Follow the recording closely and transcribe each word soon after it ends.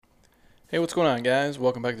Hey, what's going on, guys?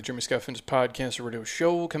 Welcome back to the Jeremy Scott Fitness Podcast Radio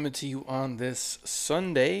Show, coming to you on this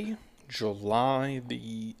Sunday, July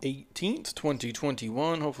the 18th,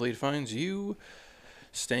 2021. Hopefully, it finds you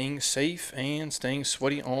staying safe and staying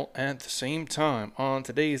sweaty all at the same time. On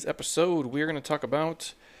today's episode, we're going to talk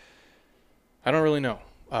about, I don't really know,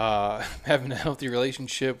 having a healthy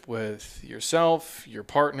relationship with yourself, your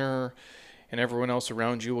partner, and everyone else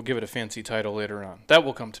around you. We'll give it a fancy title later on. That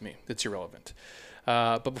will come to me. It's irrelevant.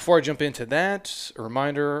 But before I jump into that, a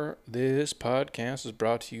reminder, this podcast is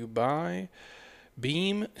brought to you by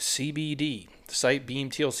Beam CBD. The site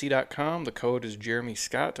beamtlc.com. The code is Jeremy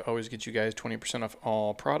Scott to always get you guys 20% off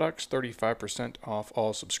all products, 35% off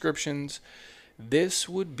all subscriptions. This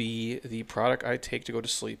would be the product I take to go to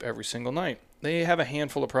sleep every single night. They have a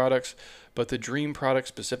handful of products, but the Dream product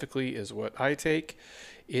specifically is what I take.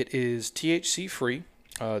 It is THC free.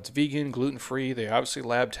 It's vegan, gluten-free. They obviously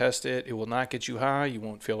lab test it. It will not get you high. You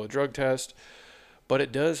won't fail a drug test. But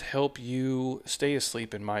it does help you stay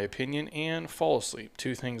asleep, in my opinion, and fall asleep.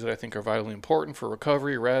 Two things that I think are vitally important for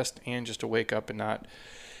recovery, rest, and just to wake up and not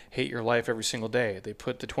hate your life every single day. They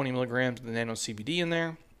put the 20 milligrams of the nano CBD in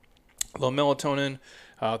there, low melatonin,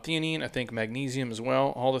 theanine, I think magnesium as well.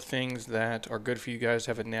 All the things that are good for you guys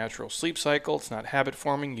to have a natural sleep cycle. It's not habit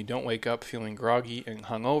forming. You don't wake up feeling groggy and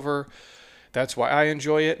hungover. That's why I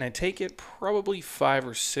enjoy it, and I take it probably 5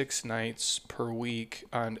 or 6 nights per week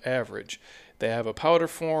on average. They have a powder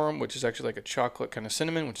form, which is actually like a chocolate kind of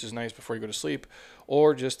cinnamon, which is nice before you go to sleep,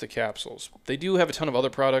 or just the capsules. They do have a ton of other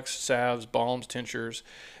products, salves, balms, tinctures.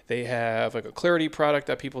 They have like a clarity product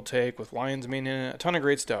that people take with lion's mane in it, a ton of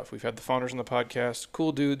great stuff. We've had the founders on the podcast,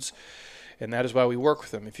 cool dudes, and that is why we work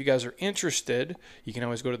with them. If you guys are interested, you can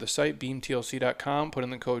always go to the site, beamtlc.com, put in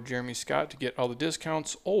the code Jeremy Scott to get all the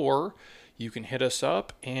discounts, or you can hit us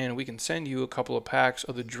up and we can send you a couple of packs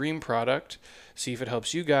of the Dream product, see if it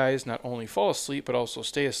helps you guys not only fall asleep, but also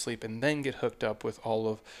stay asleep and then get hooked up with all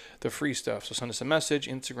of the free stuff. So send us a message,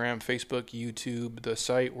 Instagram, Facebook, YouTube, the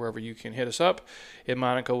site, wherever you can hit us up. And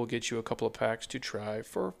Monica will get you a couple of packs to try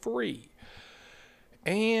for free.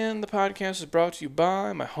 And the podcast is brought to you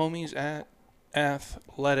by my homies at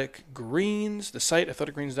Athletic Greens, the site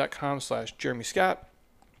athleticgreens.com/Jeremy Scott.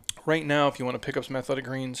 Right now, if you want to pick up some Athletic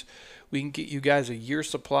Greens, we can get you guys a year's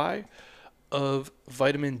supply of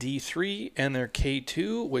vitamin D3 and their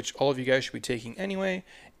K2, which all of you guys should be taking anyway,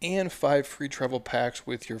 and 5 free travel packs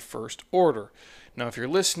with your first order. Now, if you're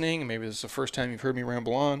listening, maybe this is the first time you've heard me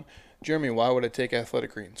ramble on, Jeremy, why would I take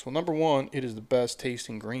Athletic Greens? Well, number one, it is the best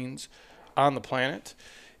tasting greens on the planet.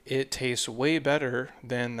 It tastes way better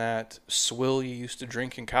than that swill you used to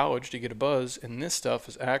drink in college to get a buzz, and this stuff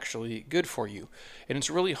is actually good for you. And it's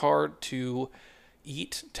really hard to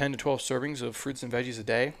eat 10 to 12 servings of fruits and veggies a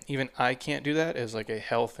day. Even I can't do that as like a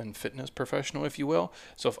health and fitness professional, if you will.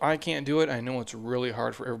 So if I can't do it, I know it's really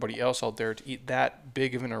hard for everybody else out there to eat that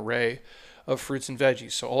big of an array of fruits and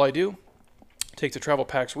veggies. So all I do, take the travel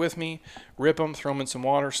packs with me, rip them, throw them in some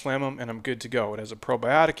water, slam them, and I'm good to go. It has a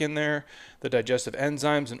probiotic in there, the digestive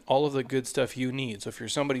enzymes, and all of the good stuff you need. So if you're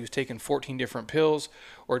somebody who's taking 14 different pills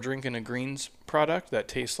or drinking a greens product that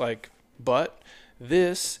tastes like butt,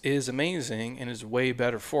 this is amazing and is way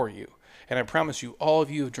better for you. And I promise you, all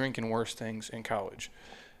of you have drinking worse things in college.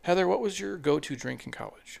 Heather, what was your go-to drink in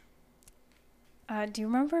college? Do you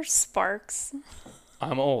remember Sparks?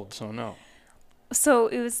 I'm old, so no. So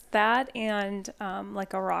it was that and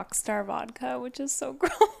like a Rockstar vodka, which is so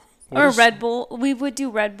gross. Or Red Bull. We would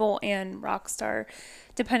do Red Bull and Rockstar,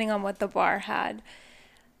 depending on what the bar had.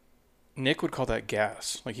 Nick would call that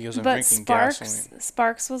gas. Like he goes, I'm But drinking gasoline.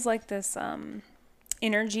 Sparks was like this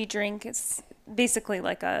energy drink. It's basically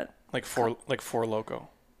like a Like four Loko.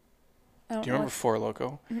 Do you remember Four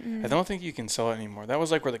Loko? I don't think you can sell it anymore. That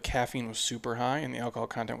was like where the caffeine was super high and the alcohol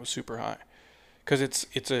content was super high. Because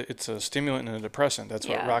it's a stimulant and a depressant. That's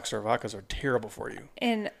what Rockstar vodkas are terrible for you.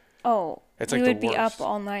 And it's we like would the be worst. up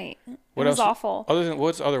all night. What It was else? awful. Other than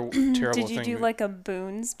what's other terrible thing? Did you do like a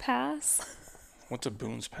Boone's Pass? What's a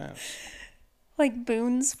Boone's Pass? Like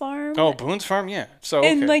Boone's Farm? Oh, Boone's Farm, yeah. So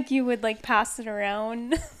okay. And like you would like pass it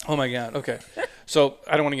around. Oh my God. Okay. So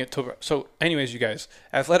I don't want to get too. So anyways, you guys,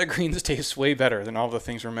 Athletic Greens tastes way better than all the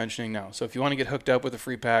things we're mentioning now. So if you want to get hooked up with a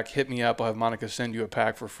free pack, hit me up. I'll have Monica send you a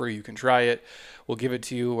pack for free. You can try it. We'll give it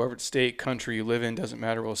to you, whatever state, country you live in, doesn't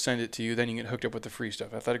matter. We'll send it to you. Then you can get hooked up with the free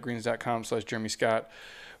stuff. athleticgreens.com/Jeremy Scott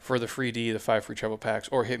for the free D, the 5 free travel packs,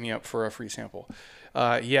 or hit me up for a free sample.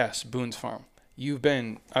 Yes, Boone's Farm. You've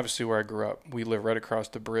been, obviously, where I grew up. We live right across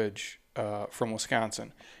the bridge from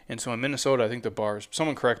Wisconsin. And so in Minnesota, I think the bars,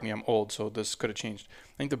 someone correct me, I'm old, so this could have changed.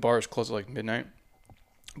 I think the bars close at like midnight.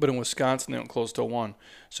 But in Wisconsin, they don't close till 1.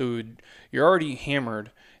 So you're already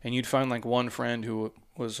hammered, and you'd find like one friend who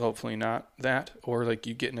was hopefully not that, or like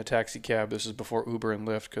you get in a taxi cab. This is before Uber and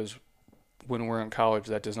Lyft, because when we're in college,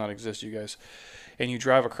 that does not exist, you guys. And you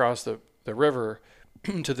drive across the river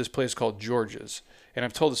to this place called George's. And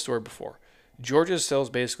I've told the story before. George's sells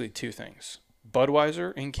basically two things: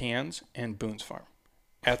 Budweiser in cans and Boone's Farm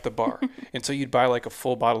at the bar. And so you'd buy like a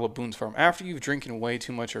full bottle of Boone's Farm after you've drinking way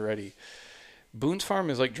too much already. Boone's Farm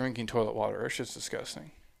is like drinking toilet water. It's just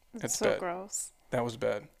disgusting. It's so bad. Gross. That was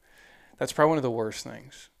bad. That's probably one of the worst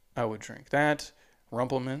things I would drink. That,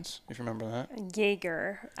 Rumpelmans, if you remember that.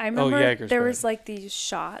 Jaeger. I remember there was like these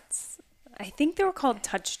shots. I think they were called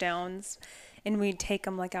touchdowns. And we'd take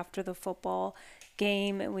them like after the football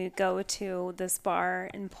game, and we'd go to this bar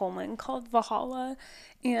in Pullman called Valhalla,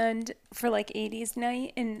 and for like 80s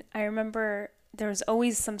night. And I remember there was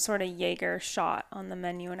always some sort of Jaeger shot on the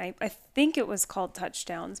menu, and I think it was called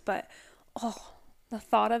touchdowns, but the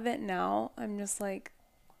thought of it now, I'm just like,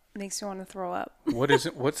 makes me want to throw up. What is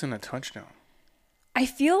it? What's in a touchdown? I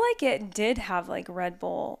feel like it did have like Red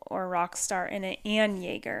Bull or Rockstar in it and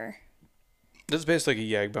Jaeger. This is basically like a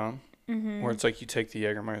Jag bomb. Mm-hmm. Where it's like you take the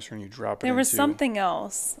Jägermeister and you drop it. There was something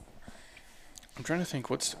else. I'm trying to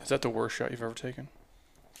think. Is that the worst shot you've ever taken?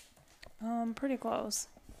 Pretty close.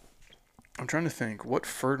 I'm trying to think. What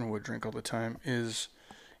Ferdin would drink all the time is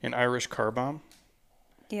an Irish car bomb.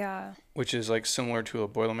 Yeah. Which is like similar to a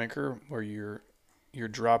Boilermaker, where you're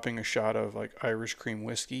dropping a shot of like Irish cream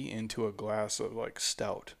whiskey into a glass of like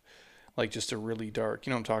stout, like just a really dark. You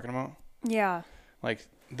know what I'm talking about? Yeah. Like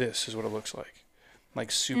this is what it looks like. Like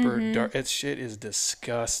super dark. That shit is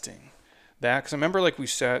disgusting. Because I remember like we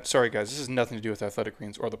sat, sorry guys, this has nothing to do with Athletic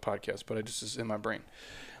Greens or the podcast, but it just is in my brain.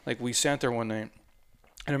 Like we sat there one night,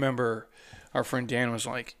 and I remember our friend Dan was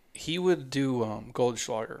like, he would do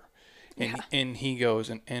Goldschlager. And he goes,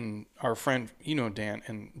 and our friend, you know Dan,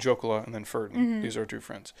 and Jokula, and then Ferdin. These are our two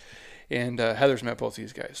friends. And Heather's met both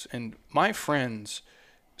these guys. And my friends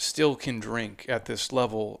still can drink at this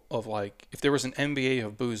level of like, if there was an NBA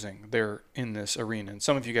of boozing, they're in this arena. And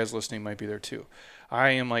some of you guys listening might be there too. I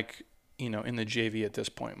am like, in the JV at this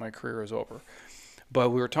point. My career is over. But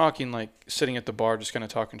we were talking, like sitting at the bar, just kind of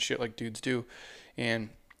talking shit like dudes do. And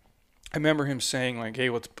I remember him saying like, hey,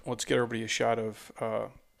 let's get everybody a shot of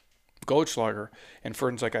Goldschlager. And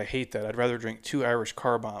Ferdinand's like, I hate that. I'd rather drink 2 Irish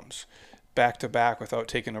car bombs back to back without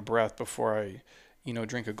taking a breath before I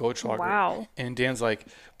drink a Goldschlager. Wow. And Dan's like,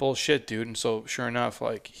 bullshit, dude. And so sure enough,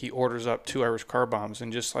 like he orders up 2 Irish car bombs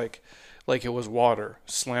and just like it was water,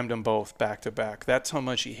 slammed them both back to back. That's how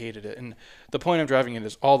much he hated it. And the point I'm driving at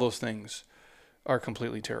is all those things are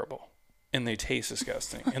completely terrible. And they taste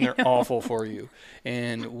disgusting. And they're awful for you.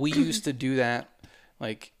 And we used to do that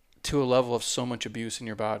like to a level of so much abuse in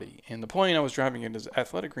your body. And the point I was driving at is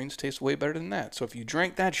Athletic Greens taste way better than that. So if you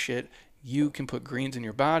drank that shit, you can put greens in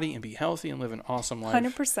your body and be healthy and live an awesome life.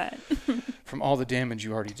 100%. From all the damage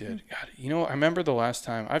you already did. God, I remember the last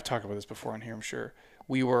time, I've talked about this before on here, I'm sure.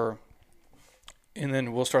 We were, and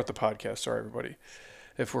then we'll start the podcast, sorry everybody,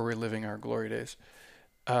 if we're reliving our glory days.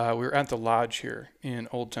 We were at the lodge here in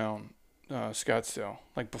Old Town, Scottsdale,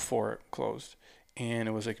 like before it closed. And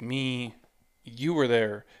it was like me, you were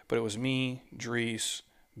there, but it was me, Drees,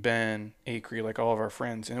 Ben, Acree, like all of our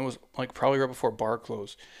friends. And it was like probably right before bar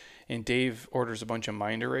closed. And Dave orders a bunch of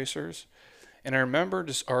mind erasers. And I remember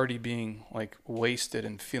just already being like wasted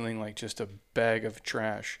and feeling like just a bag of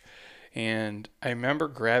trash. And I remember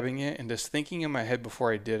grabbing it and just thinking in my head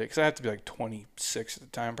before I did it, because I had to be like 26 at the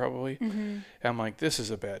time probably. And I'm like, this is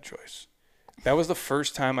a bad choice. That was the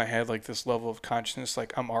first time I had like this level of consciousness.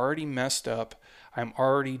 Like I'm already messed up. I'm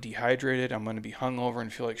already dehydrated. I'm going to be hungover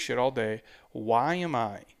and feel like shit all day. Why am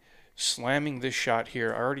I slamming this shot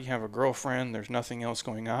here? I already have a girlfriend. There's nothing else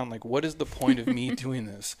going on. Like, what is the point of me doing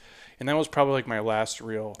this? And that was probably like my last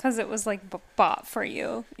real. Because it was like bought for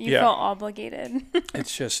you. You felt obligated.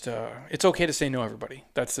 It's just, it's okay to say no, everybody.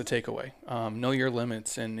 That's the takeaway. Know your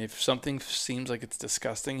limits. And if something seems like it's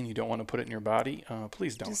disgusting and you don't want to put it in your body,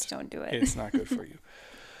 please don't. Just don't do it. It's not good for you.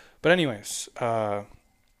 But anyways, I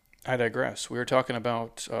digress. We were talking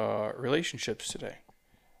about relationships today.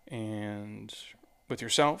 And with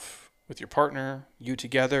yourself, with your partner, you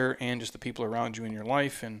together, and just the people around you in your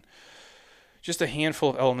life. And just a handful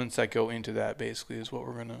of elements that go into that basically is what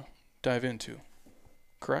we're going to dive into.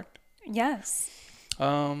 Correct? Yes.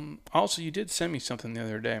 Also, you did send me something the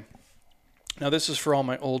other day. Now, this is for all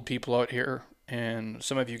my old people out here, and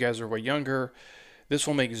some of you guys are way younger. This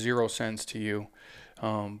will make 0 sense to you.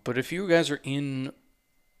 But if you guys are in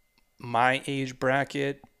my age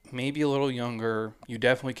bracket, maybe a little younger, you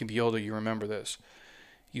definitely can be older. You remember this.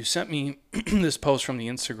 You sent me this post from the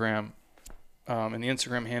Instagram, and the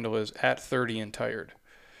Instagram handle is @30andtired.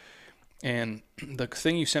 And the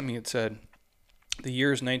thing you sent me, it said, the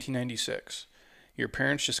year is 1996. Your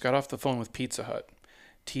parents just got off the phone with Pizza Hut.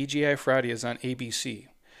 TGI Friday is on ABC.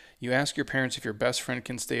 You ask your parents if your best friend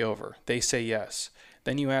can stay over. They say yes.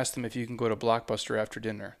 Then you ask them if you can go to Blockbuster after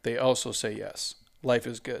dinner. They also say yes. Life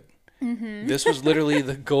is good. Mm-hmm. This was literally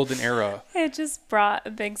the golden era. It just brought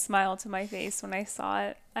a big smile to my face when I saw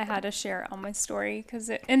it. I had to share it on my story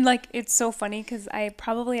it's so funny because I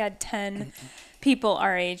probably had 10 people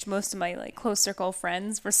our age, most of my like close circle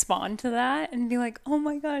friends, respond to that and be like, "Oh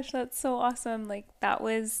my gosh, that's so awesome!" Like that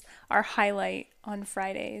was our highlight on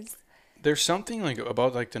Fridays. There's something like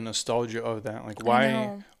about like the nostalgia of that, like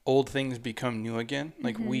why old things become new again.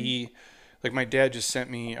 Like like my dad just sent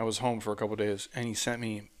me. I was home for a couple of days, and he sent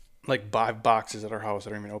me like 5 boxes at our house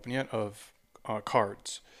that aren't even open yet of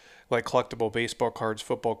cards, like collectible baseball cards,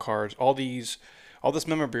 football cards, all this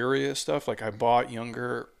memorabilia stuff. Like I bought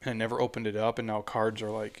younger and never opened it up, and now cards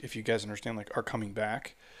are like, if you guys understand, like are coming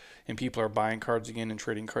back, and people are buying cards again and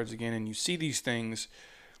trading cards again, and you see these things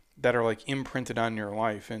that are like imprinted on your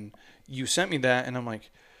life. And you sent me that, and I'm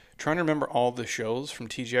like trying to remember all the shows from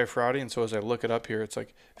TGI Friday, and so as I look it up here, it's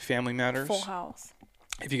like Family Matters, Full House.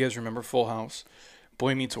 If you guys remember Full House,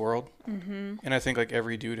 Boy Meets World, and I think like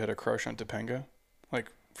every dude had a crush on Topanga,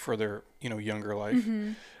 like for their younger life.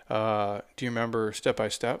 Do you remember Step by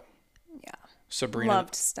Step? Yeah. Sabrina.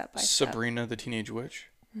 Loved Step by Step. Sabrina the Teenage Witch.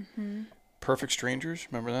 Perfect Strangers.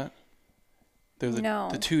 Remember that? They're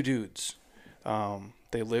the 2 dudes.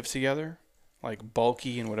 They lived together, like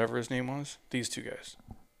Bulky and whatever his name was. These 2 guys.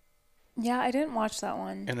 Yeah, I didn't watch that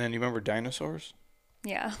one. And then you remember Dinosaurs?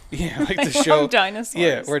 Yeah. Yeah, like the show. Love Dinosaurs.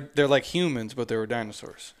 Yeah, where they're like humans, but they were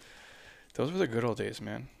dinosaurs. Those were the good old days,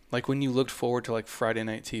 man. Like when you looked forward to like Friday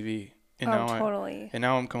night TV. And totally.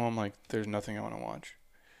 Now I'm coming home like there's nothing I want to watch.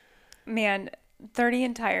 Man, 30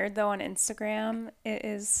 and Tired though on Instagram, it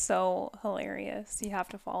is so hilarious. You have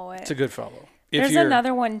to follow it. It's a good follow. There's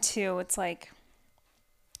another one too. It's like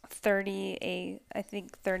 30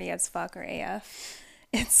 as fuck or AF.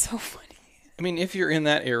 It's so funny. I mean, if you're in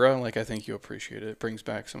that era, like I think you appreciate it. It brings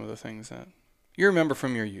back some of the things that you remember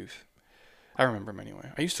from your youth. I remember them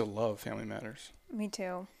anyway. I used to love Family Matters. Me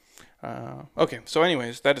too. Okay, so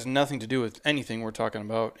anyways, that has nothing to do with anything we're talking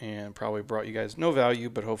about, and probably brought you guys no value,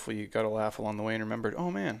 but hopefully you got a laugh along the way and remembered,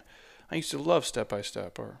 oh man, I used to love Step by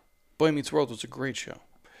Step, or Boy Meets World was a great show.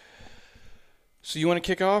 So you want to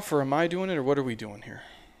kick off, or am I doing it, or what are we doing here?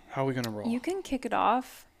 How are we going to roll? You can kick it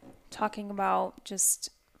off talking about just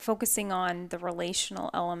focusing on the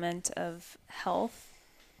relational element of health.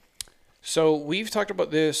 So we've talked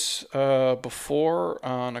about this before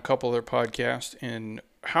on a couple other podcasts, and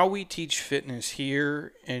how we teach fitness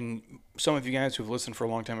here, and some of you guys who've listened for a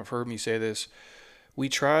long time have heard me say this. We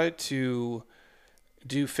try to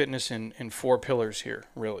do fitness in 4 pillars here,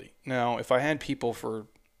 really. Now, if I had people for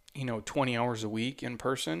 20 hours a week in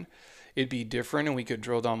person, it'd be different and we could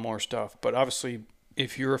drill down more stuff. But obviously,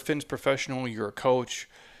 if you're a fitness professional, you're a coach,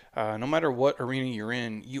 no matter what arena you're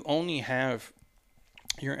in, you only have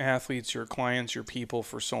your athletes, your clients, your people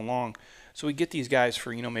for so long. So we get these guys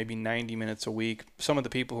for, maybe 90 minutes a week. Some of the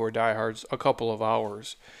people who are diehards, a couple of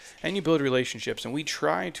hours. And you build relationships. And we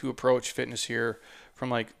try to approach fitness here from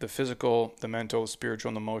like the physical, the mental, spiritual,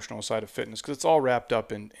 and the emotional side of fitness, because it's all wrapped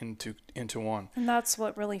up into one. And that's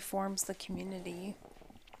what really forms the community.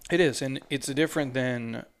 It is, and it's different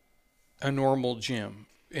than a normal gym,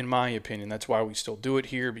 in my opinion. That's why we still do it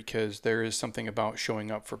here, because there is something about showing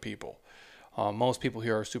up for people. Most people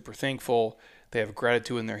here are super thankful. They have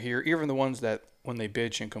gratitude when they're here, even the ones that when they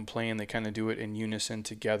bitch and complain, they kind of do it in unison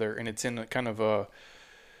together, and it's in a kind of a,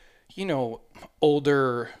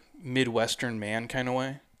 older Midwestern man kind of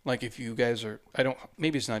way. Like if you guys are,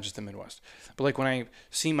 maybe it's not just the Midwest, but like when I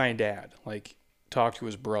see my dad, like talk to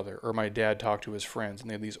his brother, or my dad talk to his friends, and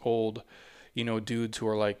they have these old, dudes who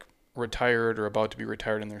are like retired or about to be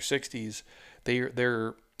retired in their 60s,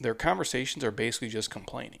 their conversations are basically just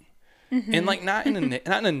complaining. Mm-hmm. And like not in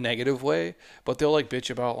a negative way, but they'll like bitch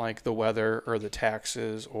about like the weather or the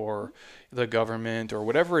taxes or the government or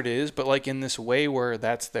whatever it is, but like in this way where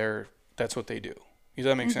that's what they do. Does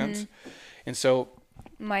that make sense? And so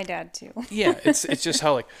my dad too. Yeah, it's just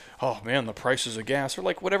how like, oh man, the prices of gas, or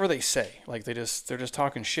like whatever they say. Like they're just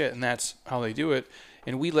talking shit, and that's how they do it.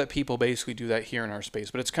 And we let people basically do that here in our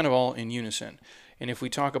space, but it's kind of all in unison. And if we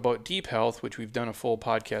talk about deep health, which we've done a full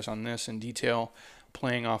podcast on this in detail,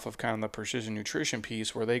 playing off of kind of the precision nutrition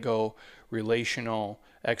piece, where they go relational,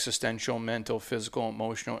 existential, mental, physical,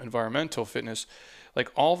 emotional, environmental fitness, like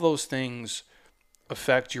all those things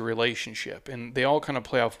affect your relationship, and they all kind of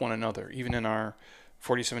play off one another. Even in our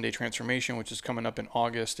 47-day transformation, which is coming up in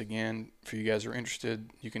August. Again, if you guys are interested,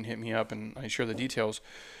 you can hit me up and I share the details.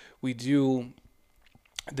 We do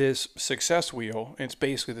this success wheel, and it's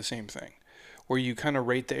basically the same thing, where you kind of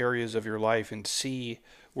rate the areas of your life and see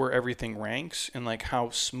where everything ranks and like how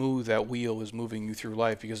smooth that wheel is moving you through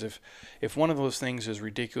life. Because if one of those things is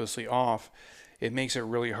ridiculously off, it makes it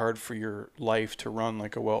really hard for your life to run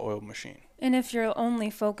like a well-oiled machine. And if you're only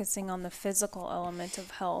focusing on the physical element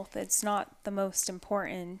of health, it's not the most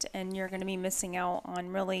important, and you're going to be missing out on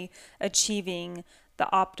really achieving the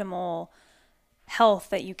optimal health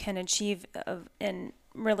that you can achieve and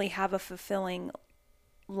really have a fulfilling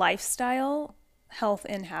lifestyle, health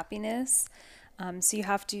and happiness. So you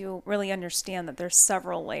have to really understand that there's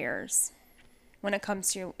several layers when it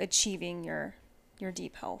comes to achieving your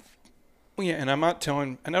deep health. Well, yeah, and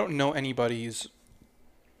I don't know anybody's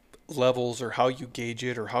levels or how you gauge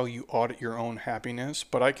it or how you audit your own happiness,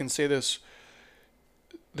 but I can say this: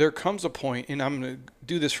 there comes a point, and I'm going to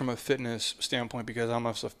do this from a fitness standpoint because I'm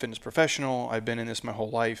a fitness professional. I've been in this my whole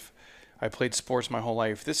life. I played sports my whole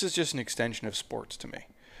life. This is just an extension of sports to me.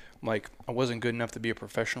 Like, I wasn't good enough to be a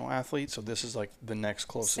professional athlete, so this is like the next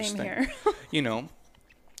closest thing. Here.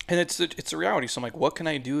 And it's a reality. So I'm like, what can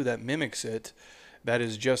I do that mimics it, that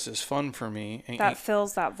is just as fun for me? And that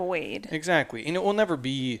fills that void. Exactly. And it will never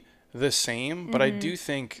be the same, but I do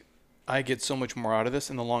think I get so much more out of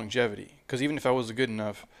this in the longevity. Because even if I was good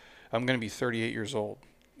enough, I'm going to be 38 years old.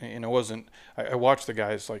 And I watch the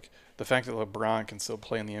guys, like, the fact that LeBron can still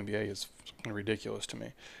play in the NBA is ridiculous to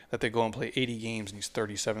me. That they go and play 80 games and he's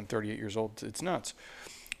 37, 38 years old. It's nuts.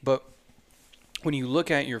 But when you look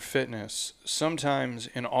at your fitness, sometimes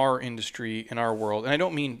in our industry, in our world, and I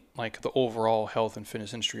don't mean like the overall health and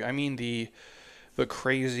fitness industry, I mean the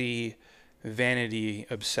crazy vanity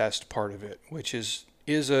obsessed part of it, which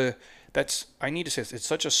I need to say it's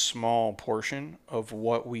such a small portion of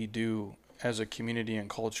what we do as a community and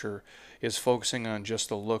culture is focusing on just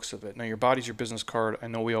the looks of it. Now, your body's your business card. I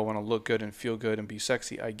know we all want to look good and feel good and be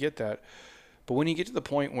sexy. I get that. But when you get to the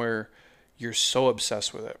point where you're so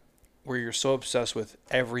obsessed with it, where you're so obsessed with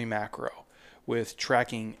every macro, with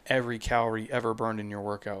tracking every calorie ever burned in your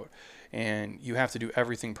workout, and you have to do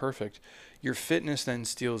everything perfect, your fitness then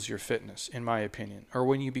steals your fitness, in my opinion. Or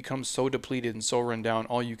when you become so depleted and so run down,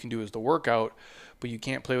 all you can do is the workout, but you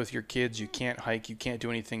can't play with your kids, you can't hike, you can't do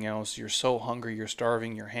anything else. You're so hungry, you're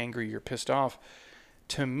starving, you're hangry, you're pissed off.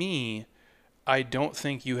 To me, I don't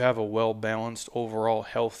think you have a well-balanced, overall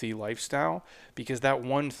healthy lifestyle, because that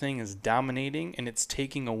one thing is dominating and it's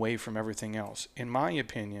taking away from everything else. In my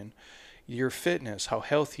opinion, your fitness, how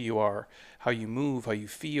healthy you are, how you move, how you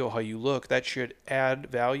feel, how you look, that should add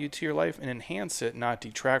value to your life and enhance it, not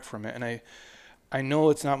detract from it. And I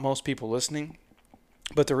know it's not most people listening,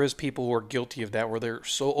 but there is people who are guilty of that, where they're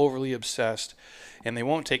so overly obsessed and they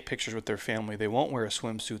won't take pictures with their family. They won't wear a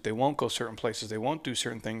swimsuit. They won't go certain places. They won't do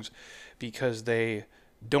certain things because they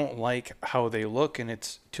don't like how they look. And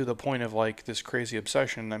it's to the point of like this crazy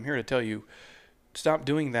obsession. And I'm here to tell you, stop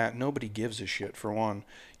doing that. Nobody gives a shit, for one.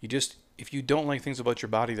 If you don't like things about your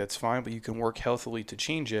body, that's fine, but you can work healthily to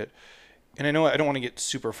change it. And I know I don't want to get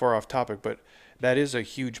super far off topic, but that is a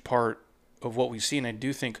huge part of what we see. And I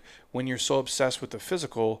do think when you're so obsessed with the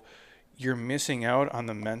physical, you're missing out on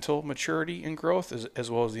the mental maturity and growth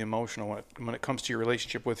as well as the emotional when it comes to your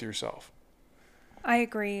relationship with yourself. I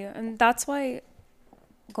agree. And that's why,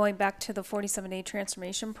 going back to the 47-day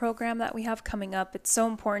transformation program that we have coming up, it's so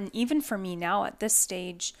important, even for me now at this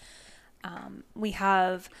stage. We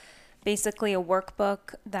have basically a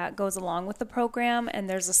workbook that goes along with the program, and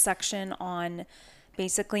there's a section on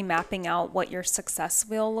basically mapping out what your success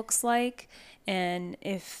wheel looks like. And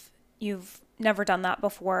if you've never done that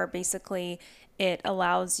before, basically it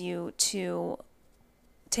allows you to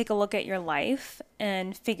take a look at your life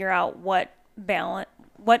and figure out what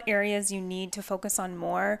areas you need to focus on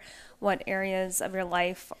more, what areas of your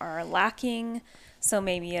life are lacking. So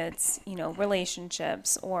maybe it's,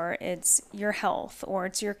 relationships, or it's your health, or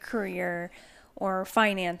it's your career or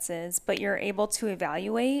finances, but you're able to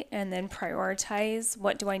evaluate and then prioritize,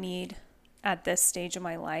 what do I need at this stage of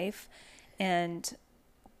my life? And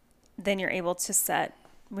then you're able to set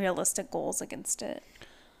realistic goals against it.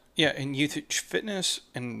 Yeah, and fitness,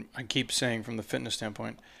 and I keep saying from the fitness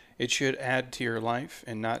standpoint, it should add to your life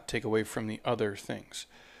and not take away from the other things.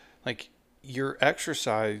 Like, your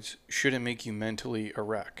exercise shouldn't make you mentally a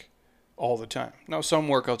wreck all the time. Now, some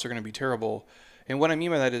workouts are going to be terrible, and what I mean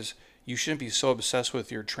by that is you shouldn't be so obsessed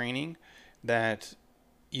with your training that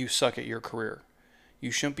you suck at your career. You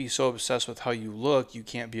shouldn't be so obsessed with how you look you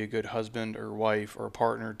can't be a good husband or wife or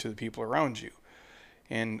partner to the people around you.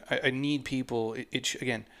 And I need people,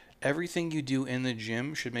 again, everything you do in the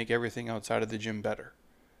gym should make everything outside of the gym better.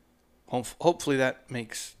 Hopefully that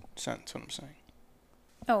makes sense what I'm saying.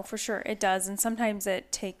 Oh, for sure. It does. And sometimes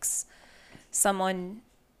it takes someone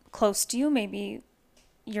close to you, maybe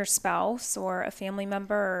your spouse or a family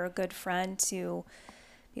member or a good friend, to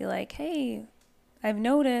be like, hey, I've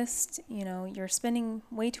noticed, you're spending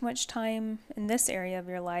way too much time in this area of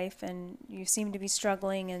your life and you seem to be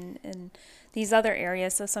struggling in these other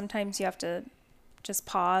areas. So sometimes you have to just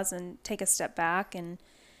pause and take a step back and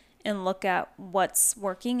look at what's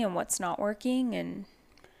working and what's not working and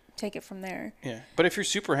take it from there. Yeah. But if you're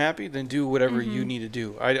super happy, then do whatever you need to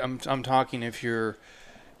do. I'm talking if you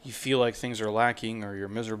feel like things are lacking or you're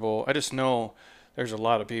miserable. I just know there's a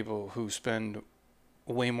lot of people who spend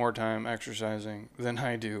way more time exercising than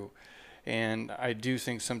I do. And I do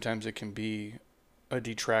think sometimes it can be a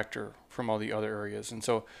detractor from all the other areas. And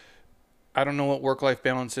so I don't know what work-life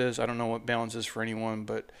balance is. I don't know what balance is for anyone,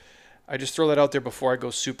 but I just throw that out there before I go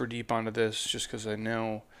super deep onto this, just because I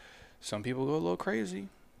know some people go a little crazy.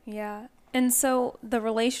 Yeah. And so the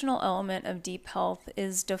relational element of deep health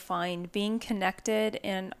is defined being connected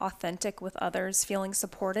and authentic with others, feeling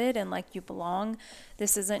supported and like you belong.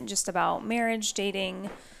 This isn't just about marriage, dating,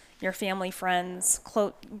 your family, friends.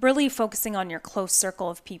 Really focusing on your close circle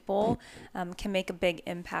of people can make a big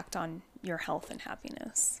impact on your health and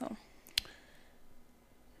happiness. So.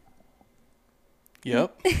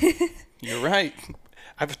 Yep. You're right.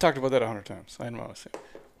 I've talked about that 100 times. I know what I was saying.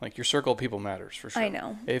 Like, your circle of people matters, for sure. I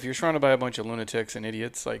know. If you're surrounded by a bunch of lunatics and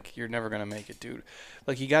idiots, like, you're never going to make it, dude.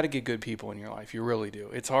 Like, you got to get good people in your life. You really do.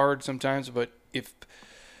 It's hard sometimes, but if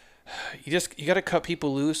you got to cut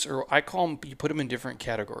people loose, or I call them, you put them in different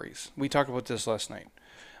categories. We talked about this last night.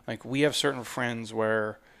 Like, we have certain friends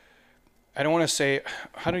where, I don't want to say,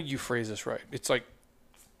 how do you phrase this right? It's like,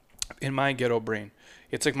 in my ghetto brain,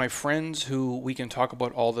 it's like my friends who we can talk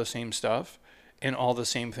about all the same stuff and all the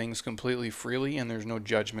same things completely freely, and there's no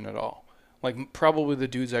judgment at all. Like, probably the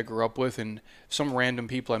dudes I grew up with and some random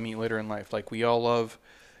people I meet later in life. Like, we all love,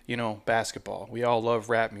 basketball. We all love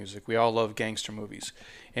rap music. We all love gangster movies.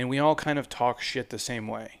 And we all kind of talk shit the same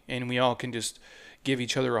way. And we all can just give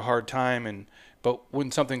each other a hard time. But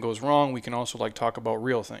when something goes wrong, we can also, talk about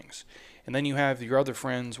real things. And then you have your other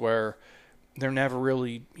friends where they're never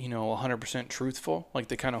really, 100% truthful. Like,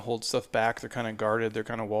 they kind of hold stuff back. They're kind of guarded. They're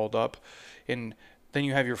kind of walled up. And then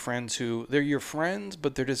you have your friends who, they're your friends,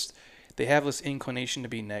 but they have this inclination to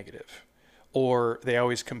be negative. Or they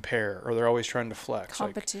always compare, or they're always trying to flex.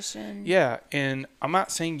 Competition. Yeah, and I'm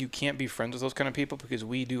not saying you can't be friends with those kind of people, because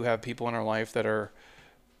we do have people in our life that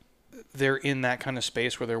they're in that kind of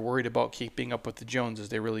space where they're worried about keeping up with the Joneses.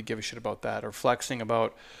 They really give a shit about that, or flexing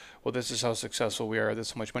about, well, this is how successful we are, this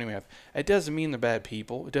is how much money we have. It doesn't mean they're bad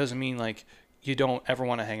people. It doesn't mean you don't ever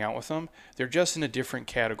want to hang out with them. They're just in a different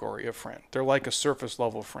category of friend. They're like a surface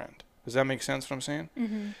level friend. Does that make sense what I'm saying?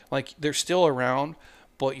 Mm-hmm. Like, they're still around,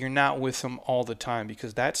 but you're not with them all the time,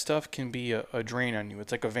 because that stuff can be a drain on you.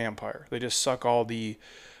 It's like a vampire. They just suck all the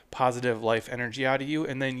positive life energy out of you,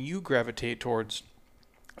 and then you gravitate towards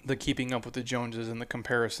the keeping up with the Joneses and the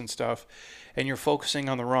comparison stuff, and you're focusing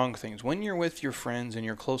on the wrong things. When you're with your friends and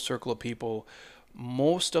your close circle of people,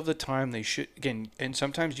 most of the time they should, again, and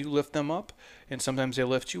sometimes you lift them up and sometimes they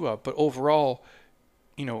lift you up, but overall,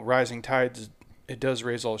 rising tides, it does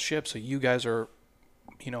raise all ships. So you guys are,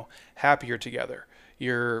 happier together.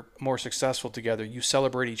 You're more successful together. You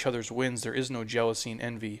celebrate each other's wins. There is no jealousy and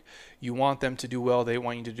envy. You want them to do well. They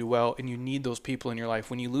want you to do well. And you need those people in your life.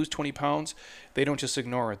 When you lose 20 pounds, they don't just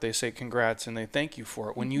ignore it. They say congrats and they thank you for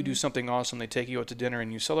it. When you do something awesome, they take you out to dinner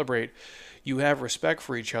and you celebrate. You have respect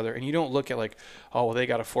for each other. And you don't look at like, oh, well, they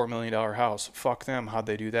got a $4 million house. Fuck them. How'd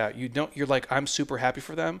they do that? You're like, I'm super happy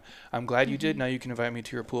for them. I'm glad you did. Now you can invite me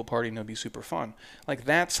to your pool party and it'll be super fun. Like,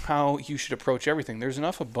 that's how you should approach everything. There's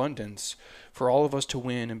enough abundance for all of us to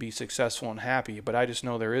win and be successful and happy. But I just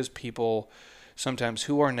know there is people sometimes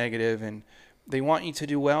who are negative and they want you to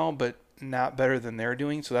do well, but not better than they're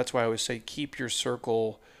doing. So that's why I always say keep your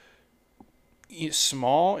circle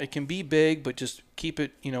small. It can be big, but just keep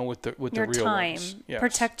it, with the real time. Ones. Yes.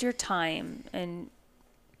 Protect your time and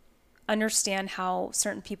understand how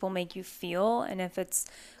certain people make you feel. And if it's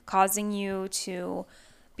causing you to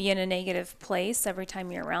be in a negative place every time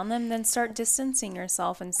you're around them, then start distancing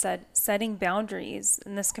yourself and setting boundaries.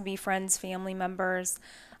 And this can be friends, family members,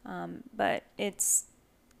 but it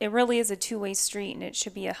really is a two-way street, and it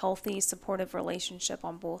should be a healthy, supportive relationship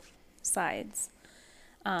on both sides.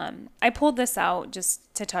 I pulled this out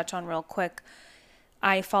just to touch on real quick.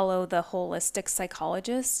 I follow the holistic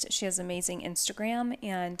psychologist. She has amazing Instagram,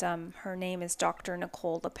 and her name is Dr.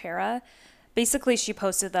 Nicole LaPera. basically she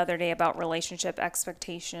posted the other day about relationship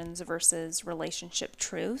expectations versus relationship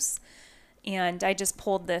truths. And I just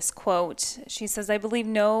pulled this quote. She says, "I believe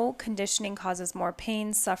no conditioning causes more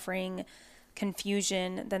pain, suffering,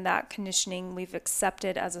 confusion than that conditioning we've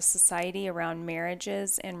accepted as a society around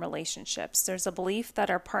marriages and relationships. There's a belief that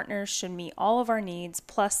our partners should meet all of our needs,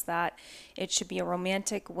 plus that it should be a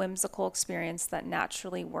romantic, whimsical experience that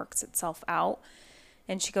naturally works itself out."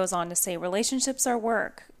 And she goes on to say, "Relationships are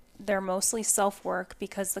work. They're mostly self-work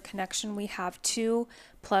because the connection we have to,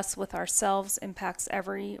 plus with ourselves, impacts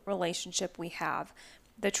every relationship we have.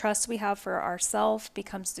 The trust we have for ourselves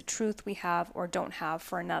becomes the truth we have or don't have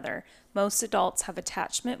for another. Most adults have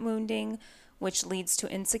attachment wounding, which leads to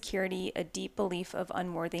insecurity, a deep belief of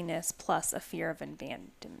unworthiness, plus a fear of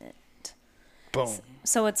abandonment." Boom.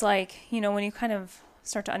 So it's like, when you kind of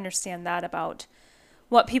start to understand that about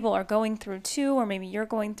what people are going through too, or maybe you're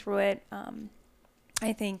going through it,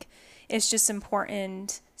 I think it's just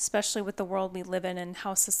important, especially with the world we live in and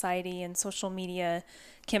how society and social media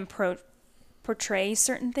can portray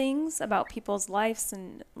certain things about people's lives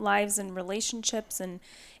and relationships, and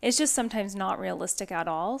it's just sometimes not realistic at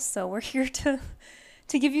all. So we're here to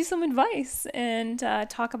give you some advice and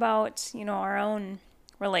talk about our own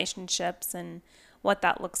relationships and what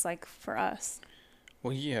that looks like for us.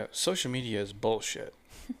 Well, yeah, social media is bullshit.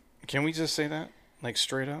 Can we just say that, like,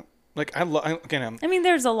 straight up? Like, I mean,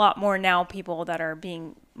 there's a lot more now people that are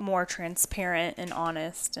being more transparent and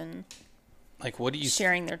honest and like,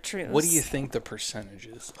 sharing their truths. What do you think the percentage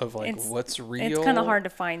is of what's real? It's kind of hard to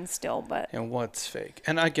find still, and what's fake.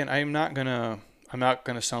 And again, I'm not gonna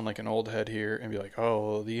sound like an old head here and be like,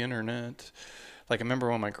 oh, the internet. Like, I remember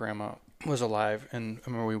when my grandma was alive, and I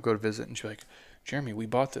remember we would go to visit, and she'd be like, "Jeremy, we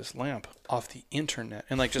bought this lamp off the internet,"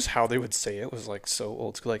 and like just how they would say it was like so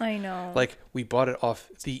old school. Like, I know. Like, we bought it off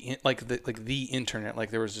the internet.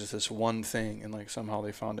 Like, there was just this one thing, and like somehow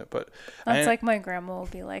they found it. But that's like my grandma will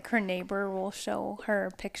be like, her neighbor will show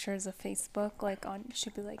her pictures of Facebook.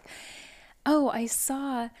 She'd be like, "Oh, I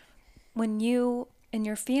saw when you and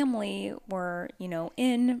your family were,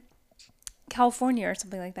 in California or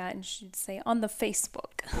something like that," and she'd say, "On the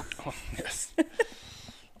Facebook." Oh, yes.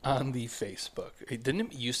 On the Facebook. Didn't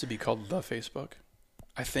it used to be called the Facebook?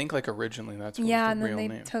 I think originally that's what was the real name. Yeah, and then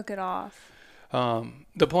they took it off.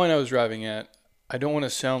 The point I was driving at, I don't want to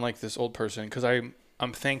sound like this old person because I'm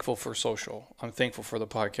thankful for social. I'm thankful for the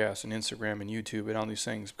podcast and Instagram and YouTube and all these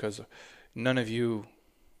things because none of you,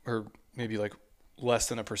 or maybe less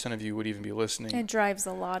than 1% of you, would even be listening. It drives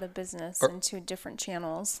a lot of business into different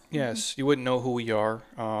channels. Yes, you wouldn't know who we are.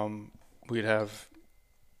 We'd have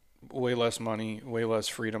way less money, way less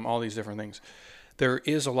freedom, all these different things. There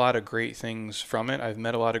is a lot of great things from it. I've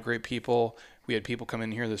met a lot of great people. We had people come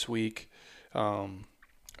in here this week. 2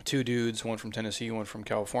 dudes, one from Tennessee, one from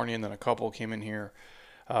California, and then a couple came in here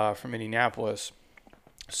from Indianapolis.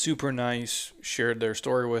 Super nice, shared their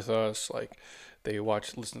story with us. Like, they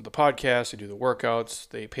listen to the podcast, they do the workouts,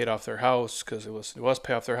 they paid off their house because they listened to us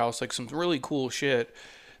pay off their house. Like, some really cool shit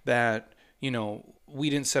that,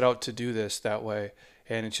 we didn't set out to do this that way.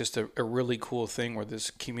 And it's just a really cool thing where this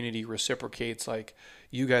community reciprocates. Like,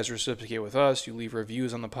 you guys reciprocate with us. You leave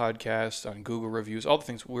reviews on the podcast, on Google reviews, all the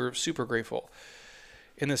things. We're super grateful.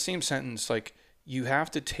 In the same sentence, you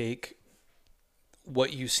have to take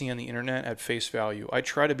what you see on the internet at face value. I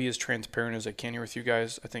try to be as transparent as I can here with you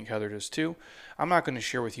guys. I think Heather does too. I'm not going to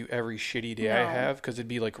share with you every shitty day I have because it'd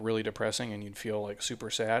be really depressing and you'd feel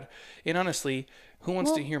super sad. And honestly, who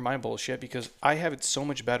wants to hear my bullshit? Because I have it so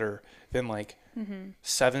much better than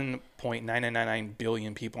 7.999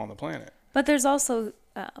 billion people on the planet. But there's also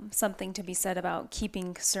something to be said about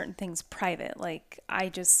keeping certain things private.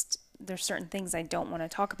 There's certain things I don't want to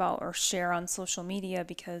talk about or share on social media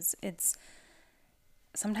because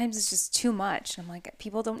sometimes it's just too much. I'm like,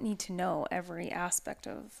 people don't need to know every aspect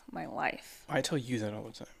of my life. I tell you that all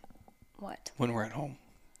the time. What? When we're at home.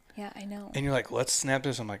 Yeah, I know. And you're like, let's snap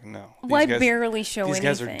this. I'm like, no. I barely show anything. These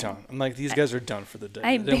guys are done. I'm like, these guys are done for the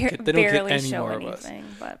day. They don't get any more of us.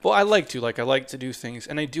 But. Well, I like to do things.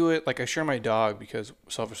 And I do it, I share my dog because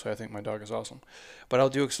selfishly I think my dog is awesome. But I'll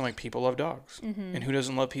do it because people love dogs. Mm-hmm. And who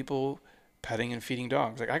doesn't love people petting and feeding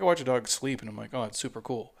dogs? I can watch a dog sleep and I'm like, oh, it's super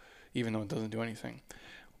cool. Even though it doesn't do anything.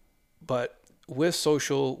 But with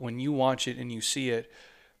social, when you watch it and you see it,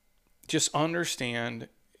 just understand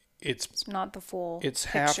it's not the full It's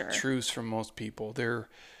picture. Half truths for most people. They're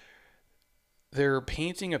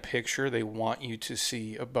painting a picture they want you to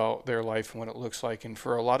see about their life and what it looks like. And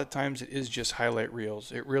for a lot of times, it is just highlight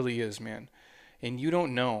reels. It really is, man. And you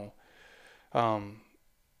don't know.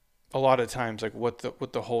 a lot of times like what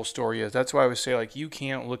the whole story is. That's why I would say like you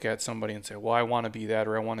can't look at somebody and say, well, I want to be that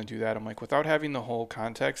or I want to do that. I'm like, without having the whole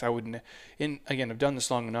context, I wouldn't. And again, I've done this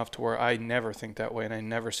long enough to where I never think that way, and I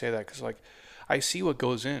never say that because like I see what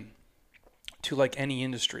goes in to like any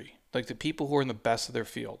industry. Like the people who are in the best of their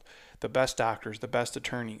field, the best doctors, the best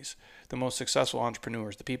attorneys, the most successful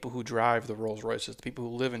entrepreneurs, the people who drive the Rolls Royces, the people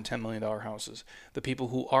who live in $10 million houses, the people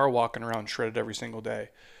who are walking around shredded every single day.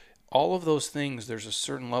 All of those things, there's a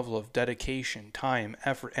certain level of dedication, time,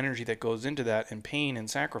 effort, energy that goes into that, and pain and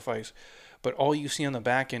sacrifice. But all you see on the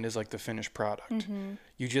back end is like the finished product. Mm-hmm.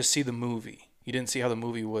 You just see the movie. You didn't see how the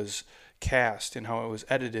movie was cast and how it was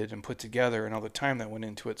edited and put together and all the time that went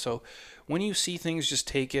into it. So when you see things, just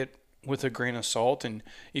take it with a grain of salt. And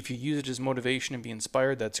if you use it as motivation and be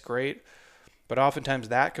inspired, that's great. But oftentimes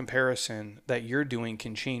that comparison that you're doing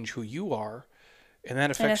can change who you are. And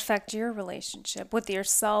that affect your relationship with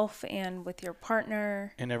yourself and with your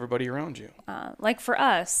partner and everybody around you. Like for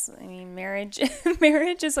us, I mean, marriage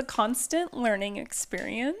is a constant learning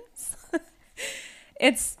experience.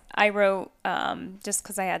 I wrote just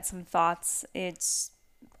because I had some thoughts. It's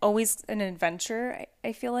always an adventure.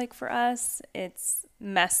 I feel like for us, it's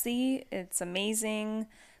messy, it's amazing,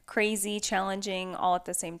 crazy, challenging, all at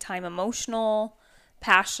the same time, emotional,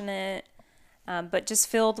 passionate. But just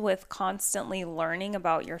filled with constantly learning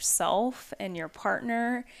about yourself and your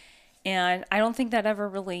partner. And I don't think that ever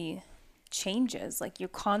really changes. Like you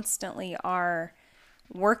constantly are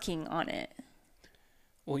working on it.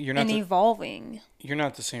 Well, you're not evolving. You're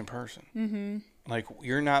not the same person. Mm-hmm. Like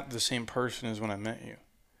you're not the same person as when I met you.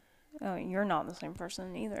 Oh, you're not the same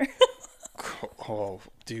person either. Oh,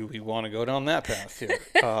 do we want to go down that path here?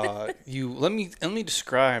 Let me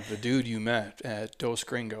describe the dude you met at Dos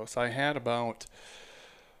Gringos. I had about,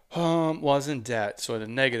 I was in debt, so I had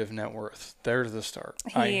a negative net worth. There's the start.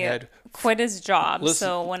 He had quit his job,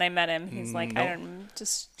 so when I met him, he's like, nope. I don't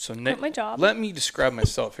just quit my job. Let me describe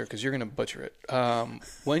myself here, because you're gonna butcher it.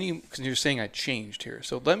 Because you're saying I changed here,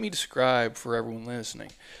 so let me describe for everyone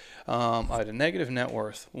listening. I had a negative net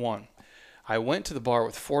worth. One, I went to the bar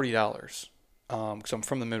with $40. Because I'm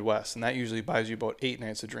from the Midwest, and that usually buys you about 8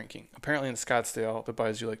 nights of drinking. Apparently in Scottsdale, that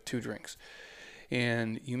buys you like 2 drinks.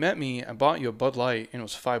 And you met me, I bought you a Bud Light, and it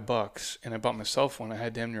was $5, and I bought myself one. I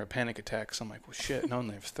had damn near a panic attack, so I'm like, well, shit, no,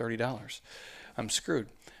 they have $30. I'm screwed.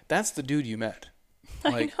 That's the dude you met.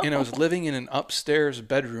 Like, and I was living in an upstairs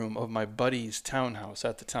bedroom of my buddy's townhouse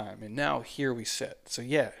at the time, and now here we sit. So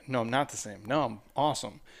yeah, no, I'm not the same. No, I'm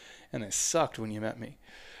awesome. And I sucked when you met me.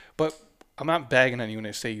 But I'm not bagging on you when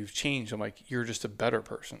I say you've changed. I'm like, you're just a better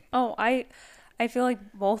person. Oh, I feel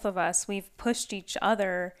like both of us, we've pushed each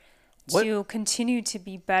other to continue to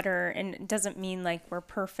be better. And it doesn't mean like we're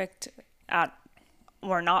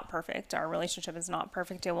not perfect. Our relationship is not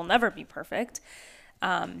perfect. It will never be perfect.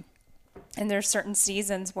 And there's certain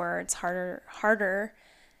seasons where it's harder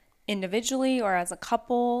individually or as a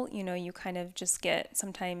couple. You know, you kind of just get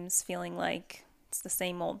sometimes feeling like it's the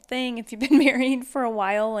same old thing if you've been married for a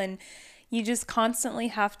while, and you just constantly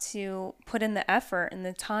have to put in the effort and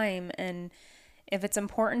the time. And if it's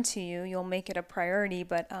important to you, you'll make it a priority.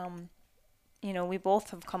 But, we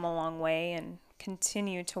both have come a long way and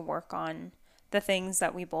continue to work on the things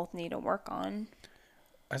that we both need to work on.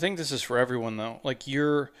 I think this is for everyone, though. Like,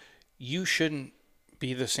 you shouldn't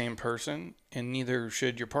be the same person, and neither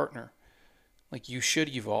should your partner. Like, you should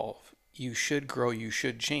evolve. You should grow. You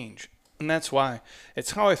should change. And that's why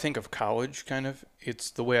it's how I think of college, kind of.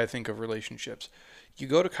 It's the way I think of relationships. You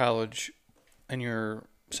go to college and you're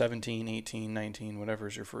 17, 18, 19, whatever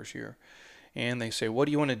is your first year. And they say, what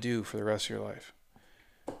do you want to do for the rest of your life?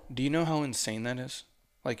 Do you know how insane that is?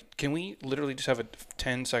 Like, can we literally just have a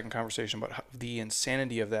 10-second conversation about the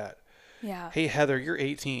insanity of that? Yeah. Hey, Heather, you're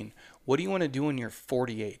 18. What do you want to do when you're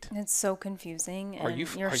 48? It's so confusing. And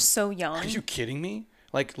you're so young. Are you kidding me?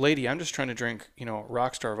 Like, lady, I'm just trying to drink,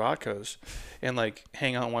 Rockstar vodkas and, like,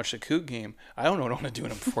 hang out and watch the Coug game. I don't know what I want to do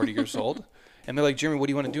when I'm 40 years old. And they're like, Jeremy, what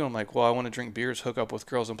do you want to do? I'm like, well, I want to drink beers, hook up with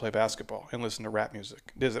girls, and play basketball and listen to rap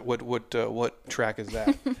music. What track is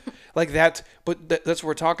that? Like that, but that's what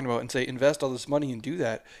we're talking about. And say, invest all this money and do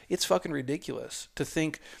that. It's fucking ridiculous to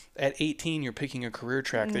think at 18 you're picking a career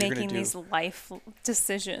track that you're going to do. Making these life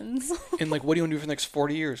decisions. And, like, what do you want to do for the next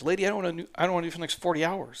 40 years? Lady, I don't want to do for the next 40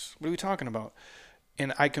 hours. What are we talking about?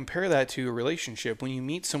 And I compare that to a relationship. When you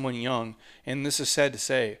meet someone young, and this is sad to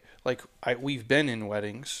say, like, we've been in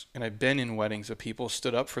weddings, and I've been in weddings of people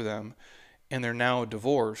stood up for them, and they're now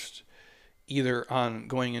divorced, either on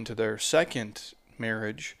going into their second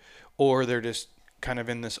marriage, or they're just kind of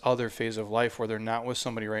in this other phase of life where they're not with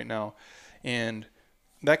somebody right now. And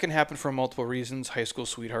that can happen for multiple reasons. High school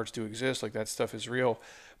sweethearts do exist. Like, that stuff is real.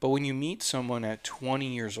 But when you meet someone at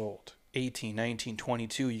 20 years old, 18, 19,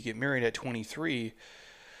 22, you get married at 23,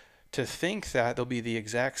 to think that they'll be the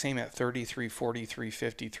exact same at 33, 43,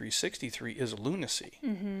 53, 63 is lunacy.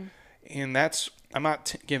 Mm-hmm. And that's, I'm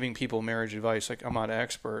not giving people marriage advice. Like, I'm not an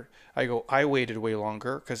expert. I waited way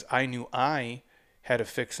longer because I knew I had to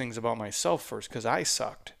fix things about myself first because I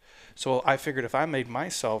sucked. So I figured if I made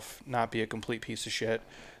myself not be a complete piece of shit,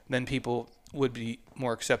 then people would be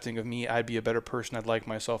more accepting of me. I'd be a better person. I'd like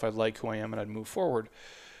myself. I'd like who I am, and I'd move forward.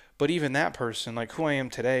 But even that person, like who I am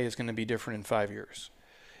today, is going to be different in 5 years.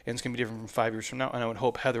 And it's going to be different from 5 years from now. And I would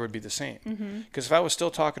hope Heather would be the same. Because if I was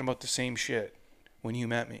still talking about the same shit when you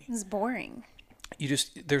met me, it's boring.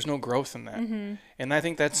 There's no growth in that. And I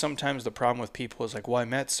think that's sometimes the problem with people is like, well, I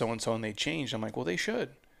met so-and-so and they changed. I'm like, well, they should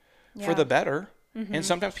for the better. And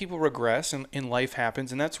sometimes people regress and life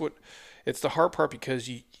happens. And it's the hard part because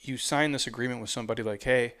you sign this agreement with somebody like,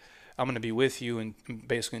 hey, I'm going to be with you and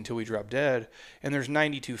basically until we drop dead. And there's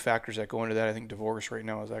 92 factors that go into that. I think divorce right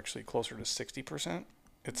now is actually closer to 60%.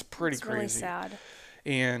 It's pretty crazy. Really sad.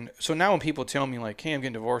 And so now when people tell me like, hey, I'm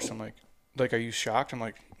getting divorced, I'm like, are you shocked? I'm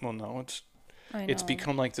like, well, no, it's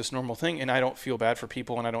become like this normal thing, and I don't feel bad for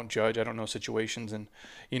people, and I don't judge. I don't know situations, and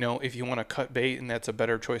if you want to cut bait and that's a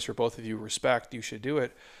better choice for both of you, respect, you should do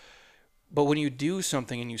it. But when you do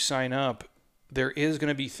something and you sign up, there is going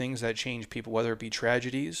to be things that change people, whether it be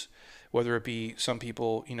tragedies, whether it be some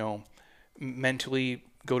people, mentally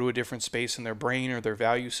go to a different space in their brain or their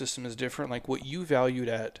value system is different. Like what you valued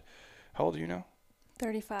at, how old are you now?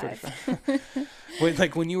 35. Wait,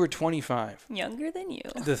 like when you were 25. Younger than you.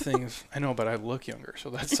 The things, I know, but I look younger. So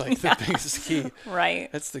that's like the biggest key. Right.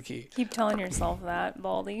 That's the key. Keep telling yourself that,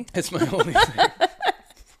 Baldy. It's my only thing.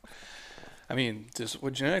 I mean,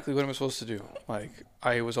 genetically, what am I supposed to do? Like,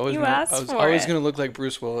 I was always going to look like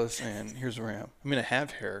Bruce Willis, and here's where I am. I mean, I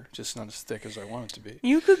have hair, just not as thick as I want it to be.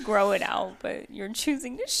 You could grow it out, but you're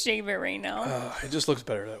choosing to shave it right now. It just looks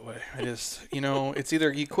better that way. I just, it's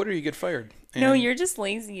either you quit or you get fired. And no, you're just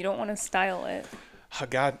lazy. You don't want to style it. Oh,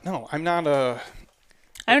 God, no, I'm not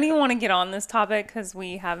I don't even want to get on this topic because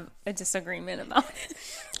we have a disagreement about it.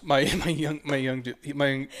 My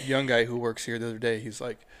young guy who works here the other day, he's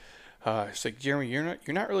like, Jeremy, you're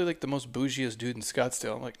not really like the most bougiest dude in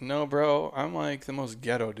Scottsdale. I'm like, no, bro, I'm like the most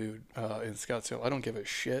ghetto dude in Scottsdale. I don't give a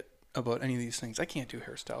shit about any of these things. I can't do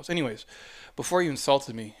hairstyles. Anyways, before you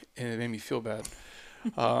insulted me, and it made me feel bad.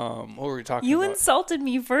 What were we talking about? You insulted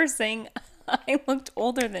me first, saying I looked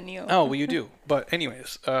older than you. Oh, well, you do. But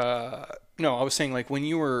anyways, no, I was saying like when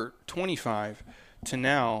you were 25 to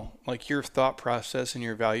now, like your thought process and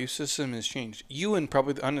your value system has changed. You and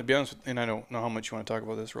probably, I'm going to be honest, and I don't know how much you want to talk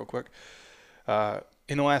about this real quick.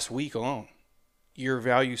 In the last week alone, your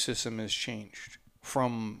value system has changed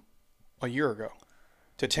from a year ago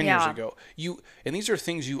to 10 years ago. And these are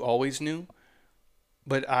things you always knew,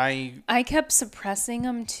 but I kept suppressing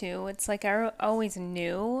them too. It's like I always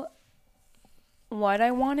knew what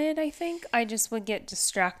I wanted, I think. I just would get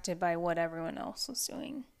distracted by what everyone else was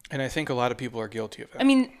doing. And I think a lot of people are guilty of that. I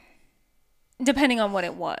mean, depending on what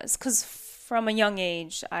it was. Because from a young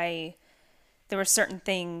age, there were certain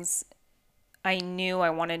things I knew I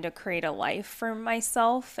wanted to create a life for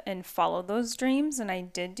myself and follow those dreams. And I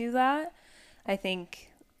did do that. I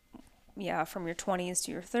think, from your 20s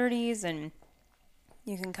to your 30s. And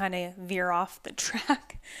you can kind of veer off the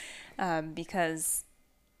track because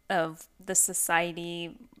of the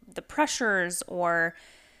society, the pressures, or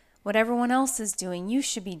what everyone else is doing, you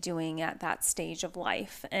should be doing at that stage of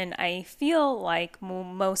life. And I feel like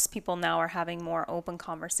most people now are having more open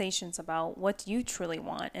conversations about what do you truly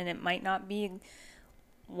want. And it might not be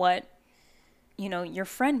what, your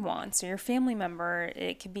friend wants or your family member.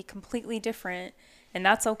 It could be completely different, and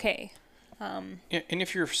that's okay. And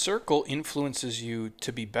if your circle influences you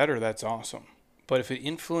to be better, that's awesome. But if it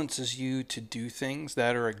influences you to do things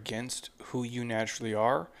that are against who you naturally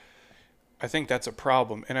are, I think that's a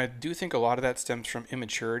problem. And I do think a lot of that stems from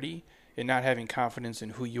immaturity and not having confidence in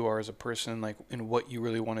who you are as a person, like in what you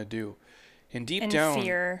really want to do. And deep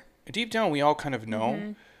down, we all kind of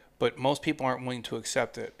know, but most people aren't willing to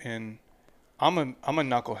accept it. And I'm a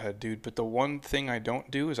knucklehead, dude. But the one thing I don't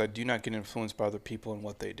do is I do not get influenced by other people and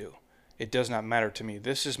what they do. It does not matter to me.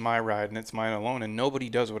 This is my ride and it's mine alone, and nobody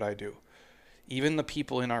does what I do. Even the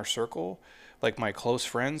people in our circle, like my close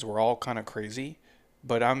friends, we're all kind of crazy.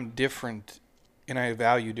 But I'm different, and I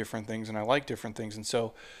value different things, and I like different things. And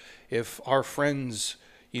so if our friends,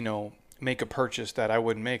 make a purchase that I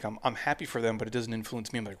wouldn't make, I'm happy for them, but it doesn't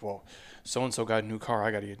influence me. I'm like, well, so-and-so got a new car.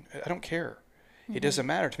 I don't care. It doesn't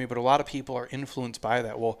matter to me, but a lot of people are influenced by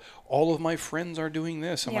that. Well, all of my friends are doing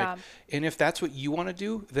this. I'm like, and if that's what you want to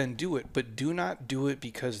do, then do it. But do not do it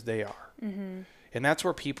because they are. And that's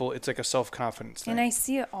where people, it's like a self-confidence thing. And I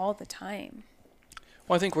see it all the time.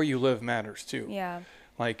 Well, I think where you live matters too. Yeah.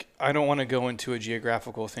 Like, I don't want to go into a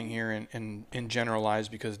geographical thing here and generalize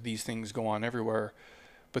because these things go on everywhere.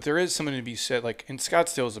 But there is something to be said. Like, and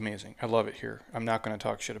Scottsdale is amazing. I love it here. I'm not going to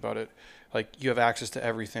talk shit about it. Like, you have access to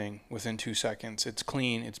everything within 2 seconds. It's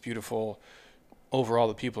clean. It's beautiful. Overall,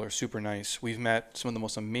 the people are super nice. We've met some of the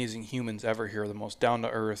most amazing humans ever here, the most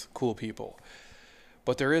down-to-earth, cool people.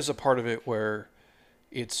 But there is a part of it where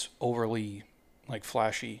it's overly, like,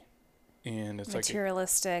 flashy. And it's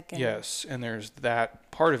materialistic. Like yes, and there's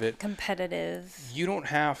that part of it. Competitive. You don't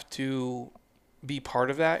have to be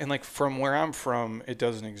part of that. And, like, from where I'm from, it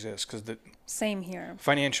doesn't exist because the same here.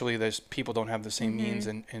 Financially, there's people don't have the same means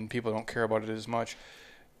and people don't care about it as much.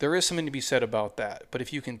 There is something to be said about that. But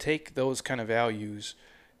if you can take those kind of values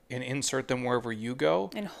and insert them wherever you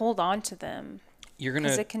go. And hold on to them. You're going to.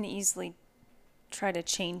 Because it can easily try to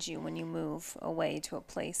change you when you move away to a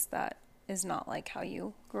place that is not like how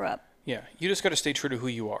you grew up. Yeah. You just got to stay true to who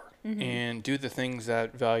you are and do the things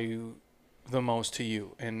that value the most to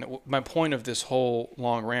you. And my point of this whole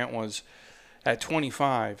long rant was at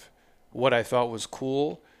 25, what I thought was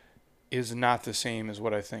cool is not the same as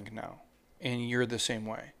what I think now. And you're the same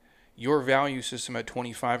way. Your value system at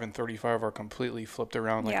 25 and 35 are completely flipped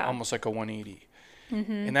around, like almost like a 180.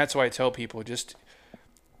 And that's why I tell people, just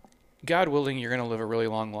God willing, you're going to live a really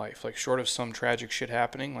long life. Like, short of some tragic shit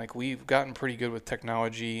happening, like, we've gotten pretty good with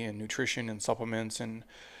technology and nutrition and supplements and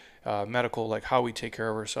medical, like how we take care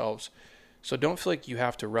of ourselves. So don't feel like you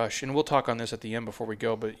have to rush. And we'll talk on this at the end before we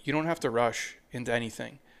go, but you don't have to rush into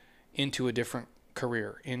anything, into a different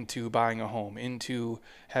career, into buying a home, into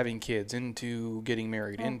having kids, into getting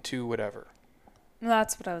married, into whatever.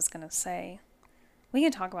 That's what I was going to say. We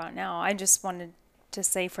can talk about it now. I just wanted to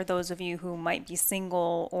say, for those of you who might be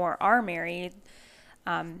single or are married,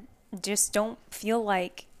 just don't feel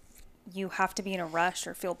like you have to be in a rush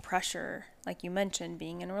or feel pressure. Like you mentioned,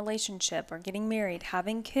 being in a relationship or getting married,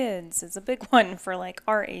 having kids is a big one for like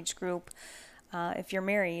our age group. If you're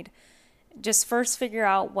married, just first figure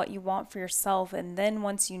out what you want for yourself. And then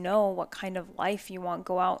once you know what kind of life you want,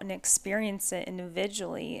 go out and experience it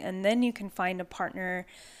individually. And then you can find a partner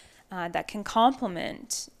that can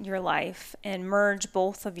complement your life and merge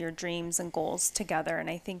both of your dreams and goals together. And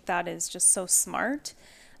I think that is just so smart.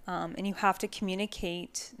 And you have to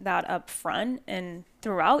communicate that up front and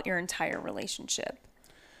throughout your entire relationship.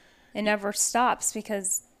 It never stops,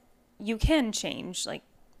 because you can change, like,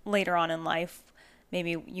 later on in life.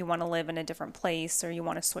 Maybe you want to live in a different place, or you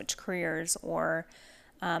want to switch careers, or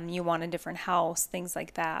you want a different house, things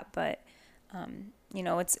like that. But you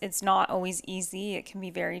know, it's not always easy. It can be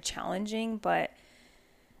very challenging, but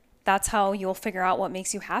that's how you'll figure out what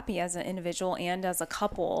makes you happy as an individual and as a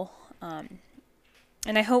couple.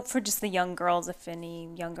 And I hope for just the young girls, if any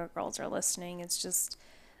younger girls are listening, it's just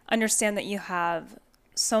understand that you have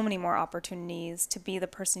so many more opportunities to be the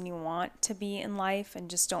person you want to be in life, and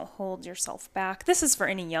just don't hold yourself back. This is for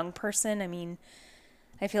any young person. I mean,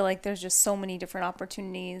 I feel like there's just so many different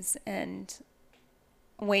opportunities and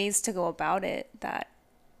ways to go about it, that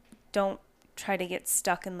don't try to get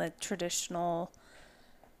stuck in the traditional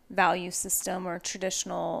value system or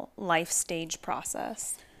traditional life stage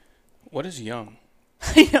process. What is young?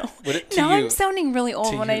 I know. Now I'm sounding really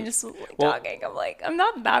old when I just talking. I'm like, I'm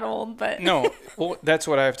not that old, but no. Well, that's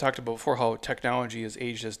what I've talked about before. How technology has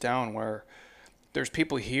aged us down. Where there's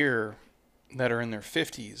people here that are in their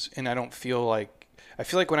 50s, and I feel like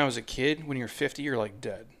when I was a kid, when you're 50, you're like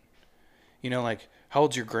dead. You know, like, how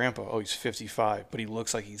old's your grandpa? Oh, he's 55, but he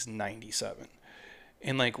looks like he's 97.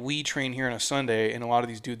 And like, we train here on a Sunday, and a lot of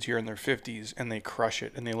these dudes here in their 50s, and they crush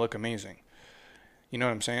it, and they look amazing. You know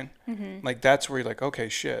what I'm saying? Mm-hmm. Like, that's where you're like, okay,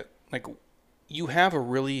 shit. Like, you have a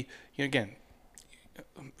really, again,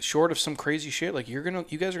 short of some crazy shit, like, you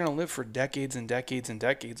guys are gonna live for decades and decades and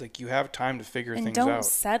decades. Like, you have time to figure things out. And don't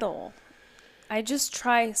settle. I just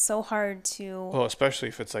try so hard to. Well, especially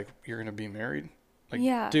if it's like you're gonna be married. Like,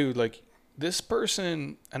 yeah, dude, like, this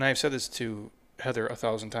person, and I've said this to Heather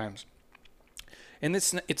 1,000 times, and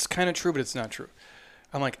it's kind of true, but it's not true.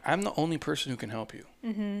 I'm like, I'm the only person who can help you.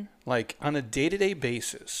 Mm-hmm. Like, on a day-to-day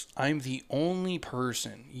basis, I'm the only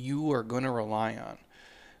person you are going to rely on.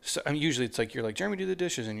 So, I mean, usually it's like, you're like, Jeremy, do the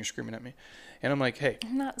dishes, and you're screaming at me. And I'm like, hey.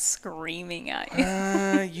 I'm not screaming at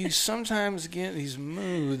you. You sometimes get these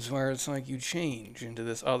moods where it's like you change into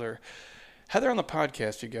this other. Heather on the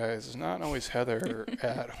podcast, you guys, is not always Heather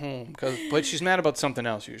at home, but she's mad about something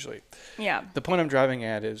else usually. Yeah. The point I'm driving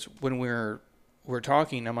at is when we're we're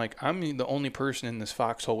talking, I'm like, I'm the only person in this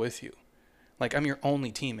foxhole with you. Like, I'm your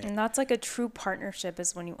only teammate. And that's like a true partnership,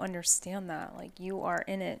 is when you understand that. Like, you are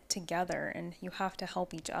in it together and you have to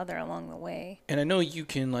help each other along the way. And I know you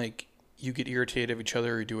can, like, you get irritated of each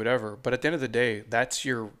other or do whatever, but at the end of the day, that's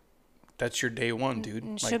your day one, dude.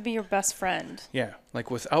 And should be your best friend. Yeah.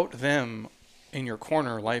 Like, without them in your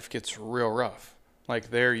corner, life gets real rough.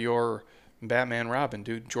 Like, they're your Batman, Robin,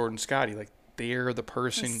 dude. Jordan, Scotty. Like, they're the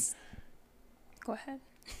person. Go ahead.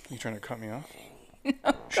 You trying to cut me off?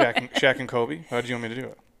 No, Shaq and Kobe? How do you want me to do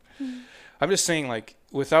it? I'm just saying, like,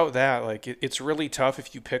 without that, like, it's really tough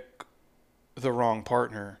if you pick the wrong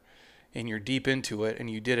partner and you're deep into it and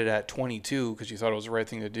you did it at 22 because you thought it was the right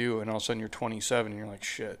thing to do, and all of a sudden you're 27 and you're like,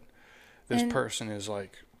 shit, this person is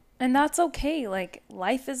like... And that's okay. Like,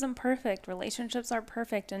 life isn't perfect. Relationships aren't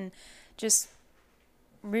perfect. And just...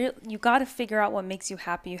 you got to figure out what makes you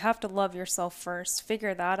happy. You have to love yourself first.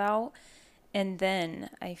 Figure that out. And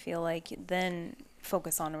then, I feel like, then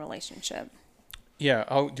focus on a relationship. Yeah.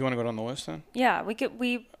 Do you want to go down the list then? Yeah.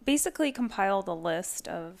 We basically compiled a list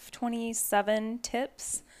of 27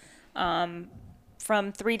 tips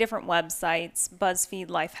from 3 different websites: BuzzFeed,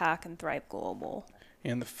 Lifehack, and Thrive Global.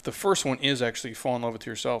 And the first one is actually fall in love with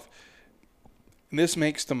yourself. This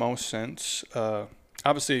makes the most sense.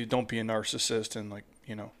 Obviously, don't be a narcissist and, like,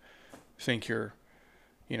 think you're,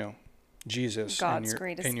 Jesus, God's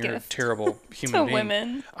greatest and you're gift a terrible human to being.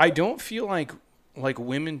 Women. I don't feel like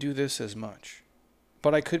women do this as much,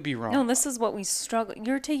 but I could be wrong. No, this is what we struggle.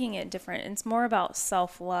 You're taking it different. It's more about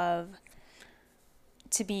self-love,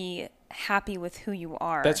 to be happy with who you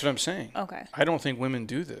are. That's what I'm saying. Okay. I don't think women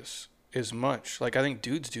do this as much. Like, I think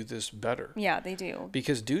dudes do this better. Yeah, they do.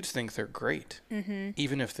 Because dudes think they're great,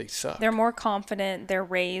 even if they suck. They're more confident. They're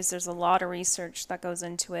raised. There's a lot of research that goes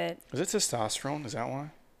into it. Is it testosterone? Is that why?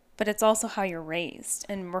 But it's also how you're raised.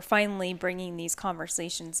 And we're finally bringing these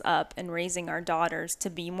conversations up and raising our daughters to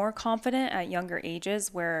be more confident at younger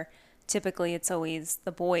ages, where typically it's always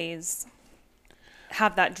the boys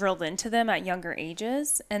have that drilled into them at younger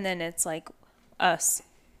ages. And then it's like us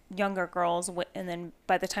younger girls, and then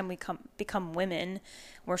by the time we become women,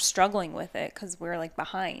 we're struggling with it because we're like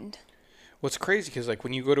behind. What's crazy because, like,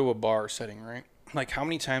 when you go to a bar setting, right, like, how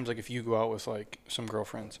many times, like, if you go out with, like, some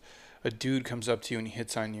girlfriends, a dude comes up to you and he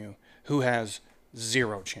hits on you who has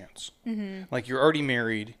zero chance. Like, you're already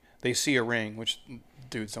married, they see a ring, which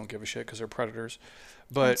dudes don't give a shit because they're predators,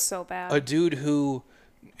 but it's so bad. A dude who,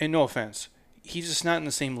 and no offense, he's just not in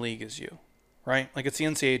the same league as you. Right? Like, it's the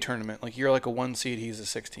NCAA tournament. Like, you're like a 1 seed, he's a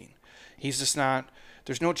 16. He's just not,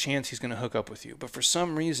 there's no chance he's going to hook up with you. But for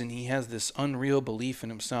some reason, he has this unreal belief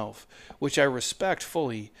in himself, which I respect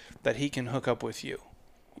fully, that he can hook up with you.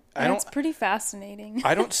 It's pretty fascinating.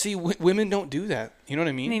 I don't see, women don't do that. You know what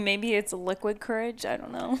I mean? I mean, maybe it's a liquid courage. I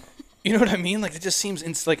don't know. You know what I mean? Like, it just seems,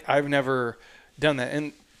 it's like, I've never done that.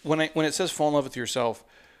 And when it says fall in love with yourself,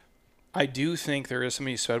 I do think there is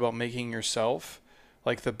something said about making yourself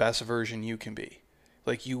like the best version you can be.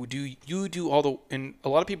 Like, you do all the, and a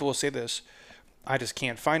lot of people will say this, I just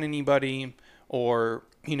can't find anybody, or,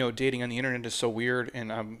 dating on the internet is so weird,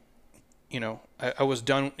 and I'm, I was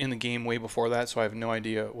done in the game way before that, so I have no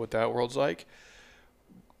idea what that world's like.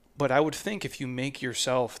 But I would think if you make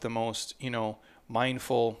yourself the most,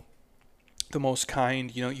 mindful, the most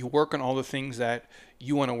kind, you work on all the things that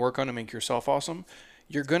you want to work on to make yourself awesome,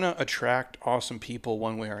 you're going to attract awesome people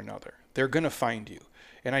one way or another. They're going to find you.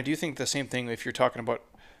 And I do think the same thing if you're talking about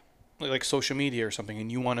like social media or something,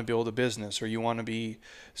 and you want to build a business, or you want to be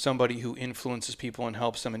somebody who influences people and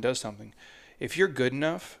helps them and does something. If you're good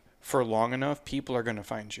enough for long enough, people are going to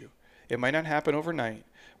find you. It might not happen overnight,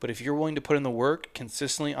 but if you're willing to put in the work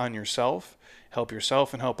consistently on yourself, help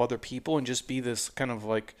yourself and help other people, and just be this kind of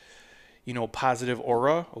like, positive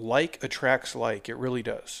aura, like attracts like. It really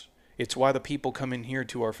does. It's why the people come in here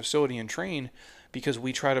to our facility and train, because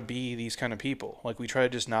we try to be these kind of people. Like, we try to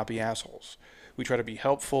just not be assholes. We try to be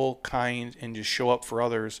helpful, kind, and just show up for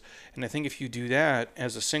others. And I think if you do that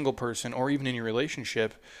as a single person, or even in your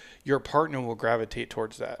relationship, your partner will gravitate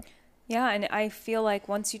towards that. Yeah, and I feel like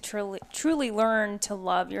once you truly learn to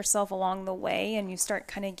love yourself along the way, and you start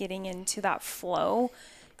kind of getting into that flow,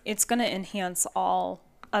 it's going to enhance all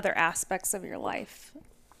other aspects of your life.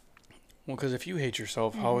 Well, because if you hate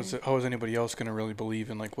yourself, how is anybody else going to really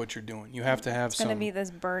believe in like what you're doing? You have to have some. It's going to be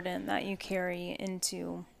this burden that you carry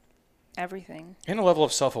into everything. And a level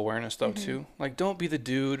of self-awareness, though, too. Like, don't be the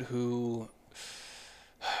dude who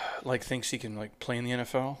like thinks he can like play in the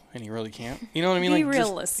NFL and he really can't. You know what I mean? Be like,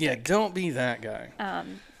 realistic. Don't be that guy.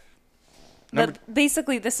 But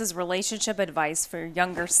basically, this is relationship advice for your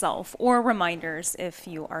younger self, or reminders if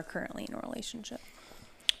you are currently in a relationship.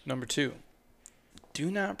 Number 2,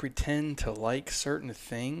 do not pretend to like certain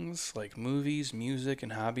things like movies, music,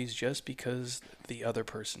 and hobbies just because the other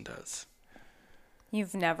person does.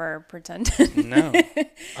 You've never pretended. No.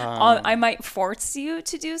 I might force you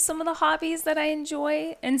to do some of the hobbies that I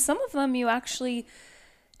enjoy, and some of them you actually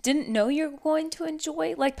didn't know you're going to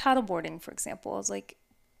enjoy, like paddleboarding, for example. It was like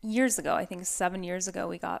years ago, I think 7 years ago,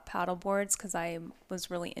 we got paddle boards because I was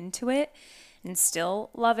really into it and still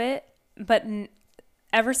love it. But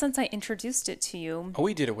ever since I introduced it to you... Oh,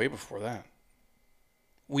 we did it way before that.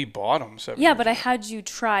 We bought them 7 Yeah, years but ago. I had you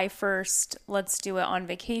try first, let's do it on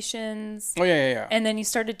vacations. Oh, yeah. And then you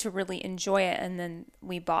started to really enjoy it, and then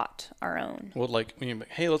we bought our own. Well, like,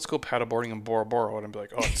 hey, let's go paddleboarding in Bora Bora. And I'd be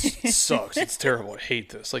like, oh, it sucks. It's terrible. I hate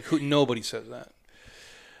this. Like, nobody says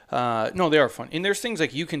that. No, they are fun. And there's things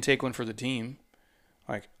like you can take one for the team.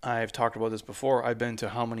 Like, I've talked about this before. I've been to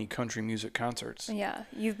how many country music concerts? Yeah,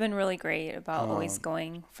 you've been really great about always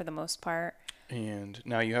going for the most part. And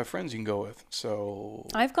now you have friends you can go with. So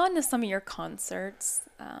I've gone to some of your concerts.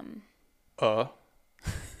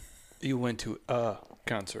 You went to a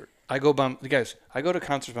concert. I go to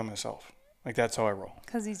concerts by myself. Like, that's how I roll.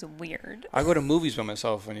 Because he's weird. I go to movies by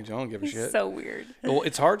myself and I don't give a shit. He's so weird. Well,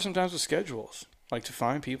 it's hard sometimes with schedules. Like, to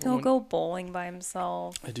find people. He'll go bowling by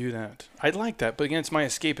himself. I do that. I'd like that, but again, it's my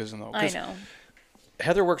escapism, though. I know.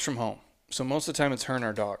 Heather works from home, so most of the time it's her and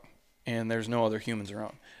our dog, and there's no other humans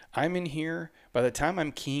around. I'm in here. By the time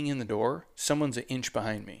I'm keying in the door, someone's an inch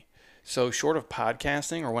behind me. So short of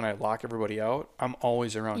podcasting or when I lock everybody out, I'm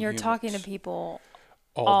always around You're humans. talking to people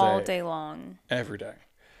all day long. Every day.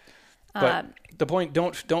 But the point,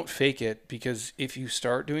 don't fake it, because if you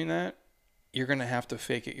start doing that, you're going to have to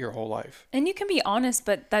fake it your whole life. And you can be honest,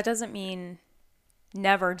 but that doesn't mean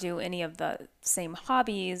never do any of the same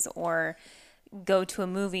hobbies or go to a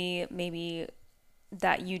movie maybe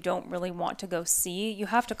that you don't really want to go see. You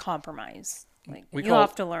have to compromise. Like, you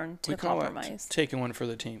have to learn to compromise. We call it taking one for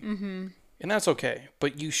the team. Mm-hmm. And that's okay.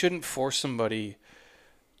 But you shouldn't force somebody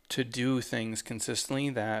to do things consistently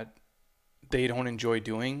that they don't enjoy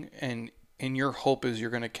doing. And your hope is you're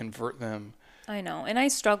going to convert them. I know. And I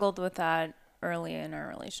struggled with that early in our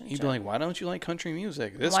relationship. You'd be like, why don't you like country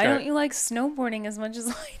music? Why don't you like snowboarding as much as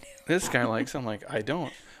I do? This guy likes it. I'm like, I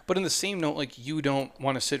don't. But in the same note, like, you don't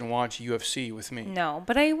want to sit and watch UFC with me. No,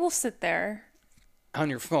 but I will sit there. On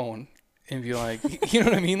your phone and be like, you know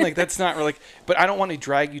what I mean? Like, that's not really, but I don't want to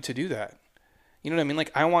drag you to do that. You know what I mean?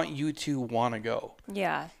 Like, I want you to want to go.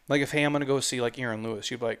 Yeah. Like, if, hey, I'm going to go see, like, Aaron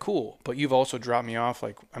Lewis, you'd be like, cool. But you've also dropped me off.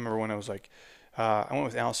 Like, I remember when I was like, I went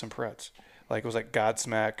with Allison Peretz. Like, it was like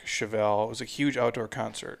Godsmack, Chevelle. It was a huge outdoor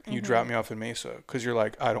concert. Mm-hmm. You dropped me off in Mesa because you're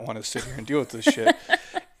like, I don't want to sit here and deal with this shit.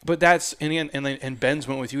 But that's, and Ben's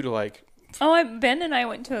went with you to, like. Oh, Ben and I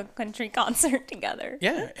went to a country concert together.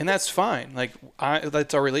 Yeah, and that's fine. Like,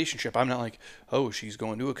 that's our relationship. I'm not like, oh, she's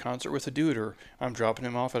going to a concert with a dude, or I'm dropping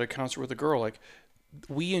him off at a concert with a girl. Like,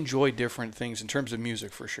 we enjoy different things in terms of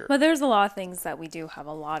music, for sure. But there's a lot of things that we do have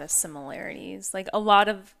a lot of similarities. Like,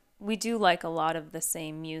 we do like a lot of the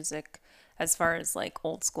same music as far as, like,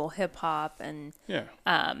 old school hip hop. And yeah.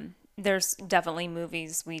 There's definitely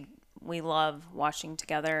movies we love watching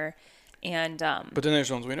together. And but then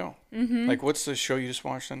there's ones we don't. Mm-hmm. Like, what's the show you just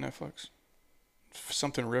watched on Netflix?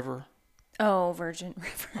 Something River. Oh, Virgin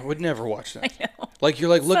River. I would never watch that. I know. Like,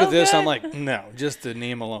 you're like, look So at this. good. I'm like, no, just the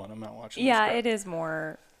name alone, I'm not watching. Yeah, this it is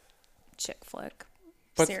more chick flick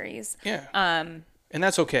series. Yeah. And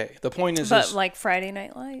that's okay. The point is, but like Friday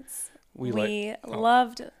Night Lights, we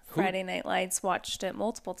loved Friday Night Lights. Watched it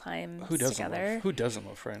multiple times together. Who doesn't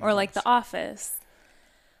love Friday Night Or like Lights? The Office.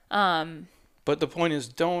 But the point is,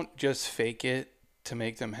 don't just fake it to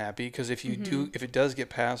make them happy. Because if you do, if it does get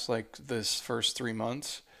past like this first 3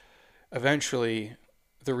 months, eventually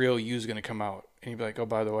the real you is going to come out. And you'll be like, oh,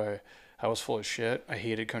 by the way, I was full of shit. I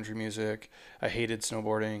hated country music. I hated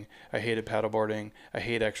snowboarding. I hated paddleboarding. I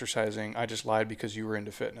hate exercising. I just lied because you were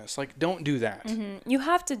into fitness. Like, don't do that. Mm-hmm.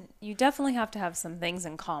 You definitely have to have some things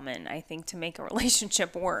in common, I think, to make a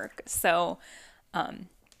relationship work. So,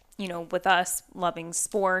 with us loving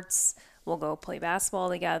sports, we'll go play basketball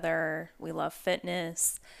together. We love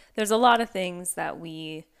fitness. There's a lot of things that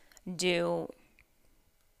we do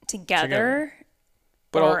together.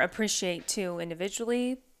 But appreciate too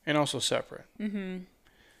individually. And also separate. Mm-hmm.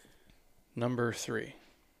 Number 3.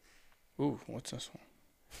 Ooh, what's this one?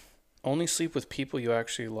 Only sleep with people you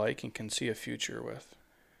actually like and can see a future with.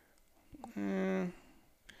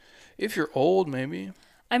 If you're old, maybe.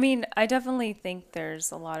 I mean, I definitely think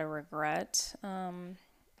there's a lot of regret.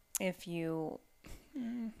 If you...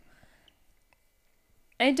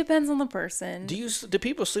 It depends on the person. Do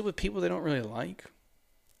people sleep with people they don't really like?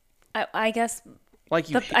 I guess... Like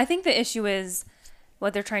I think the issue is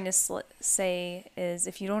what they're trying to say is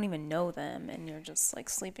if you don't even know them and you're just like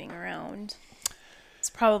sleeping around, it's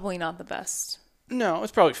probably not the best. No,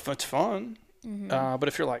 it's fun. Mm-hmm. But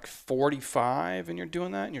if you're like 45 and you're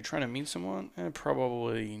doing that and you're trying to meet someone,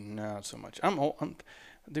 probably not so much.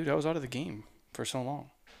 Dude, I was out of the game for so long.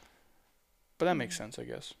 But that makes sense, I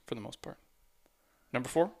guess, for the most part. Number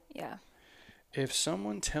 4? Yeah. If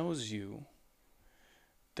someone tells you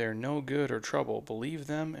they're no good or trouble, believe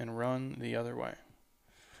them and run the other way.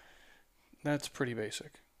 That's pretty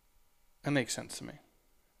basic. That makes sense to me.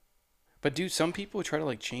 But dude, some people try to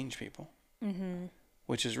like change people,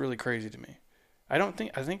 which is really crazy to me. I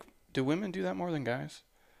think, do women do that more than guys?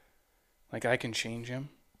 Like, I can change him?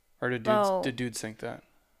 Or do dudes think that?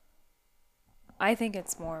 I think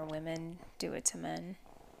it's more women do it to men.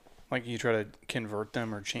 Like, you try to convert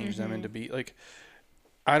them or change them into like,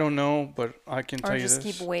 I don't know, but I can tell you this. Or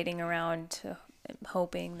just keep waiting around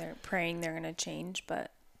praying they're going to change,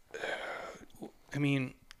 but. I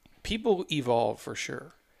mean, people evolve for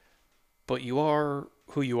sure, but you are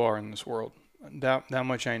who you are in this world. That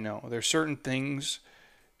much I know. There's certain things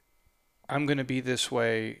I'm going to be this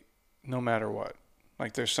way no matter what.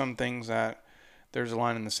 Like, there's some things that there's a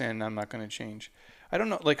line in the sand and I'm not going to change. I don't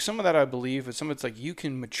know. Like, some of that I believe, but some of it's like you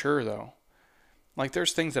can mature, though. Like,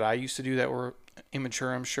 there's things that I used to do that were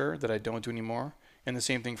immature, I'm sure, that I don't do anymore. And the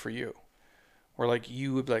same thing for you. Where, like,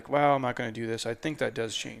 you would be like, wow, I'm not going to do this. I think that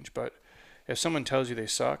does change. But if someone tells you they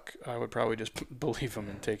suck, I would probably just believe them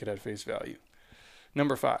and take it at face value.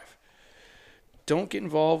 Number 5. Don't get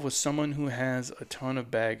involved with someone who has a ton of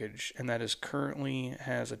baggage and that currently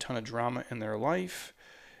has a ton of drama in their life.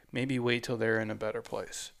 Maybe wait till they're in a better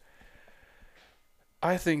place.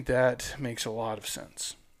 I think that makes a lot of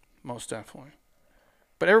sense. Most definitely.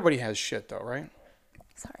 But everybody has shit, though, right?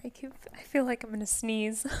 Sorry, I feel like I'm going to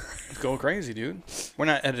sneeze. Go crazy, dude. We're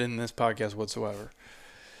not editing this podcast whatsoever.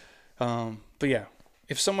 But yeah,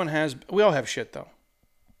 we all have shit, though,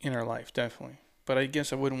 in our life, definitely. But I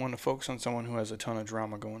guess I wouldn't want to focus on someone who has a ton of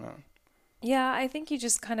drama going on. Yeah, I think you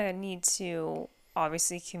just kind of need to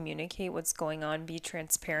obviously communicate what's going on, be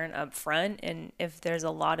transparent up front. And if there's a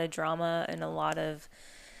lot of drama and a lot of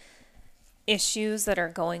issues that are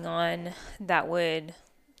going on that would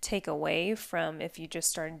take away from if you just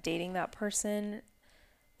started dating that person,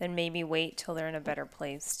 then maybe wait till they're in a better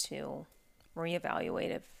place to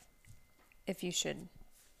reevaluate if you should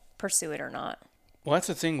pursue it or not. Well, that's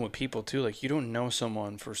the thing with people, too. Like, you don't know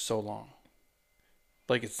someone for so long.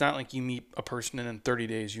 Like, it's not like you meet a person and in 30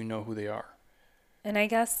 days you know who they are. And I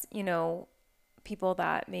guess, people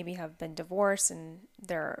that maybe have been divorced and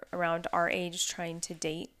they're around our age trying to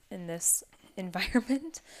date in this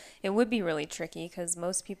environment, it would be really tricky because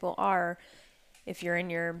most people are, if you're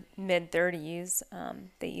in your mid-30s,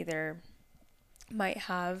 they either might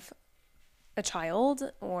have a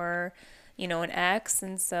child or, an ex,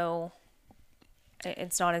 and so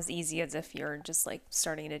it's not as easy as if you're just like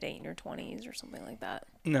starting to date in your 20s or something like that.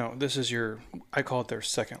 No, this is I call it their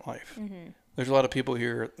second life. Mm-hmm. There's a lot of people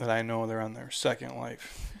here that I know they're on their second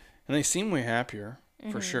life. And they seem way happier,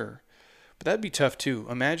 for sure. But that'd be tough, too.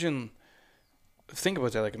 Think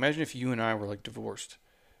about that. Like, imagine if you and I were, like, divorced.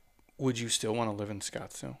 Would you still want to live in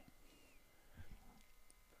Scottsdale?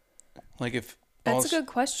 Like, if... That's a good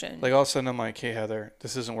question. Like, all of a sudden, I'm like, hey, Heather,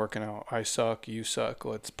 this isn't working out. I suck. You suck.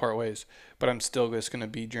 Let's part ways. But I'm still just going to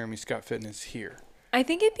be Jeremy Scott Fitness here. I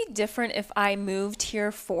think it'd be different if I moved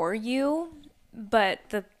here for you, but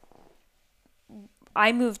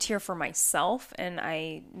I moved here for myself, and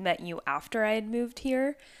I met you after I had moved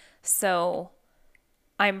here. So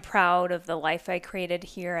I'm proud of the life I created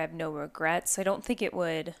here. I have no regrets. I don't think it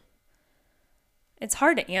would... It's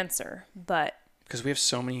hard to answer, but... Because we have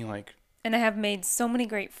so many, like... And I have made so many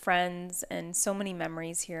great friends and so many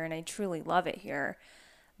memories here, and I truly love it here.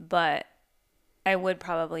 But I would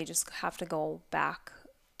probably just have to go back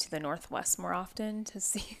to the Northwest more often to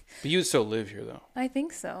see. But you would still live here, though. I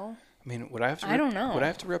think so. I mean, would I have to? I don't know. Would I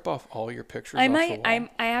have to rip off all your pictures? I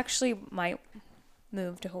actually might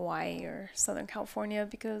move to Hawaii or Southern California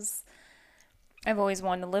because I've always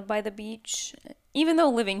wanted to live by the beach. Even though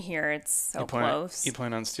living here, it's so close. You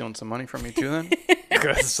plan on stealing some money from me too, then?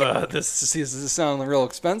 Because this is sounding real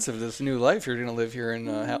expensive. This new life you're gonna live here in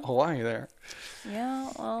Hawaii, there.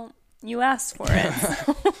 Yeah, well, you asked for it.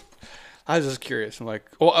 So. I was just curious. I'm like,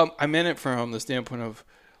 well, I meant it from the standpoint of,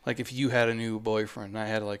 like, if you had a new boyfriend and I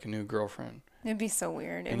had, like, a new girlfriend. It'd be so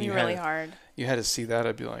weird. It'd be really hard. You had to see that.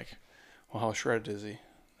 I'd be like, well, how shredded is he?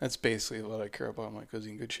 That's basically what I care about. I'm like, is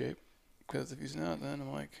he in good shape? Because if he's not, then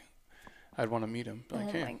I'm like, I'd want to meet him. Like,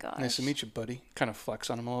 oh, hey, my gosh. Nice to meet you, buddy. Kind of flex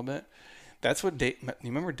on him a little bit. That's what you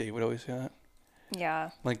remember Dave would always say that? Yeah.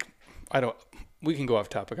 Like, we can go off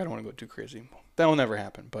topic. I don't want to go too crazy. That will never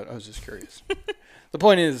happen, but I was just curious. The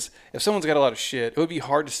point is, if someone's got a lot of shit, it would be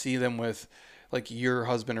hard to see them with, like, your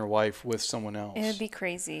husband or wife with someone else. It would be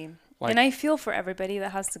crazy. Like, and I feel for everybody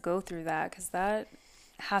that has to go through that, because that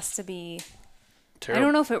has to be terrible. I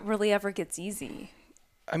don't know if it really ever gets easy.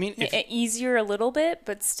 I mean, easier a little bit,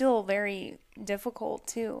 but still very difficult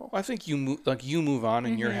too. I think you move on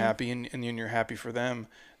and you're happy, and you're happy for them.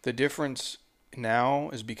 The difference now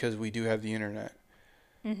is because we do have the internet.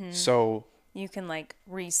 Mm-hmm. So you can like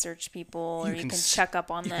research people, or you can check up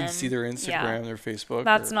on them. You can see their Instagram, their Facebook.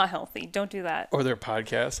 That's not healthy. Don't do that. Or their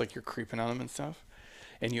podcasts, like you're creeping on them and stuff.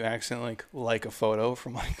 And you accidentally like a photo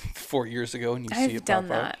from like 4 years ago, and you see it pop up. I've done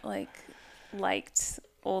that. Like liked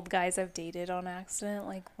old guys I've dated on accident,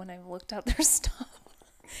 like when I've looked at their stuff.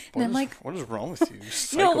 And I'm like, what is wrong with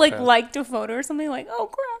you? No, like liked a photo or something, like,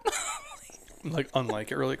 oh crap. Like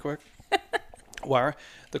unlike it really quick.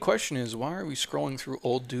 The question is, why are we scrolling through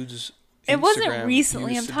old dudes' Instagram? It wasn't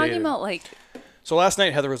recently. I'm talking about like. So last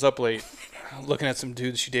night Heather was up late, looking at some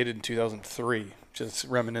dudes she dated in 2003, just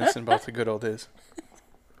reminiscing about the good old days.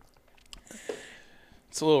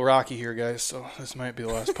 It's a little rocky here, guys, so this might be the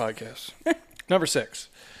last podcast. Number 6.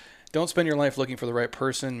 Don't spend your life looking for the right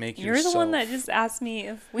person. You're the one that just asked me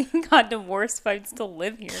if we got divorced, if I'd still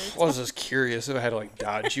live here. I was just curious if I had to like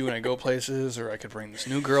dodge you when I go places, or I could bring this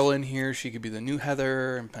new girl in here. She could be the new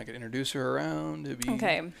Heather, and I could introduce her around.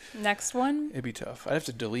 Okay, next one. It'd be tough. I'd have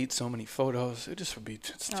to delete so many photos. It just would be.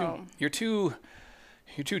 You're too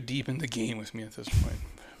deep in the game with me at this point.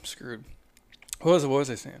 I'm screwed. What was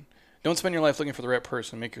I saying? Don't spend your life looking for the right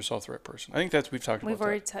person. Make yourself the right person. I think we've talked about that. We've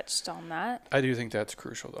already touched on that. I do think that's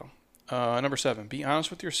crucial, though. Number 7, be honest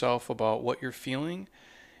with yourself about what you're feeling,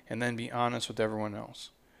 and then be honest with everyone else.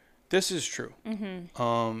 This is true.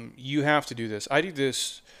 Mm-hmm. You have to do this. I do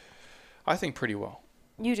this, I think, pretty well.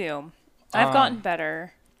 You do. I've gotten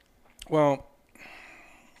better. Well,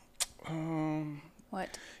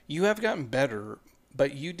 what? You have gotten better,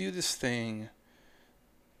 but you do this thing.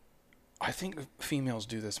 I think females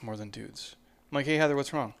do this more than dudes. I'm like, hey, Heather,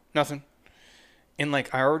 what's wrong? Nothing. And,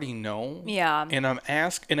 like, I already know. Yeah. And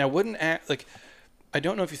I wouldn't ask, like, I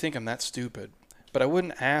don't know if you think I'm that stupid, but I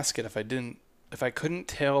wouldn't ask it if I couldn't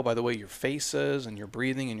tell by the way your face is and your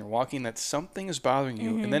breathing and your walking that something is bothering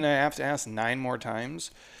you. Mm-hmm. And then I have to ask 9 more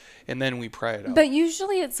times, and then we pry it out. But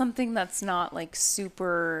usually it's something that's not, like,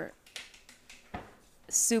 super,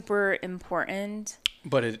 super important.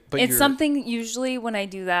 But it's something, usually when I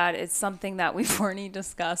do that, it's something that we've already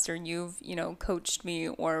discussed, or you've, coached me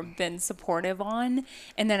or been supportive on,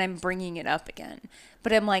 and then I'm bringing it up again.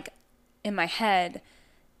 But I'm like, in my head,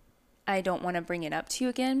 I don't want to bring it up to you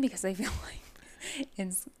again because I feel like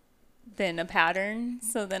it's been a pattern.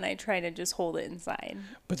 So then I try to just hold it inside.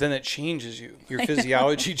 But then it changes you. Your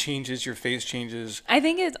physiology changes, your face changes. I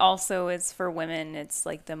think it also is for women. It's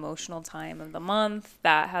like the emotional time of the month.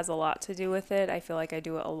 That has a lot to do with it. I feel like I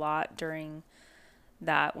do it a lot during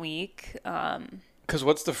that week. Because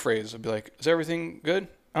what's the phrase? I'd be like, is everything good?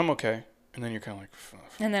 I'm okay. And then you're kind of like...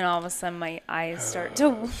 And then all of a sudden my eyes start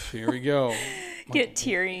to... Here we go. Get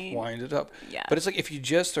teary. Wind it up. Yeah. But it's like if you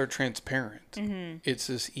just are transparent, it's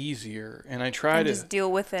just easier. And I try to... just deal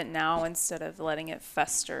with it now instead of letting it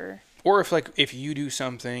fester. Or if you do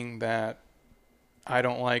something that I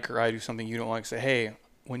don't like, or I do something you don't like, say, hey,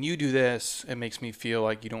 when you do this, it makes me feel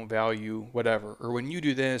like you don't value whatever. Or when you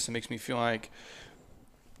do this, it makes me feel like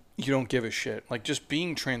you don't give a shit. Like, just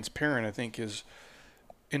being transparent, I think,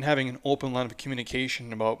 and having an open line of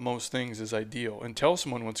communication about most things is ideal. And tell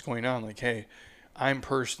someone what's going on. Like, hey, I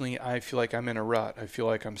feel like I'm in a rut. I feel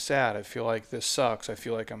like I'm sad. I feel like this sucks. I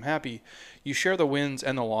feel like I'm happy. You share the wins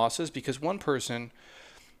and the losses, because one person,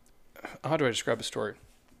 how do I describe a story?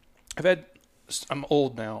 I'm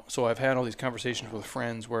old now, so I've had all these conversations with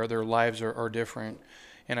friends where their lives are different.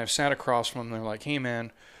 And I've sat across from them. They're like, hey,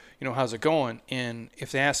 man, how's it going? And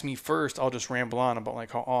if they ask me first, I'll just ramble on about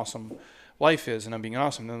like how awesome life is, and I'm being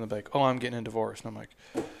awesome. Then they're like, oh, I'm getting a divorce. And I'm like,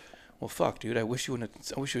 well, fuck, dude, I wish you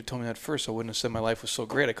had told me that first. I wouldn't have said my life was so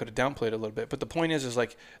great. I could have downplayed it a little bit. But the point is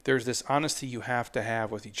like, there's this honesty you have to have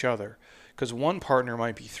with each other, because one partner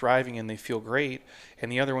might be thriving and they feel great,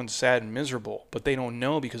 and the other one's sad and miserable, but they don't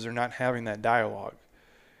know because they're not having that dialogue.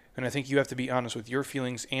 And I think you have to be honest with your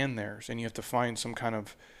feelings and theirs, and you have to find some kind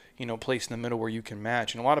of, place in the middle where you can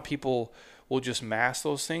match. And a lot of people will just mask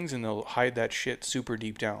those things, and they'll hide that shit super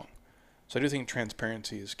deep down. So I do think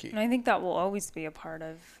transparency is key. And I think that will always be a part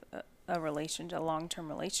of a long-term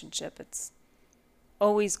relationship. It's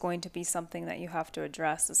always going to be something that you have to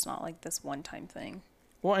address. It's not like this one-time thing.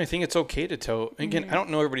 Well, I think it's okay to tell. Again, I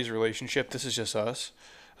don't know everybody's relationship. This is just us.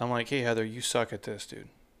 I'm like, hey, Heather, you suck at this, dude.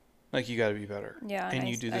 Like, you got to be better. Yeah, and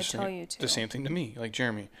you do the same thing to me. Like,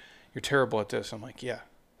 Jeremy, you're terrible at this. I'm like, yeah.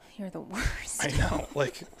 You're the worst. I know.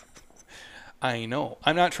 Like, I know.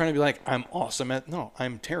 I'm not trying to be like, I'm awesome at... No,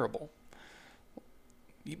 I'm terrible.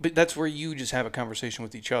 But that's where you just have a conversation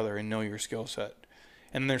with each other and know your skill set.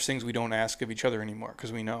 And there's things we don't ask of each other anymore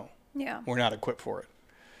because we know. Yeah. We're not equipped for it.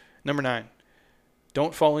 Number 9,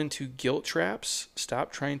 don't fall into guilt traps.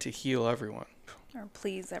 Stop trying to heal everyone. Or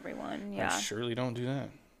please everyone. Yeah. I surely don't do that.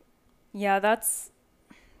 Yeah,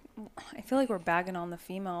 I feel like we're bagging on the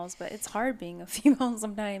females, but it's hard being a female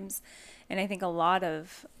sometimes. And I think a lot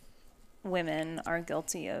of women are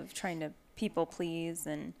guilty of trying to people please,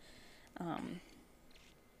 and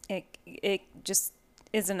it just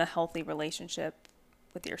isn't a healthy relationship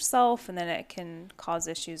with yourself, and then it can cause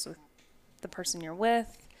issues with the person you're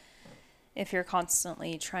with if you're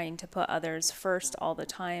constantly trying to put others first all the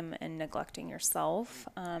time and neglecting yourself.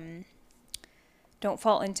 Don't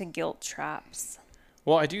fall into guilt traps.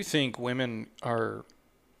 Well, I do think women are,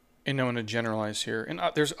 and I'm going to generalize here, and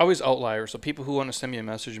there's always outliers. So people who want to send me a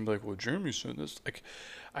message and be like, well, Jeremy said this. Like,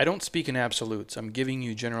 I don't speak in absolutes. I'm giving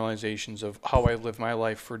you generalizations of how I've lived my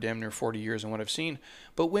life for damn near 40 years and what I've seen.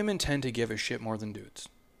 But women tend to give a shit more than dudes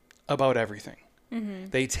about everything. Mm-hmm.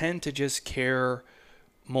 They tend to just care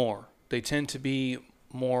more. They tend to be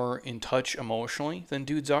more in touch emotionally than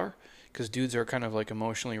dudes are, because dudes are kind of like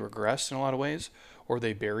emotionally regressed in a lot of ways, or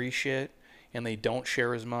they bury shit and they don't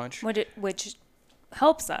share as much. Which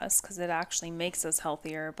helps us because it actually makes us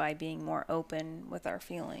healthier by being more open with our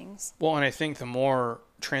feelings. Well, and I think the more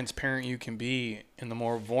transparent you can be and the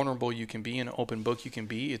more vulnerable you can be and an open book you can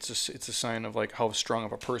be, it's a sign of like how strong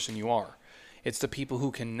of a person you are. It's the people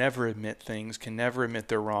who can never admit things, can never admit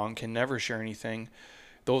they're wrong, can never share anything.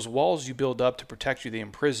 Those walls you build up to protect you, they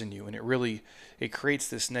imprison you, and it creates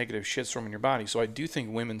this negative shitstorm in your body. So I do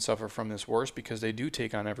think women suffer from this worse because they do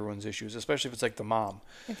take on everyone's issues, especially if it's like the mom.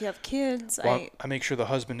 If you have kids, well, I make sure the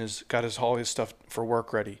husband has got all his stuff for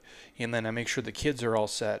work ready, and then I make sure the kids are all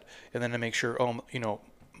set, and then I make sure,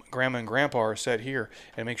 grandma and grandpa are set here,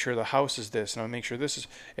 and I make sure the house is this, and I make sure this is,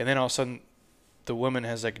 and then all of a sudden, the woman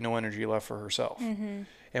has like no energy left for herself. Mm-hmm.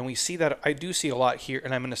 And we see that, I do see a lot here,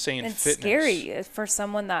 and I'm going to say in fitness. It's scary for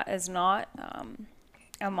someone that is not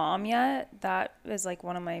a mom yet. That is like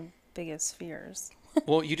one of my biggest fears.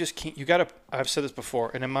 Well, you just can't, I've said this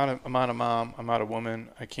before, and I'm not a mom, I'm not a woman,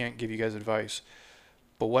 I can't give you guys advice.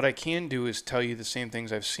 But what I can do is tell you the same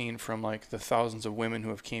things I've seen from like the thousands of women who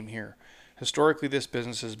have came here. Historically, this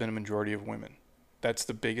business has been a majority of women. That's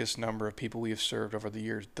the biggest number of people we have served over the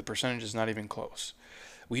years. The percentage is not even close.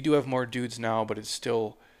 We do have more dudes now, but it's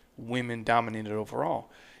still women dominated overall.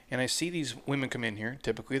 And I see these women come in here,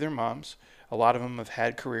 typically they're moms. A lot of them have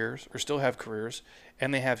had careers or still have careers,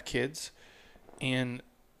 and they have kids. And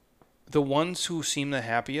the ones who seem the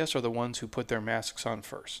happiest are the ones who put their masks on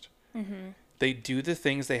first. Mm-hmm. They do the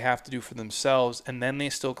things they have to do for themselves, and then they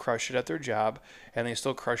still crush it at their job, and they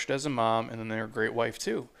still crush it as a mom, and then they're a great wife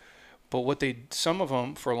too. But some of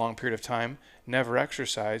them, for a long period of time, never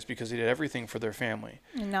exercised because they did everything for their family.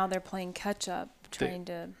 And now they're playing catch up, trying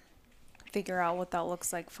to figure out what that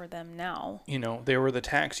looks like for them now. They were the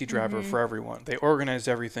taxi driver for everyone. They organized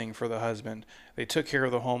everything for the husband. They took care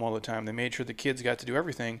of the home all the time. They made sure the kids got to do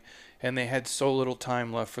everything, and they had so little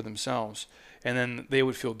time left for themselves. And then they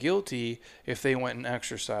would feel guilty if they went and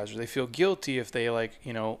exercised, or they feel guilty if they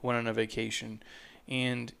went on a vacation.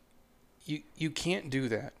 And you can't do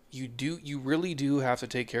that. You really do have to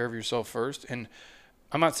take care of yourself first. And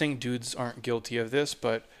I'm not saying dudes aren't guilty of this,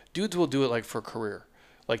 but dudes will do it like for a career.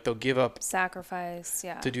 Like they'll give up sacrifice,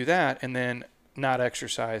 to do that, and then not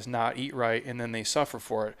exercise, not eat right, and then they suffer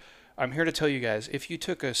for it. I'm here to tell you guys, if you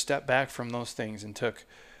took a step back from those things and took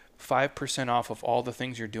 5% off of all the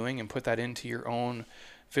things you're doing and put that into your own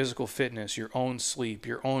physical fitness, your own sleep,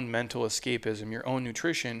 your own mental escapism, your own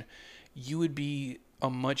nutrition, you would be a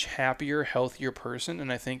much happier, healthier person,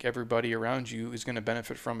 and I think everybody around you is going to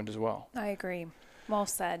benefit from it as well. I agree. Well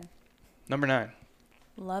said. Number 9.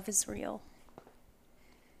 Love is real.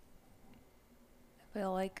 I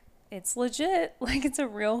feel like it's legit, like it's a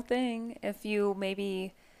real thing. If you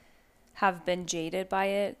maybe have been jaded by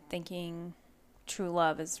it, thinking true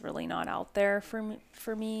love is really not out there for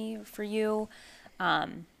me, for you,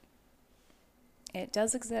 it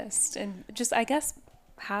does exist. And just, I guess,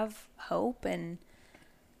 have hope and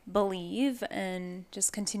believe and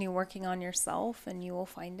just continue working on yourself and you will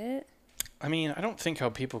find it. I mean, I don't think how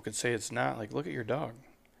people could say it's not. Like, look at your dog.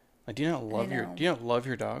 Like, do you not love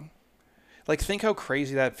your dog? Like, think how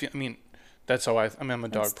crazy that feels. I mean, that's how I'm a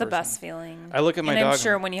dog person. It's the best feeling. I look at my dog. I'm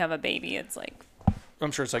sure when you have a baby, it's like...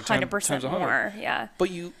 I'm sure it's like 100% times 100 more. Yeah. But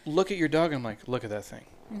you look at your dog and I'm like, look at that thing.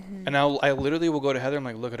 And I literally will go to Heather. I'm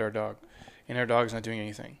like, look at our dog, and our dog's not doing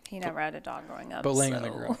anything. He never had a dog growing up. But laying on the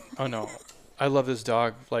ground. Oh no, I love this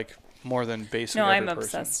dog like more than basically every person. No, I'm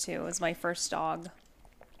obsessed too. It was my first dog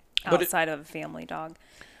outside of a family dog.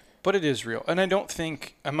 But it is real, and I don't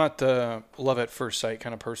think I'm not the love at first sight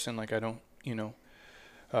kind of person. Like I don't,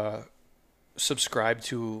 subscribe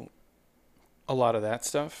to a lot of that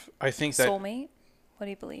stuff. I think that soulmate. What do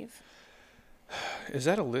you believe? Is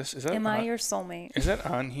that a list? Is that am I your soulmate? Is that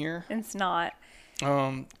on here? It's not.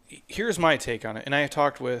 Here's my take on it, and I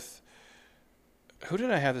talked with. Who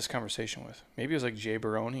did I have this conversation with? Maybe it was like Jay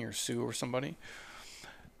Baroni or Sue or somebody.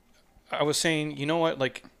 I was saying, you know what?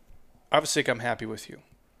 Like, obviously, I'm happy with you,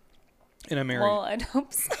 and I'm married. Well, I'd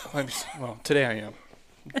hope so. Well, today I am.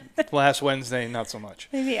 Last Wednesday, not so much.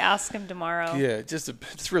 Maybe ask him tomorrow. Yeah,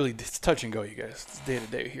 it's touch and go, you guys. It's day to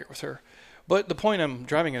day here with her. But the point I'm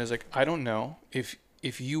driving at is like, I don't know if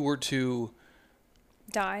you were to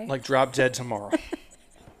die, like drop dead tomorrow,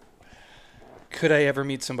 could I ever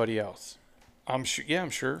meet somebody else? I'm sure. Yeah, I'm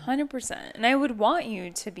sure. 100%. And I would want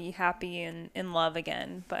you to be happy and in love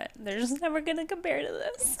again, but they're just never gonna compare to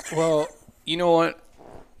this. Well, you know what?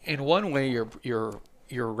 In one way, you're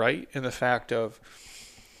right in the fact of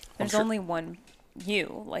there's only one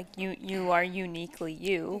you. Like you are uniquely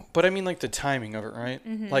you. But I mean, like the timing of it, right?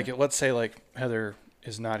 Mm-hmm. Like let's say like Heather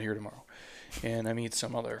is not here tomorrow, and I meet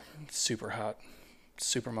some other super hot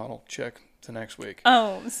supermodel chick the next week.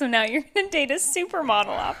 Oh, so now you're gonna date a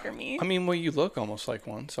supermodel after me? I mean, well, you look almost like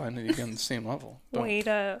one, so I need to get on the same level. Way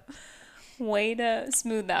to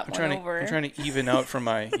smooth that one over. I'm trying to even out from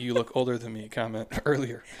my "you look older than me" comment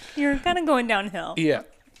earlier. You're kind of going downhill. Yeah.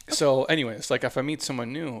 So, anyways, like if I meet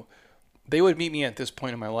someone new, they would meet me at this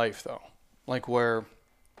point in my life, though, like where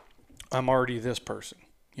I'm already this person,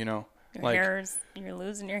 Your hair's, you're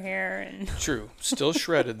losing your hair and. True. Still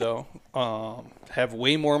shredded though. Have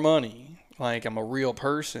way more money. Like I'm a real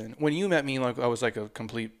person. When you met me, like I was like a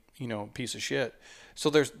complete, piece of shit. So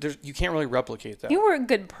there's you can't really replicate that. You were a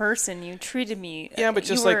good person. You treated me. Yeah, but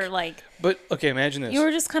just But okay, imagine this. You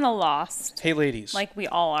were just kind of lost. Hey, ladies. Like we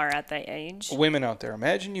all are at that age. Women out there,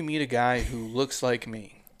 imagine you meet a guy who looks like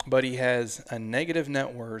me, but he has a negative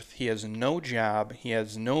net worth. He has no job. He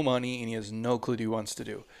has no money, and he has no clue what he wants to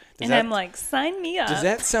do. I'm like, sign me up. Does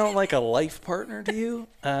that sound like a life partner to you?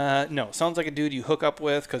 No. Sounds like a dude you hook up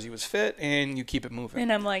with because he was fit, and you keep it moving.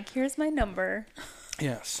 And I'm like, here's my number.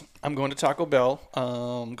 Yes. I'm going to Taco Bell.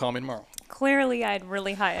 Call me tomorrow. Clearly, I had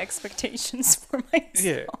really high expectations for myself.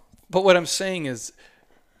 Yeah. But what I'm saying is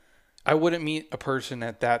I wouldn't meet a person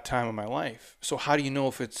at that time of my life. So how do you know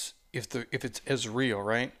if it's as real,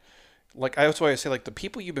 right? Like that's why I say like the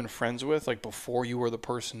people you've been friends with like before you were the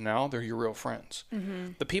person now, they're your real friends.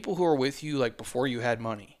 Mm-hmm. The people who are with you like before you had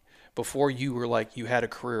money, before you were like you had a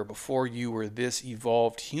career, before you were this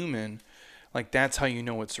evolved human, like that's how you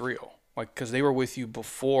know it's real. Like because they were with you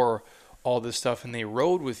before all this stuff and they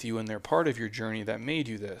rode with you and they're part of your journey that made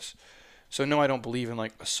you this. So no, I don't believe in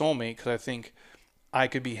like a soulmate because I think I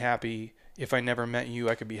could be happy if I never met you.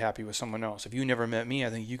 I could be happy with someone else. If you never met me, I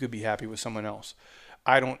think you could be happy with someone else.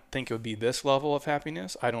 I don't think it would be this level of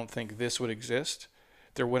happiness. I don't think this would exist.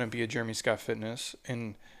 There wouldn't be a Jeremy Scott Fitness,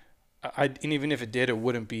 and even if it did, it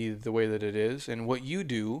wouldn't be the way that it is. And what you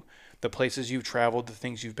do, the places you've traveled, the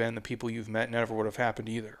things you've been, the people you've met, never would have happened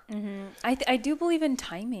either. Mm-hmm. I do believe in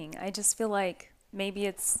timing. I just feel like maybe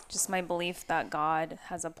it's just my belief that God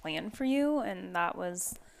has a plan for you, and that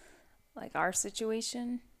was like our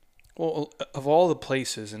situation. Well, of all the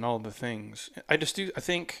places and all the things, I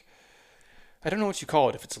think, I don't know what you call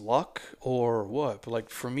it, if it's luck or what, but like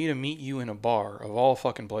for me to meet you in a bar of all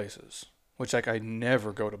fucking places, which like I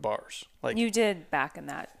never go to bars. Like you did back in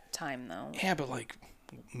that time though. Yeah, but like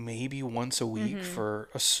maybe once a week for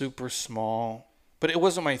a super small, but it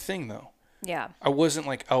wasn't my thing though. Yeah. I wasn't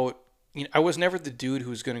like out, I was never the dude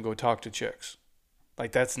who's going to go talk to chicks.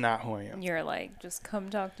 Like that's not who I am. You're like, just come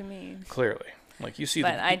talk to me. Clearly. Like you see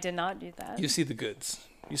But I did not do that. You see the goods.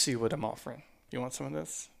 You see what I'm offering. You want some of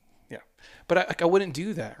this? Yeah. But I wouldn't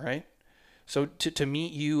do that, right? So to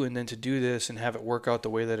meet you and then to do this and have it work out the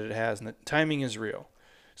way that it has, and the timing is real.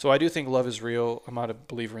 So I do think love is real. I'm not a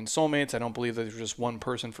believer in soulmates. I don't believe that there's just one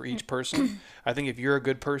person for each person. I think if you're a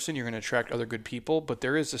good person, you're going to attract other good people. But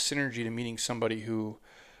there is a synergy to meeting somebody who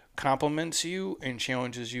compliments you and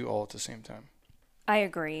challenges you all at the same time. I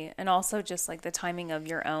agree. And also just like the timing of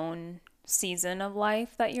your own season of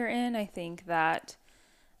life that you're in, I think that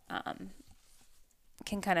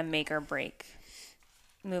can kind of make or break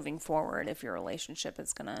moving forward if your relationship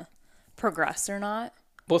is going to progress or not.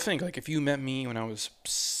 Well, think like if you met me when I was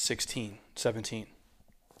 16, 17,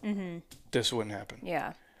 this wouldn't happen.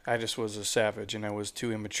 Yeah. I just was a savage, and I was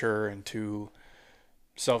too immature and too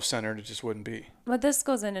self-centered. It just wouldn't be. But this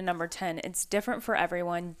goes into number 10. It's different for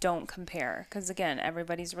everyone. Don't compare. Because, again,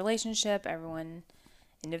 everybody's relationship, everyone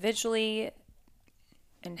individually,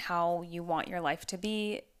 and how you want your life to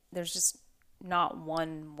be, there's just not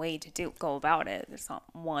one way to go about it. There's not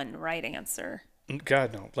one right answer.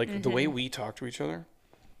 God, no. Like, the way we talk to each other,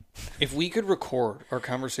 if we could record our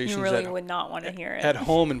conversations you really would not want to hear it at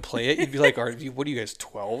home and play it, you'd be like, what are you guys,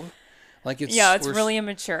 12? Like, it's really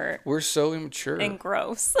immature. We're so immature and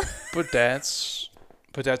gross. but that's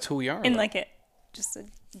who we are. In like just a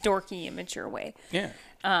dorky, immature way. Yeah.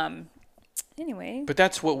 Anyway. But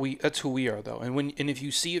that's who we are, though. And if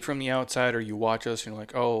you see it from the outside, or you watch us, and you're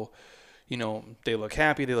like, oh, you know, they look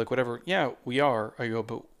happy, they look whatever. Yeah, we are. I go,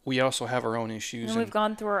 but we also have our own issues. And we've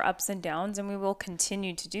gone through our ups and downs, and we will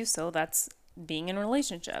continue to do so. That's being in a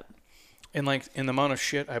relationship. And like, in the amount of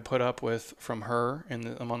shit I put up with from her, and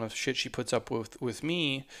the amount of shit she puts up with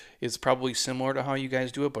me, is probably similar to how you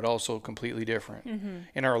guys do it, but also completely different. Mm-hmm.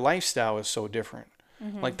 And our lifestyle is so different.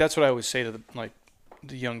 Mm-hmm. Like, that's what I always say to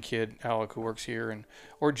the young kid, Alec, who works here,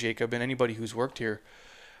 or Jacob, and anybody who's worked here.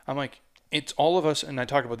 I'm like, it's all of us, and I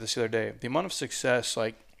talked about this the other day, the amount of success,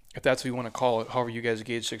 like, if that's what you want to call it, however you guys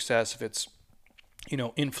gauge success, if it's, you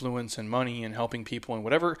know, influence and money and helping people and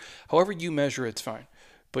whatever, however you measure it's fine.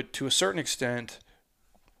 But to a certain extent,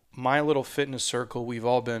 my little fitness circle, we've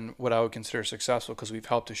all been what I would consider successful because we've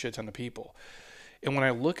helped a shit ton of people. And when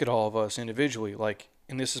I look at all of us individually, like,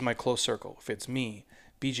 and this is my close circle, if it's me,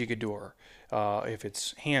 BJ Gador, if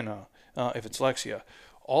it's Hannah, if it's Lexia,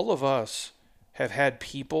 all of us have had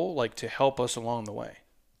people like to help us along the way.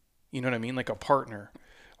 You know what I mean? Like a partner,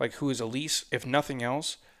 like who is at least, if nothing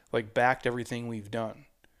else, like backed everything we've done.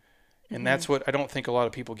 And that's what I don't think a lot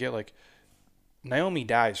of people get. Like, Naomi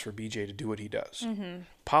dies for BJ to do what he does. Mm-hmm.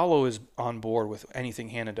 Paulo is on board with anything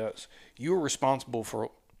Hannah does. You are responsible for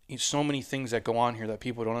so many things that go on here that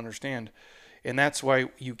people don't understand. And that's why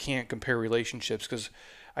you can't compare relationships, because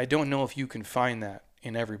I don't know if you can find that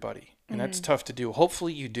in everybody. And that's tough to do.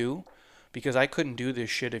 Hopefully you do, because I couldn't do this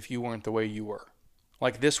shit if you weren't the way you were.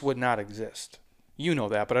 Like, this would not exist. You know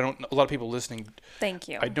that, but a lot of people listening, thank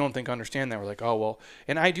you, I don't think understand that. We're like, oh, well,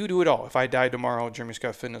 and I do it all. If I die tomorrow, Jeremy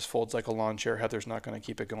Scott Fitness folds like a lawn chair. Heather's not going to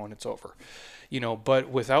keep it going. It's over. You know, but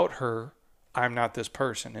without her, I'm not this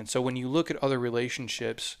person. And so when you look at other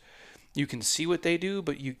relationships, you can see what they do,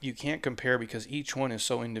 but you can't compare, because each one is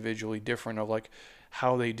so individually different of like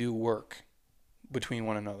how they do work between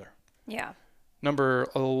one another. Yeah. Number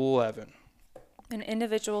 11. An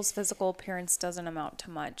individual's physical appearance doesn't amount to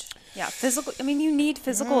much. Yeah, you need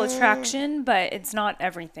physical attraction, but it's not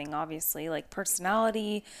everything, obviously. Like,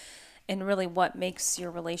 personality and really what makes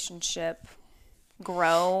your relationship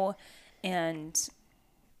grow and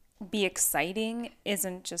be exciting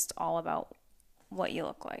isn't just all about what you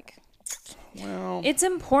look like. Well, it's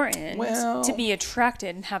important to be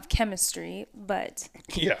attracted and have chemistry, but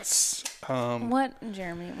yes. What,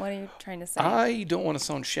 Jeremy? What are you trying to say? I don't want to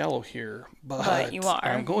sound shallow here, but you are.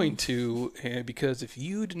 I'm going to, because if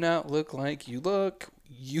you did not look like you look,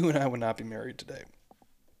 you and I would not be married today.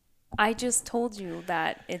 I just told you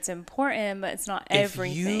that it's important, but it's not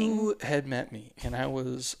everything. If you had met me and I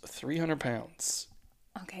was 300 pounds.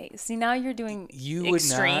 Okay, see, now you're doing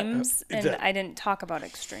extremes, and I didn't talk about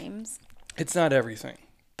extremes. It's not everything,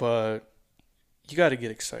 but you got to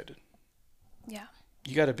get excited. Yeah.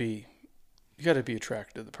 You got to be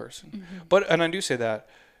attracted to the person. Mm-hmm. And I do say that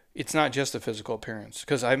it's not just the physical appearance,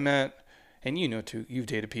 because I met, and you know too, you've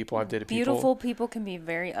dated people, I've dated people. Beautiful people can be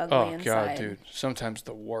very ugly inside. Oh God, dude, sometimes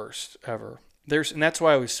the worst ever. And that's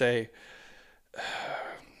why I always say,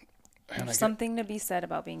 there's something to be said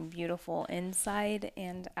about being beautiful inside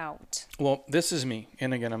and out. Well, this is me.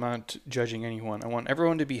 And again, I'm not judging anyone. I want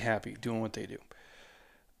everyone to be happy doing what they do.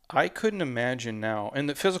 I couldn't imagine now, and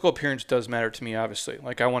the physical appearance does matter to me, obviously.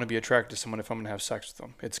 Like, I want to be attracted to someone if I'm going to have sex with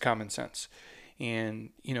them. It's common sense. And,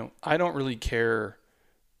 you know, I don't really care,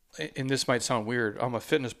 and this might sound weird, I'm a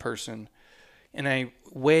fitness person, and I,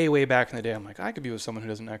 way back in the day, I'm like, I could be with someone who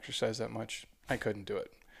doesn't exercise that much. I couldn't do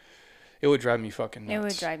it. It would drive me fucking nuts. It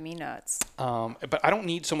would drive me nuts. But I don't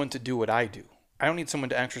need someone to do what I do. I don't need someone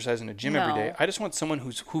to exercise in a gym every day. I just want someone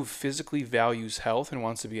who physically values health and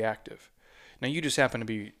wants to be active. Now, you just happen to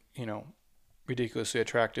be, you know, ridiculously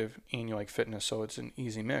attractive and you like fitness, so it's an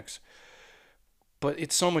easy mix. But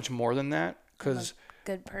it's so much more than that, because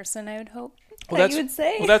good person, I would hope. Well, you would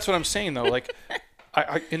say. Well, that's what I'm saying though. Like,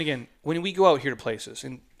 and again, when we go out here to places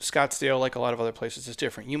in Scottsdale, like a lot of other places, it's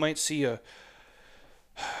different. You might see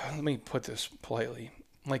let me put this politely,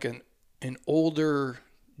 like an older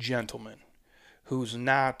gentleman who's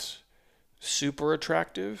not super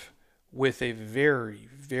attractive with a very,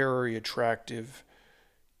 very attractive,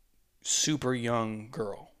 super young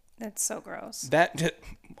girl. That's so gross.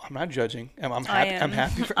 I'm not judging. I'm happy. I'm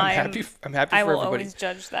happy for everybody. I will always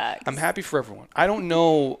judge that. I'm happy for everyone. I don't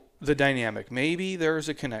know the dynamic. Maybe there's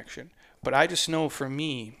a connection, but I just know for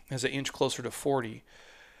me, as I inch closer to 40,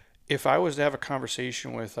 if I was to have a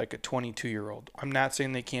conversation with like a 22-year-old, I'm not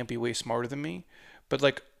saying they can't be way smarter than me, but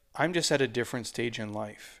like I'm just at a different stage in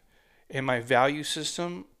life. And my value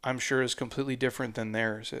system, I'm sure, is completely different than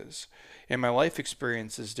theirs is. And my life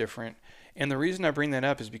experience is different. And the reason I bring that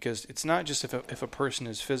up is because it's not just if a person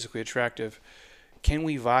is physically attractive. Can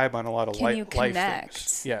we vibe on a lot of life things? Can you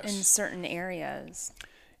connect in certain areas?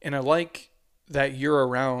 And I like that you're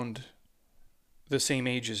around the same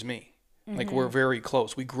age as me. Mm-hmm. Like, we're very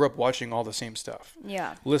close. We grew up watching all the same stuff.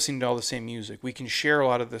 Yeah. Listening to all the same music. We can share a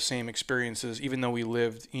lot of the same experiences, even though we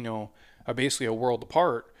lived, basically a world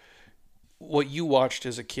apart. What you watched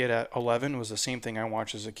as a kid at 11 was the same thing I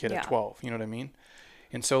watched as a kid at 12. You know what I mean?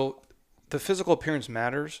 And so the physical appearance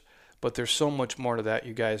matters, but there's so much more to that,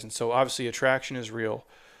 you guys. And so obviously attraction is real,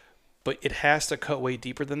 but it has to cut way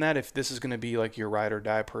deeper than that if this is going to be like your ride or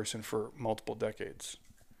die person for multiple decades.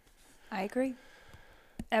 I agree.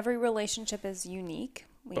 Every relationship is unique.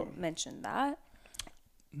 We mentioned that.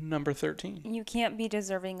 Number 13. You can't be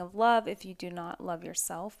deserving of love if you do not love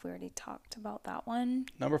yourself. We already talked about that one.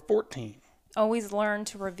 Number 14. Always learn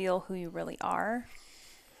to reveal who you really are.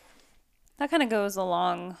 That kind of goes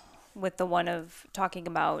along with the one of talking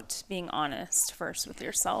about being honest first with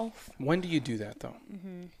yourself. When do you do that, though?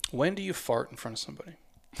 Mm-hmm. When do you fart in front of somebody?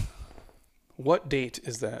 What date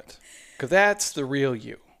is that? Because that's the real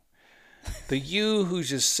you. The you who's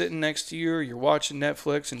just sitting next to you, or you're watching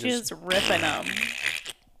Netflix and just ripping them.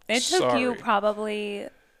 It took you probably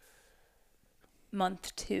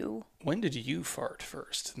month 2. When did you fart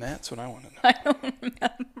first? That's what I want to know. I don't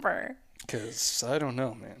remember. Because I don't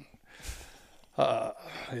know, man.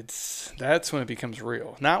 That's when it becomes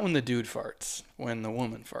real. Not when the dude farts, when the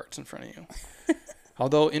woman farts in front of you.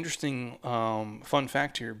 Although, interesting fun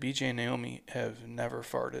fact here, BJ and Naomi have never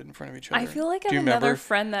farted in front of each other. I feel like I have another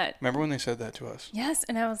friend that... Remember when they said that to us? Yes,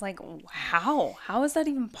 and I was like, how? How is that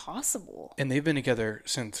even possible? And they've been together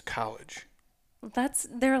since college.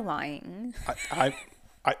 They're lying.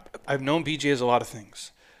 I've known BJ as a lot of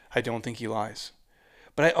things. I don't think he lies.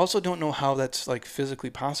 But I also don't know how that's like physically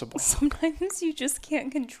possible. Sometimes you just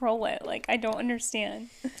can't control it. Like, I don't understand.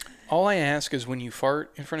 All I ask is when you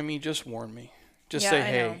fart in front of me, just warn me. Just say,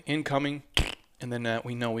 hey, incoming, and then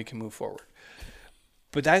we know we can move forward.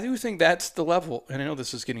 But I do think that's the level, and I know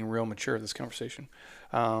this is getting real mature, this conversation.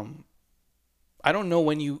 I don't know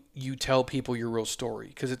when you tell people your real story,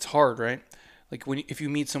 because it's hard, right? Like, if you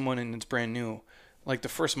meet someone and it's brand new, like the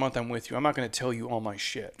first month I'm with you, I'm not going to tell you all my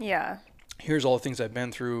shit. Yeah. Here's all the things I've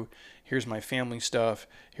been through. Here's my family stuff.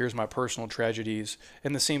 Here's my personal tragedies.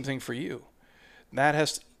 And the same thing for you.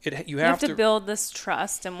 You have to build this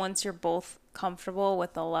trust, and once you're both comfortable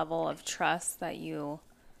with the level of trust that you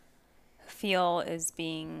feel is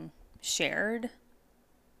being shared,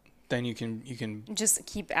 then you can just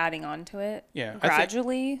keep adding on to it. Yeah,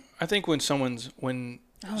 gradually. I think when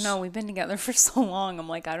oh no, we've been together for so long. I'm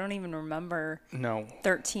like, I don't even remember. No.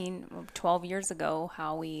 12 years ago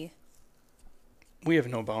how we have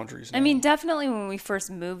no boundaries now. I mean, definitely when we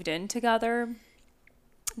first moved in together,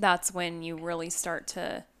 that's when you really start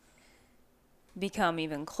to become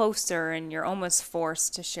even closer, and you're almost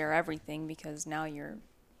forced to share everything because now you're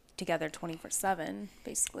together 24/7,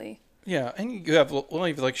 basically. Yeah, and you have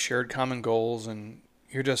like shared common goals, and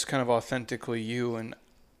you're just kind of authentically you. And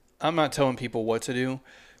I'm not telling people what to do.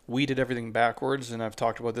 We did everything backwards, and I've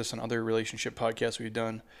talked about this on other relationship podcasts we've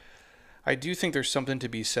done. I do think there's something to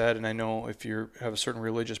be said, and I know if you have a certain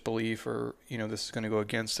religious belief or, this is going to go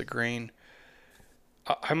against the grain.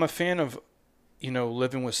 I'm a fan of,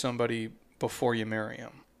 living with somebody before you marry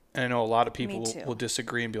them. And I know a lot of people will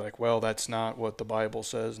disagree and be like, well, that's not what the Bible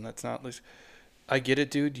says, and that's not... at least. I get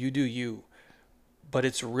it, dude. You do you. But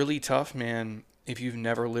it's really tough, man, if you've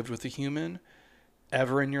never lived with a human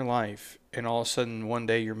ever in your life, and all of a sudden one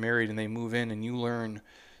day you're married and they move in and you learn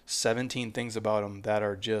 17 things about them that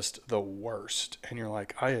are just the worst. And you're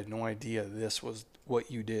like, I had no idea this was what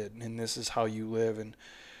you did, and this is how you live. And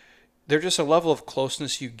there's just a level of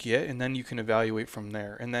closeness you get, and then you can evaluate from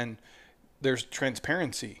there. And then there's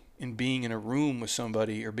transparency in being in a room with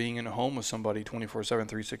somebody or being in a home with somebody 24/7,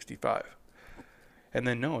 365. And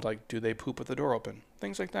then do they poop with the door open?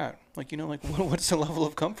 Things like that. What's the level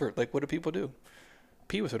of comfort? Like, what do people do?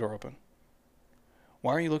 Pee with the door open.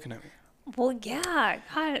 Why are you looking at me? Well, yeah.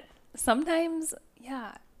 God, sometimes,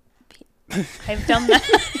 yeah. I've done that.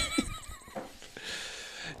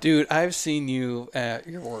 Dude, I've seen you at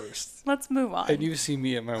your worst. Let's move on. And you've seen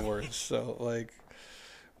me at my worst. So, like,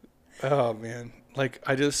 oh, man. Like,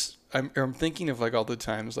 I'm thinking of, like, all the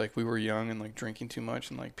times, like, we were young and, like, drinking too much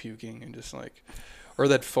and, like, puking and just, like, or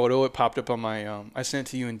that photo, it popped up on my, I sent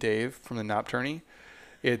it to you and Dave from the Nocturne.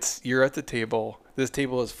 You're at the table. This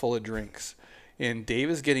table is full of drinks. And Dave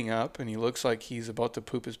is getting up, and he looks like he's about to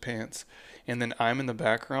poop his pants. And then I'm in the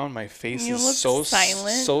background. My face is so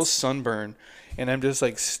silent, so sunburned, and I'm just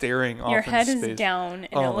like staring off. Your head is down,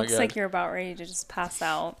 and it looks like you're about ready to just pass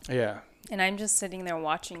out. Yeah. And I'm just sitting there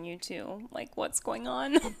watching you two, like, what's going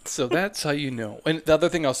on? So that's how you know. And the other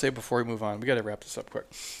thing I'll say before we move on, we got to wrap this up quick.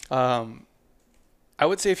 I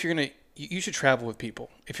would say if you're gonna, you should travel with people.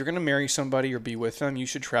 If you're gonna marry somebody or be with them, you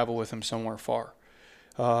should travel with them somewhere far.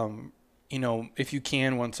 You know, if you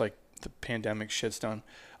can, once like the pandemic shit's done,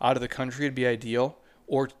 out of the country it'd be ideal,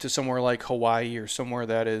 or to somewhere like Hawaii or somewhere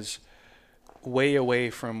that is way away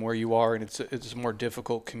from where you are, and it's a more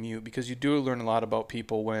difficult commute, because you do learn a lot about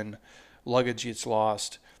people when luggage gets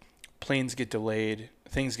lost, planes get delayed,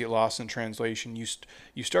 things get lost in translation.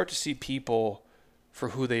 You start to see people for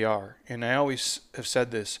who they are. And I always have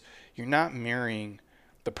said this, you're not marrying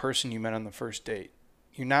the person you met on the first date.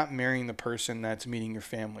 You're not marrying the person that's meeting your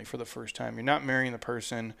family for the first time. You're not marrying the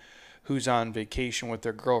person who's on vacation with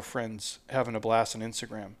their girlfriends having a blast on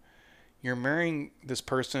Instagram. You're marrying this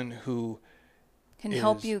person who can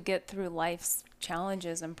help you get through life's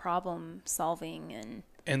challenges and problem solving.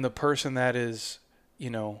 And the person that is, you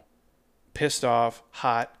know, pissed off,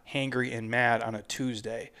 hot, hangry, and mad on a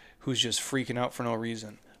Tuesday, who's just freaking out for no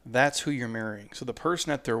reason. That's who you're marrying. So the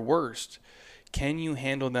person at their worst, can you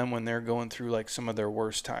handle them when they're going through like some of their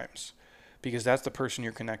worst times? Because that's the person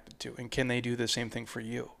you're connected to. And can they do the same thing for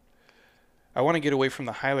you? I want to get away from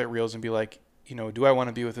the highlight reels and be like, you know, do I want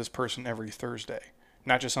to be with this person every Thursday?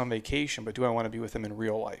 Not just on vacation, but do I want to be with them in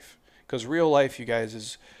real life? Because real life, you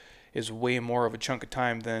guys, is way more of a chunk of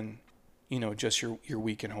time than, you know, just your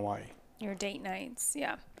week in Hawaii. Your date nights,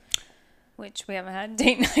 yeah. Which we haven't had a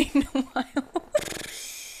date night in a while.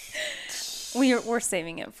 We're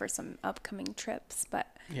saving it for some upcoming trips, but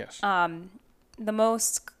yes.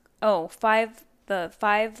 The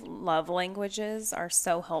 5 love languages are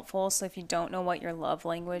so helpful. So if you don't know what your love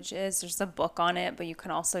language is, there's a book on it, but you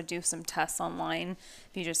can also do some tests online.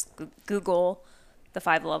 If you just Google the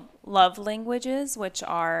 5 love languages, which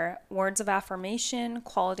are words of affirmation,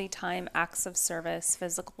 quality time, acts of service,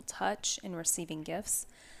 physical touch, and receiving gifts.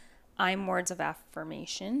 I'm words of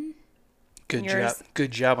affirmation.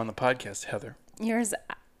 Good job on the podcast, Heather. Yours,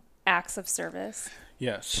 acts of service.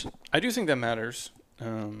 Yes, I do think that matters.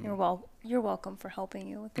 You're welcome for helping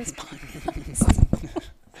you with this podcast.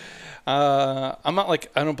 I'm not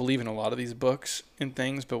like, I don't believe in a lot of these books and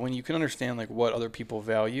things, but when you can understand like what other people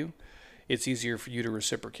value, it's easier for you to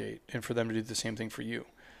reciprocate and for them to do the same thing for you.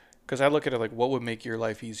 Because I look at it like, what would make your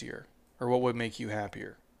life easier, or what would make you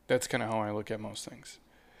happier? That's kind of how I look at most things.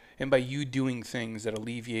 And by you doing things that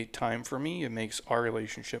alleviate time for me, it makes our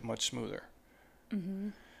relationship much smoother. Mm-hmm.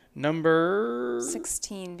 Number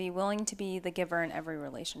 16, be willing to be the giver in every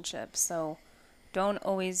relationship. So don't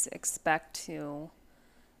always expect to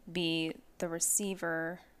be the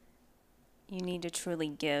receiver. You need to truly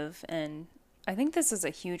give. And I think this is a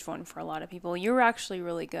huge one for a lot of people. You're actually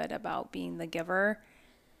really good about being the giver.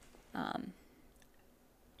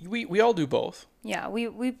 We all do both. Yeah,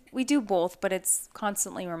 we do both, but it's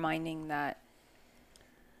constantly reminding that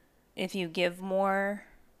if you give more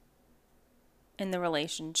in the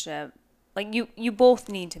relationship, like you both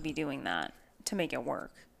need to be doing that to make it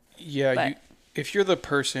work. Yeah, if you're the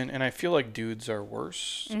person, and I feel like dudes are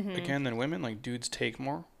worse, again, than women. Like, dudes take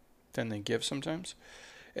more than they give sometimes.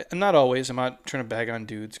 And not always. I'm not trying to bag on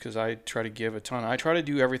dudes, because I try to give a ton. I try to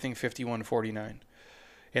do everything 51-49.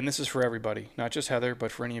 And this is for everybody, not just Heather, but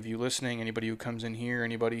for any of you listening, anybody who comes in here,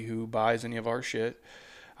 anybody who buys any of our shit.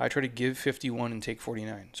 I try to give 51 and take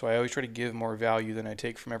 49. So I always try to give more value than I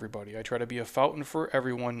take from everybody. I try to be a fountain for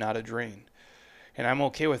everyone, not a drain. And I'm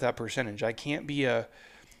okay with that percentage. I can't be a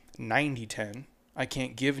 90-10. I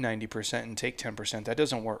can't give 90% and take 10%. That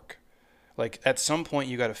doesn't work. Like, at some point,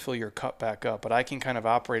 you got to fill your cup back up. But I can kind of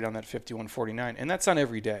operate on that 51-49. And that's not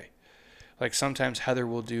every day. Like, sometimes Heather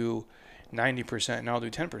will do 90% and I'll do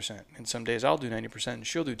 10%. And some days I'll do 90% and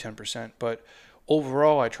she'll do 10%. But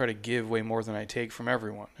overall, I try to give way more than I take from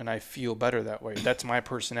everyone. And I feel better that way. That's my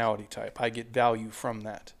personality type. I get value from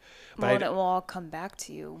that. But it will all come back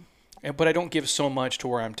to you. But I don't give so much to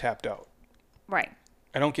where I'm tapped out. Right.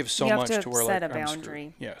 I don't give so much to where set like a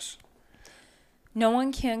boundary. Yes. No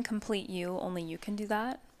one can complete you. Only you can do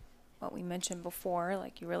that. what we mentioned before.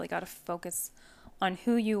 Like, you really got to focus on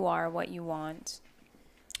who you are, what you want.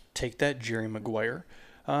 Take that, Jerry Maguire.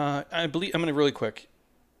 I believe, I'm going to really quick.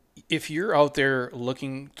 If you're out there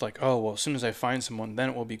looking like, oh, well, as soon as I find someone, then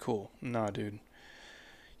it will be cool. Nah, dude.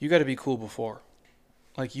 You got to be cool before.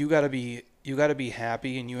 Like, you got to be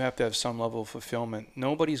happy, and you have to have some level of fulfillment.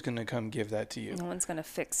 Nobody's going to come give that to you. No one's going to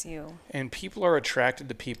fix you. And people are attracted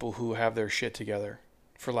to people who have their shit together,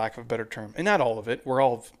 for lack of a better term. And not all of it. We're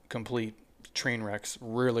all complete train wrecks,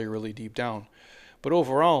 really, really deep down. But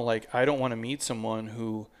overall, like, I don't want to meet someone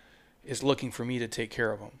who is looking for me to take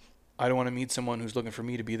care of them. I don't want to meet someone who's looking for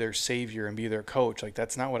me to be their savior and be their coach. Like,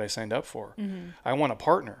 that's not what I signed up for. Mm-hmm. I want a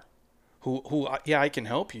partner who, yeah, I can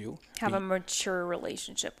help you. Have a mature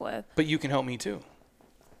relationship with. But you can help me too.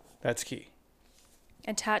 That's key.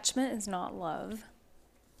 Attachment is not love.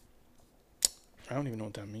 I don't even know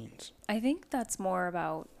what that means. I think that's more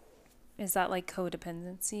about, is that like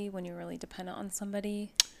codependency when you're really dependent on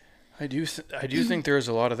somebody? I do think there's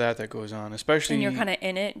a lot of that goes on, especially. And you're kind of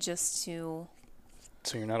in it just to.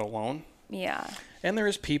 So you're not alone? Yeah. And there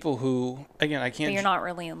is people who, again, I can't. But you're not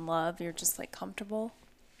really in love. You're just like comfortable.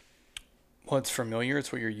 Well, it's familiar.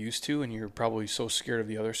 It's what you're used to, and you're probably so scared of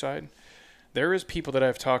the other side. There is people that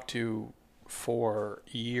I've talked to for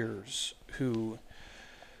years who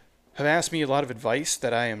have asked me a lot of advice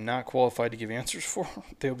that I am not qualified to give answers for.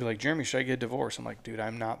 They'll be like, Jeremy, should I get a divorce? I'm like, dude,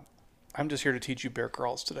 I'm not. I'm just here to teach you bear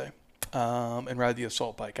crawls today and ride the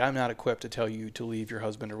assault bike. I'm not equipped to tell you to leave your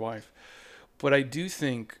husband or wife. But I do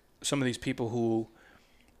think some of these people who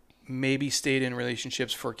maybe stayed in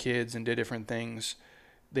relationships for kids and did different things,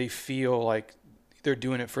 they feel like they're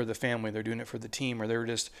doing it for the family, they're doing it for the team, or they're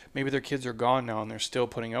just, maybe their kids are gone now and they're still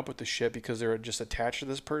putting up with the shit because they're just attached to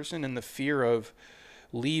this person, and the fear of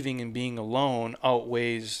leaving and being alone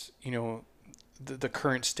outweighs, the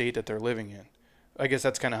current state that they're living in. I guess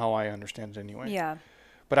that's kind of how I understand it anyway. Yeah.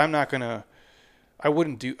 But I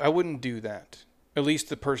wouldn't do that. At least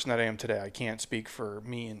the person that I am today. I can't speak for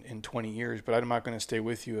me in 20 years, but I'm not going to stay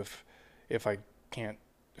with you if I can't.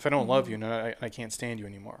 If I don't love you and I can't stand you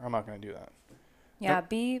anymore, I'm not going to do that. Yeah,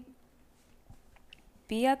 nope.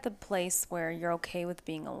 Be at the place where you're okay with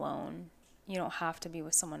being alone. You don't have to be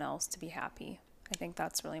with someone else to be happy. I think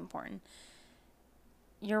that's really important.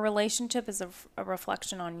 Your relationship is a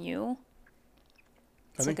reflection on you.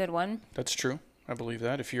 It's a good one. That's true. I believe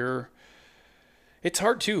that. It's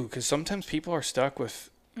hard too, because sometimes people are stuck with.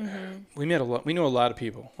 We know a lot of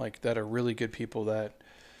people like that are really good people that.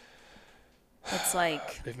 It's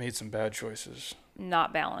like they've made some bad choices.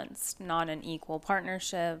 Not balanced, not an equal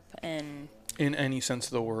partnership, and in any sense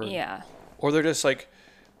of the word. Yeah. Or they're just like,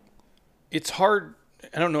 it's hard.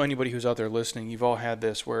 I don't know anybody who's out there listening. You've all had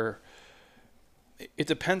this where it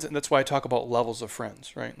depends. And that's why I talk about levels of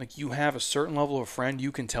friends, right? Like, you have a certain level of friend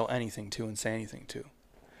you can tell anything to and say anything to.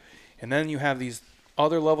 And then you have these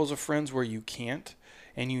other levels of friends where you can't,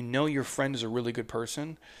 and your friend is a really good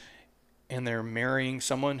person and they're marrying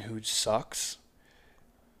someone who sucks,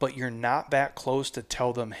 but you're not that close to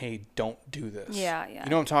tell them, hey, don't do this. Yeah. You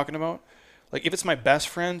know what I'm talking about? Like, if it's my best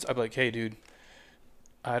friends, I'd be like, hey, dude,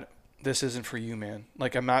 this isn't for you, man.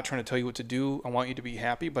 Like, I'm not trying to tell you what to do. I want you to be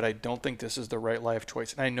happy, but I don't think this is the right life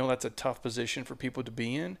choice. And I know that's a tough position for people to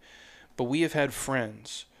be in, but we have had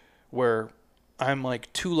friends where I'm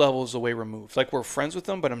like 2 levels away removed. Like, we're friends with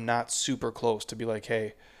them, but I'm not super close to be like,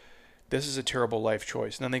 hey, this is a terrible life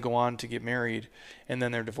choice. And then they go on to get married, and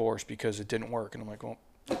then they're divorced because it didn't work. And I'm like, well,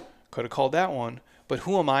 could have called that one, but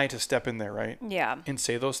who am I to step in there, right? Yeah. And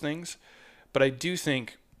say those things. But I do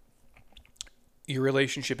think your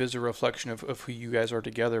relationship is a reflection of who you guys are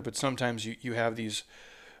together, but sometimes you have these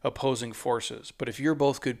opposing forces. But if you're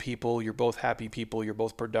both good people, you're both happy people, you're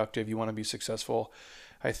both productive, you want to be successful,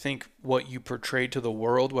 I think what you portray to the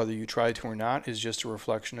world, whether you try to or not, is just a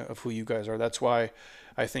reflection of who you guys are. That's why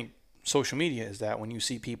I think social media is that. When you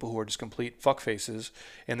see people who are just complete fuckfaces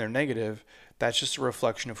and they're negative, that's just a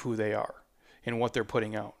reflection of who they are and what they're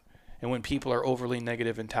putting out. And when people are overly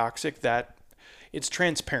negative and toxic, that it's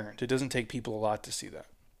transparent. It doesn't take people a lot to see that.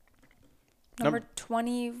 Number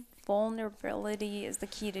 20, vulnerability is the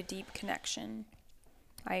key to deep connection.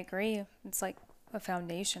 I agree. It's like a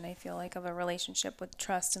foundation, I feel like, of a relationship with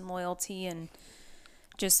trust and loyalty and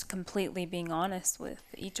just completely being honest with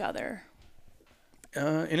each other.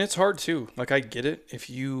 And it's hard too. Like, I get it. If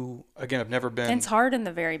you, again, I've never been. And it's hard in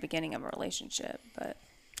the very beginning of a relationship, but.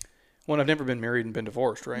 Well, I've never been married and been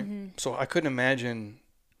divorced, right? Mm-hmm. So I couldn't imagine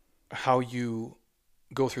how you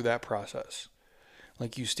go through that process.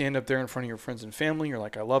 Like, you stand up there in front of your friends and family. You're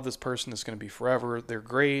like, I love this person. It's going to be forever. They're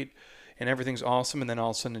great. And everything's awesome. And then all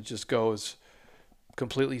of a sudden it just goes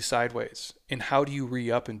completely sideways. And how do you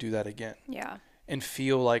re-up and do that again? Yeah. And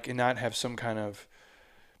feel like, and not have some kind of,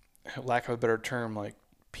 lack of a better term, like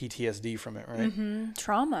PTSD from it, right? Mm-hmm.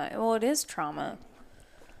 Trauma. Well, it is trauma.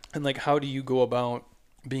 And like, how do you go about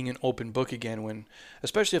being an open book again when,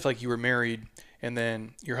 especially if like you were married and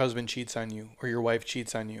then your husband cheats on you or your wife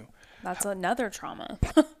cheats on you? That's another trauma.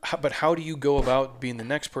 But how do you go about being the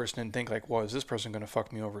next person and think like, well, is this person going to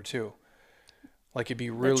fuck me over too? Like, it'd be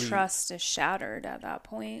really... The trust is shattered at that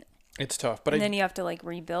point. It's tough. But then you have to like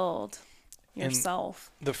rebuild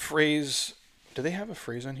yourself. The phrase... Do they have a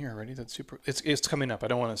phrase on here already? That's super... It's coming up. I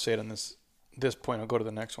don't want to say it on this point. I'll go to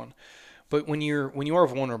the next one. But when you are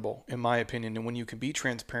vulnerable, in my opinion, and when you can be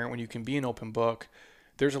transparent, when you can be an open book,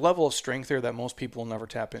 there's a level of strength there that most people will never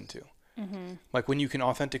tap into. Mm-hmm. Like when you can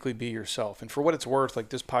authentically be yourself. And for what it's worth, like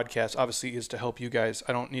this podcast obviously is to help you guys.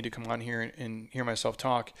 I don't need to come on here and hear myself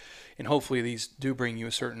talk. And hopefully these do bring you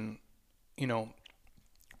a certain,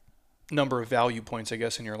 number of value points, I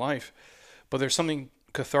guess, in your life. But there's something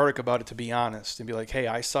cathartic about it to be honest and be like, hey,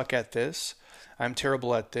 I suck at this. I'm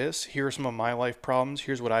terrible at this. Here are some of my life problems.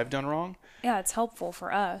 Here's what I've done wrong. Yeah, it's helpful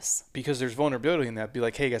for us. Because there's vulnerability in that. Be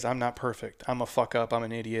like, hey, guys, I'm not perfect. I'm a fuck up. I'm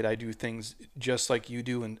an idiot. I do things just like you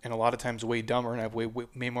do, and a lot of times way dumber, and I've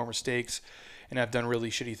made more mistakes, and I've done really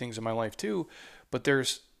shitty things in my life too. But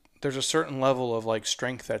there's a certain level of like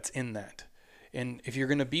strength that's in that. And if you're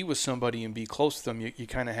going to be with somebody and be close to them, you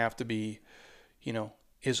kind of have to be,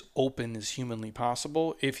 as open as humanly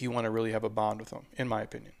possible if you want to really have a bond with them, in my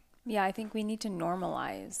opinion. Yeah, I think we need to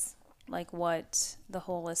normalize like what the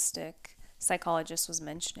holistic psychologist was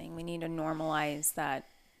mentioning. We need to normalize that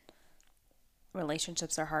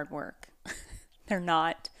relationships are hard work. They're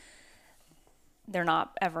not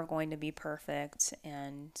ever going to be perfect,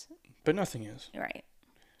 but nothing is. Right.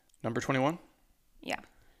 Number 21? Yeah.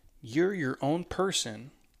 You're your own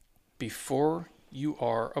person before you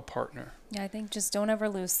are a partner. Yeah, I think just don't ever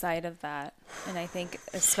lose sight of that. And I think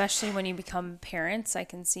especially when you become parents, I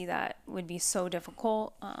can see that would be so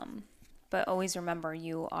difficult. But always remember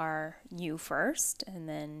you are you first, and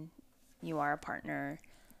then you are a partner,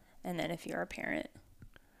 and then if you're a parent.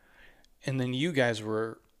 And then you guys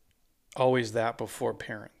were always that before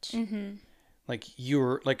parents. Mm-hmm.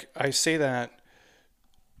 I say that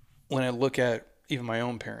when I look at even my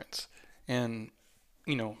own parents. And,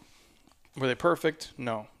 were they perfect?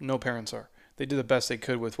 No parents are. They did the best they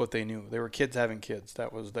could with what they knew. They were kids having kids.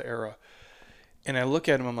 That was the era. And I look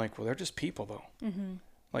at them, I'm like, well, they're just people though. Mm-hmm.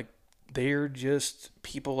 Like, they're just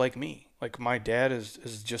people like me. Like, my dad is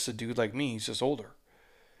just a dude like me. He's just older.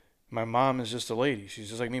 My mom is just a lady. She's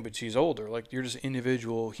just like me, but she's older. Like, you're just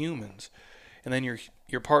individual humans. And then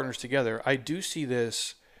your partners together. I do see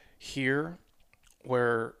this here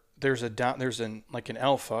where there's an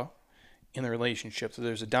alpha in the relationship. So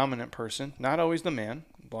there's a dominant person, not always the man.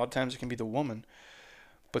 A lot of times it can be the woman.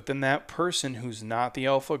 But then that person who's not the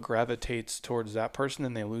alpha gravitates towards that person,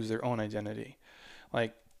 and they lose their own identity.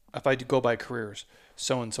 Like, if I go by careers,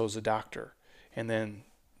 so-and-so's a doctor. And then,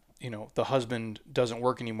 the husband doesn't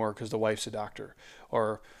work anymore because the wife's a doctor.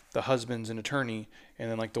 Or the husband's an attorney,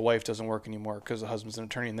 and then like the wife doesn't work anymore because the husband's an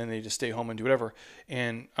attorney, and then they just stay home and do whatever.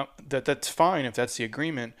 And that's fine if that's the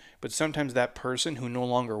agreement. But sometimes that person who no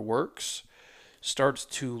longer works starts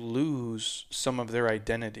to lose some of their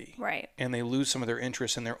identity. Right. And they lose some of their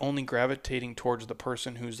interests, and they're only gravitating towards the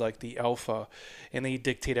person who's like the alpha, and they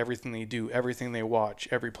dictate everything they do, everything they watch,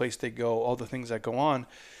 every place they go, all the things that go on.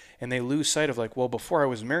 And they lose sight of like, well, before I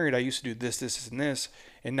was married, I used to do this, and this,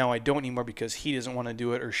 and now I don't anymore because he doesn't want to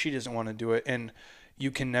do it or she doesn't want to do it. And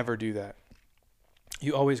you can never do that.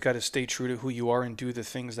 You always got to stay true to who you are and do the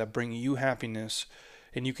things that bring you happiness.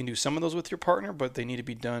 And you can do some of those with your partner, but they need to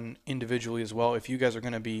be done individually as well if you guys are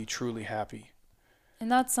going to be truly happy.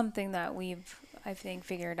 And that's something that we've, I think,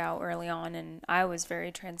 figured out early on, and I was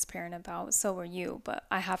very transparent about. So were you, but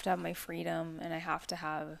I have to have my freedom, and I have to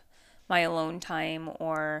have my alone time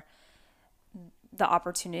or the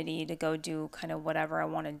opportunity to go do kind of whatever I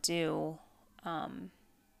want to do.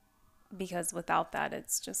 Because without that,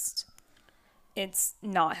 it's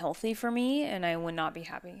not healthy for me, and I would not be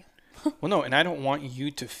happy. Well, no, and I don't want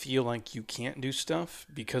you to feel like you can't do stuff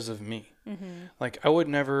because of me. Mm-hmm. Like, I would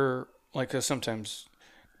never, like, 'cause sometimes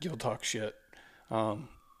you'll talk shit. I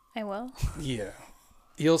will. Yeah.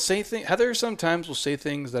 You'll say things, Heather sometimes will say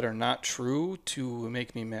things that are not true to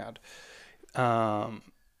make me mad.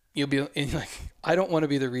 You'll be like, I don't want to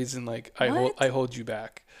be the reason, like, I hold you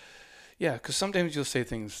back. Yeah, because sometimes you'll say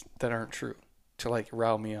things that aren't true to, like,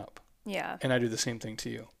 rile me up. Yeah. And I do the same thing to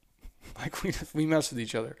you. Like, we mess with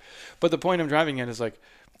each other. But the point I'm driving at is, like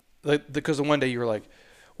because one day you were like,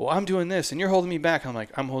 well, I'm doing this and you're holding me back. I'm like,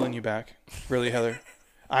 I'm holding you back. Really, Heather?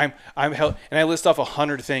 I'm held, and I list off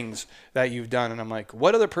 100 things that you've done, and I'm like,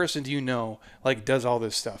 what other person do you know like does all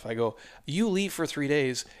this stuff? I go, you leave for 3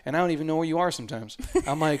 days, and I don't even know where you are sometimes.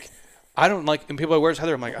 I'm like, I don't like, and people are like, where's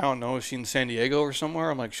Heather? I'm like, I don't know. Is she in San Diego or somewhere?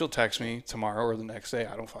 I'm like, she'll text me tomorrow or the next day.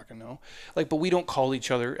 I don't fucking know. Like, but we don't call each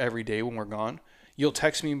other every day when we're gone. You'll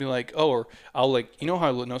text me and be like, oh, or I'll like, you know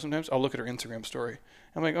how I know sometimes? I'll look at her Instagram story.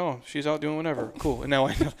 I'm like, oh, she's out doing whatever. Cool. And now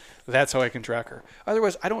I know that's how I can track her.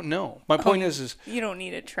 Otherwise, I don't know. My point is you don't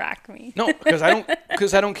need to track me. No, because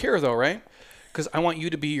I don't care though, right? Because I want you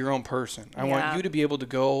to be your own person. I want you to be able to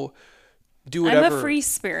go do whatever. I'm a free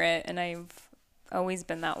spirit, and I've always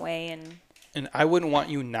been that way. And I wouldn't want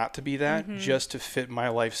you not to be that just to fit my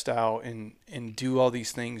lifestyle and do all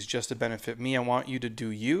these things just to benefit me. I want you to do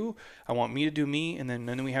you. I want me to do me. And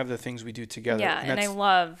then we have the things we do together. Yeah, and I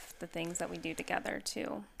love the things that we do together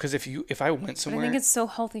too. Because if I went somewhere. But I think it's so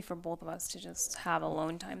healthy for both of us to just have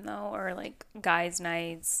alone time though. Or like guys'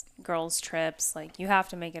 nights, girls' trips. Like you have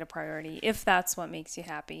to make it a priority if that's what makes you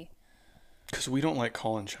happy. Because we don't like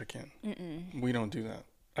call and check in. We don't do that.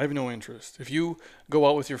 I have no interest. If you go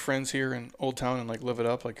out with your friends here in Old Town and like live it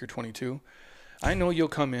up like you're 22, I know you'll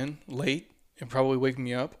come in late and probably wake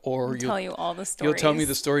me up, or you'll tell you all the stories. You'll tell me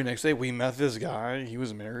the story next day. We met this guy. He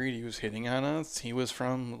was married. He was hitting on us. He was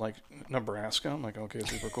from like Nebraska. I'm like, okay,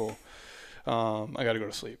 super cool. I got to go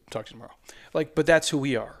to sleep. Talk to you tomorrow. Like, but that's who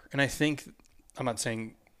we are. And I think, I'm not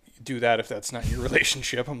saying do that if that's not your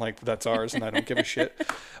relationship. I'm like, that's ours and I don't give a shit.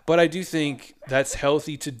 But I do think that's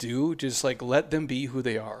healthy to do. Just like let them be who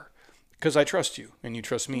they are. Because I trust you and you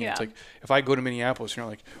trust me. Yeah. It's like if I go to Minneapolis, you're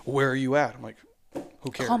like, where are you at? I'm like,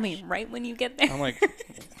 who cares? Call me right when you get there. I'm like,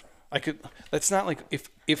 that's not like,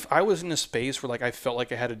 if I was in a space where like I felt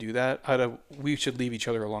like I had to do that, we should leave each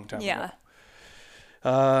other a long time ago.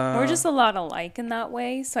 We're just a lot alike in that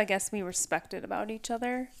way. So I guess we respect it about each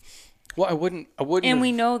other. Well, I wouldn't. And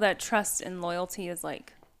we know that trust and loyalty is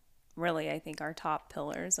like really, I think, our top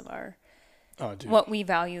pillars of our what we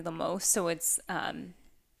value the most. So it's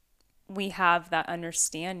we have that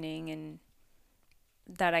understanding, and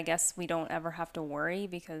that I guess we don't ever have to worry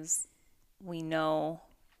because we know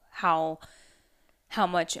how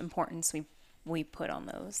much importance we put on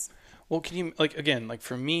those. Well, can you like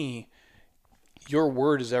for me, your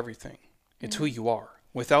word is everything. It's who you are.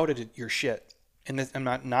 Without it, you're shit. And I'm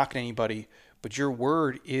not knocking anybody, but your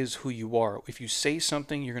word is who you are. If you say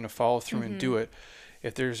something, you're going to follow through and do it.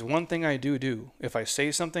 If there's one thing I do, if I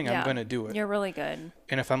say something, I'm going to do it. You're really good.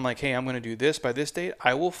 And if I'm like, hey, I'm going to do this by this date,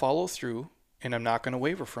 I will follow through and I'm not going to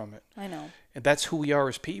waver from it. I know. And that's who we are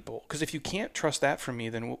as people. Because if you can't trust that from me,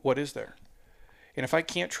 then what is there? And if I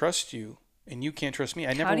can't trust you and you can't trust me,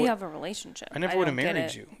 how do you have a relationship? I never would have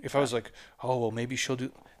married you. If I was like, oh, well, maybe she'll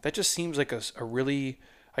do. That just seems like a really...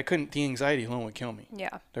 the anxiety alone would kill me.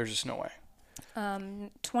 Yeah. There's just no way.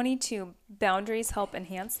 22, boundaries help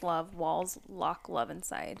enhance love. Walls lock love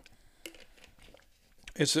inside.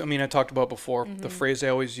 I talked about before, the phrase I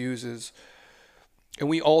always use is, and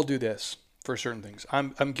we all do this for certain things.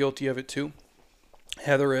 I'm guilty of it too.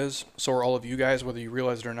 Heather is, so are all of you guys, whether you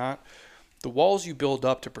realize it or not. The walls you build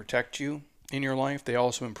up to protect you in your life, they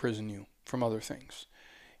also imprison you from other things.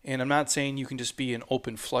 And I'm not saying you can just be an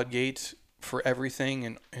open floodgate for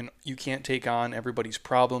everything and you can't take on everybody's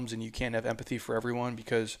problems and you can't have empathy for everyone,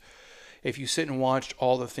 because if you sit and watched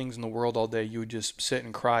all the things in the world all day, you would just sit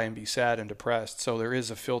and cry and be sad and depressed. So there is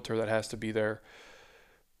a filter that has to be there,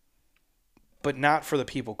 but not for the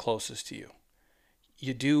people closest to you.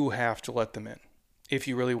 You do have to let them in if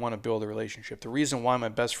you really want to build a relationship. The reason why my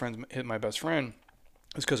best friend hit my best friend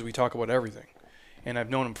is because we talk about everything, and I've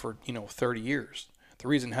known him for 30 years. The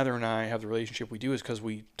reason Heather and I have the relationship we do is because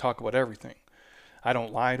we talk about everything. I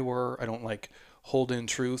don't lie to her. I don't hold in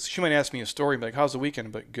truth. She might ask me a story, like, how's the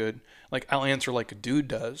weekend? But good. I'll answer like a dude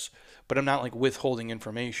does, but I'm not withholding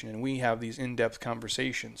information. And we have these in-depth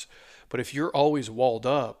conversations. But if you're always walled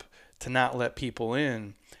up to not let people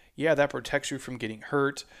in, yeah, that protects you from getting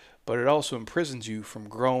hurt, but it also imprisons you from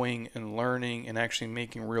growing and learning and actually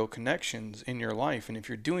making real connections in your life. And if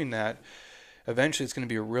you're doing that, eventually it's going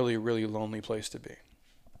to be a really, really lonely place to be.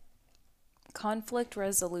 Conflict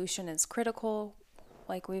resolution is critical.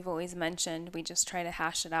 Like we've always mentioned, we just try to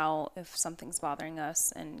hash it out if something's bothering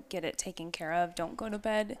us and get it taken care of. Don't go to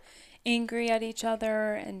bed angry at each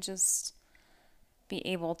other, and just be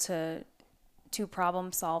able to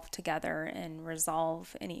problem solve together and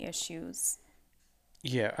resolve any issues.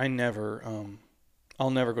 Yeah, I'll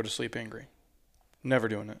never go to sleep angry. Never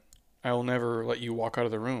doing it. I will never let you walk out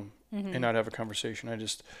of the room and not have a conversation.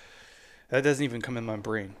 That doesn't even come in my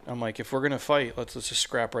brain. I'm like, if we're going to fight, let's just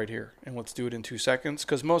scrap right here and let's do it in 2 seconds.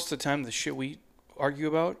 Because most of the time, the shit we argue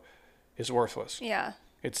about is worthless. Yeah.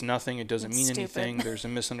 It's nothing. It doesn't mean anything. There's a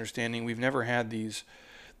misunderstanding. We've never had these.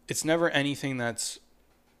 It's never anything that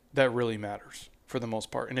really matters for the most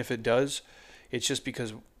part. And if it does, it's just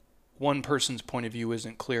because one person's point of view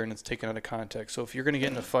isn't clear and it's taken out of context. So if you're going to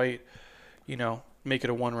get in a fight, make it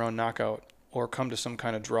a 1-round knockout or come to some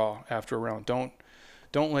kind of draw after a round.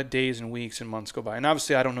 Don't let days and weeks and months go by. And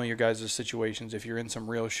obviously, I don't know your guys' situations. If you're in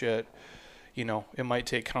some real shit, it might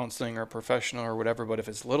take counseling or professional or whatever. But if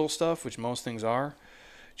it's little stuff, which most things are,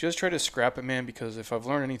 just try to scrap it, man. Because if I've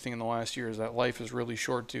learned anything in the last year is that life is really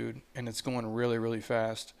short, dude. And it's going really, really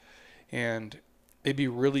fast. And it'd be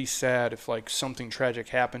really sad if, like, something tragic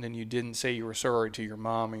happened and you didn't say you were sorry to your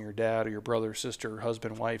mom or your dad or your brother, sister,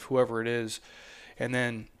 husband, wife, whoever it is. And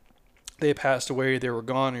then they passed away, they were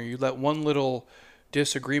gone, or you let one little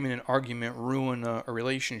disagreement and argument ruin a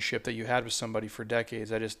relationship that you had with somebody for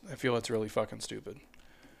decades. I feel it's really fucking stupid.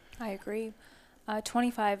 I agree.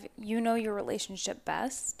 25, you know your relationship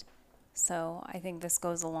best. So I think this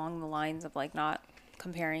goes along the lines of like not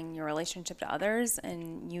comparing your relationship to others,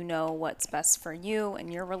 and you know what's best for you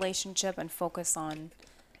and your relationship and focus on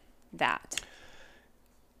that.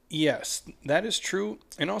 Yes, that is true.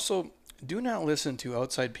 And also, do not listen to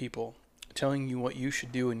outside people telling you what you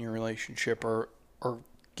should do in your relationship or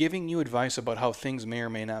giving you advice about how things may or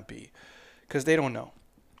may not be, because they don't know.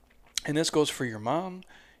 And this goes for your mom,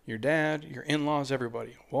 your dad, your in-laws,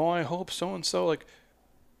 everybody. Well, I hope so-and-so. Like,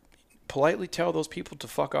 politely tell those people to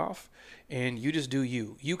fuck off, and you just do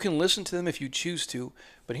you. You can listen to them if you choose to,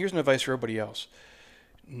 but here's an advice for everybody else.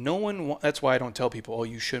 That's why I don't tell people, oh,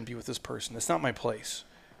 you shouldn't be with this person. That's not my place.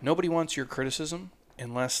 Nobody wants your criticism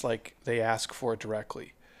unless, like, they ask for it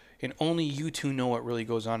directly. And only you two know what really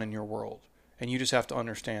goes on in your world. And you just have to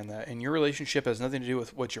understand that. And your relationship has nothing to do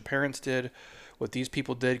with what your parents did, what these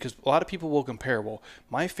people did. Because a lot of people will compare, well,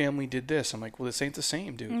 my family did this. I'm like, well, this ain't the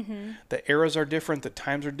same, dude. Mm-hmm. The eras are different. The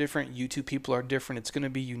times are different. You two people are different. It's going to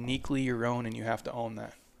be uniquely your own, and you have to own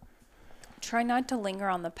that. Try not to linger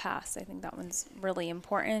on the past. I think that one's really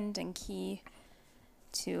important and key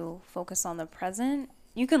to focus on the present.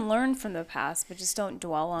 You can learn from the past, but just don't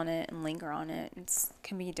dwell on it and linger on it. It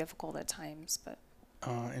can be difficult at times, but...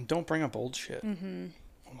 and don't bring up old shit. Mm-hmm.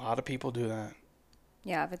 A lot of people do that.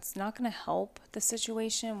 Yeah, if it's not going to help the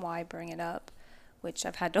situation, why bring it up? Which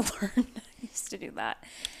I've had to learn. I used to do that.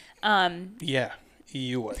 Yeah,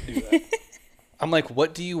 you would do that. I'm like,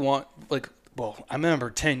 what do you want? Like, well, I remember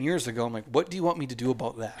 10 years ago, I'm like, what do you want me to do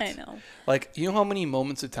about that? I know. Like, you know how many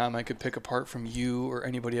moments of time I could pick apart from you or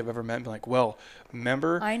anybody I've ever met and be like, well,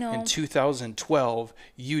 remember in 2012,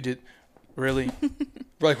 you did... Really?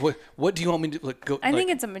 Like, what do you want me to go? I think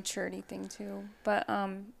it's a maturity thing too, but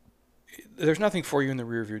there's nothing for you in the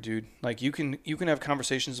rear view, dude. Like, you can have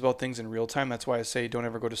conversations about things in real time. That's why I say don't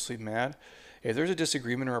ever go to sleep mad. If there's a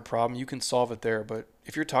disagreement or a problem, you can solve it there. But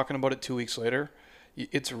if you're talking about it 2 weeks later,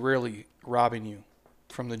 it's really robbing you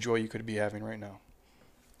from the joy you could be having right now.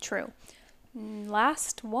 True.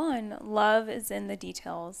 Last one, love is in the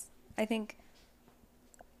details. I think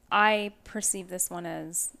I perceive this one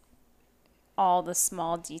as all the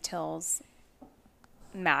small details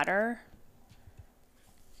matter.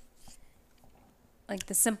 Like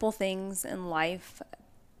the simple things in life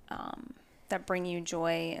that bring you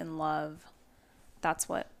joy and love. That's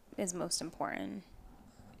what is most important.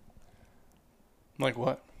 Like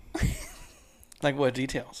what? Like what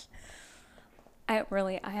details? I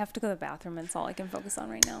have to go to the bathroom. That's all I can focus on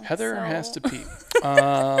right now. Heather has to pee.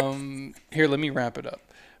 Here, let me wrap it up.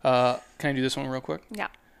 Can I do this one real quick? Yeah.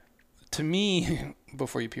 To me,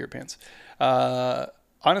 before you pee your pants,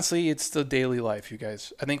 honestly, it's the daily life, you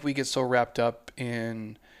guys. I think we get so wrapped up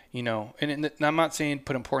in, and I'm not saying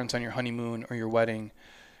put importance on your honeymoon or your wedding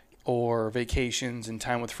or vacations and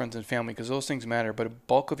time with friends and family, because those things matter, but a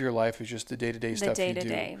bulk of your life is just the day-to-day stuff you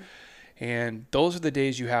do. And those are the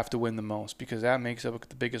days you have to win the most, because that makes up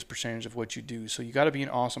the biggest percentage of what you do. So you got to be an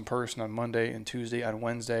awesome person on Monday and Tuesday, on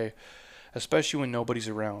Wednesday, especially when nobody's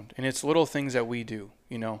around. And it's little things that we do,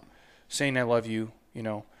 saying I love you,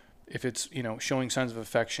 if it's, showing signs of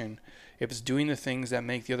affection, if it's doing the things that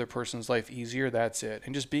make the other person's life easier, that's it.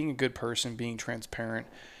 And just being a good person, being transparent,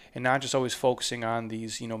 and not just always focusing on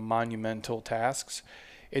these, monumental tasks.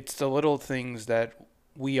 It's the little things that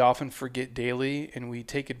we often forget daily, and we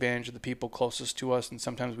take advantage of the people closest to us, and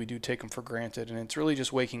sometimes we do take them for granted. And it's really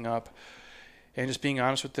just waking up and just being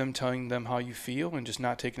honest with them, telling them how you feel, and just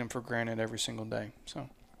not taking them for granted every single day. So,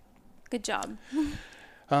 good job.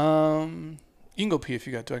 You can go pee if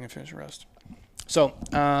you got to. I can finish the rest. So,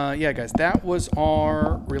 yeah, guys, that was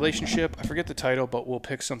our relationship. I forget the title, but we'll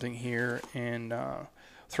pick something here and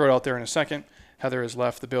throw it out there in a second. Heather has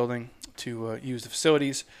left the building to use the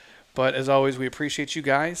facilities. But as always, we appreciate you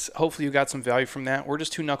guys. Hopefully you got some value from that. We're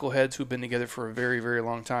just two knuckleheads who've been together for a very, very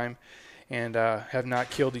long time and have not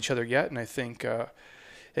killed each other yet. And I think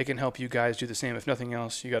it can help you guys do the same. If nothing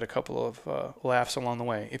else, you got a couple of laughs along the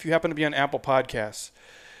way. If you happen to be on Apple Podcasts,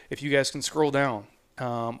 if you guys can scroll down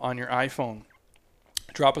on your iPhone,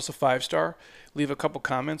 drop us a 5-star, leave a couple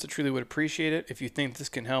comments. I truly would appreciate it. If you think this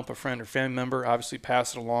can help a friend or family member, obviously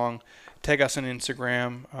pass it along. Tag us on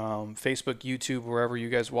Instagram, Facebook, YouTube, wherever you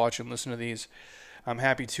guys watch and listen to these. I'm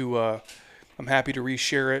happy to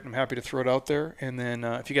reshare it. I'm happy to throw it out there. And then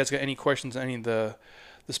if you guys got any questions on any of the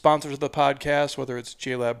sponsors of the podcast, whether it's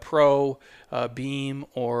JLab Pro, Beam,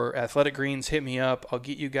 or Athletic Greens, hit me up. I'll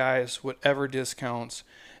get you guys whatever discounts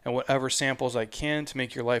and whatever samples I can to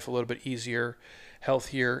make your life a little bit easier,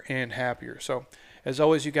 healthier, and happier. So as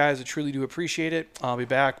always, you guys, I truly do appreciate it. I'll be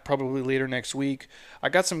back probably later next week. I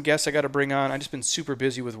got some guests I got to bring on. I've just been super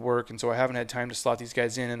busy with work, and so I haven't had time to slot these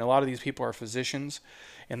guys in. And a lot of these people are physicians,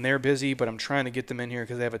 and they're busy, but I'm trying to get them in here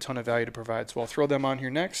because they have a ton of value to provide. So I'll throw them on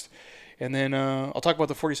here next. And then I'll talk about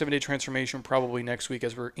the 47-day transformation probably next week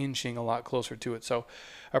as we're inching a lot closer to it. So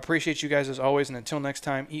I appreciate you guys as always. And until next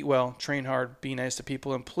time, eat well, train hard, be nice to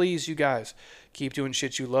people. And please, you guys, keep doing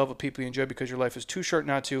shit you love with people you enjoy because your life is too short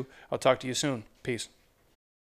not to. I'll talk to you soon. Peace.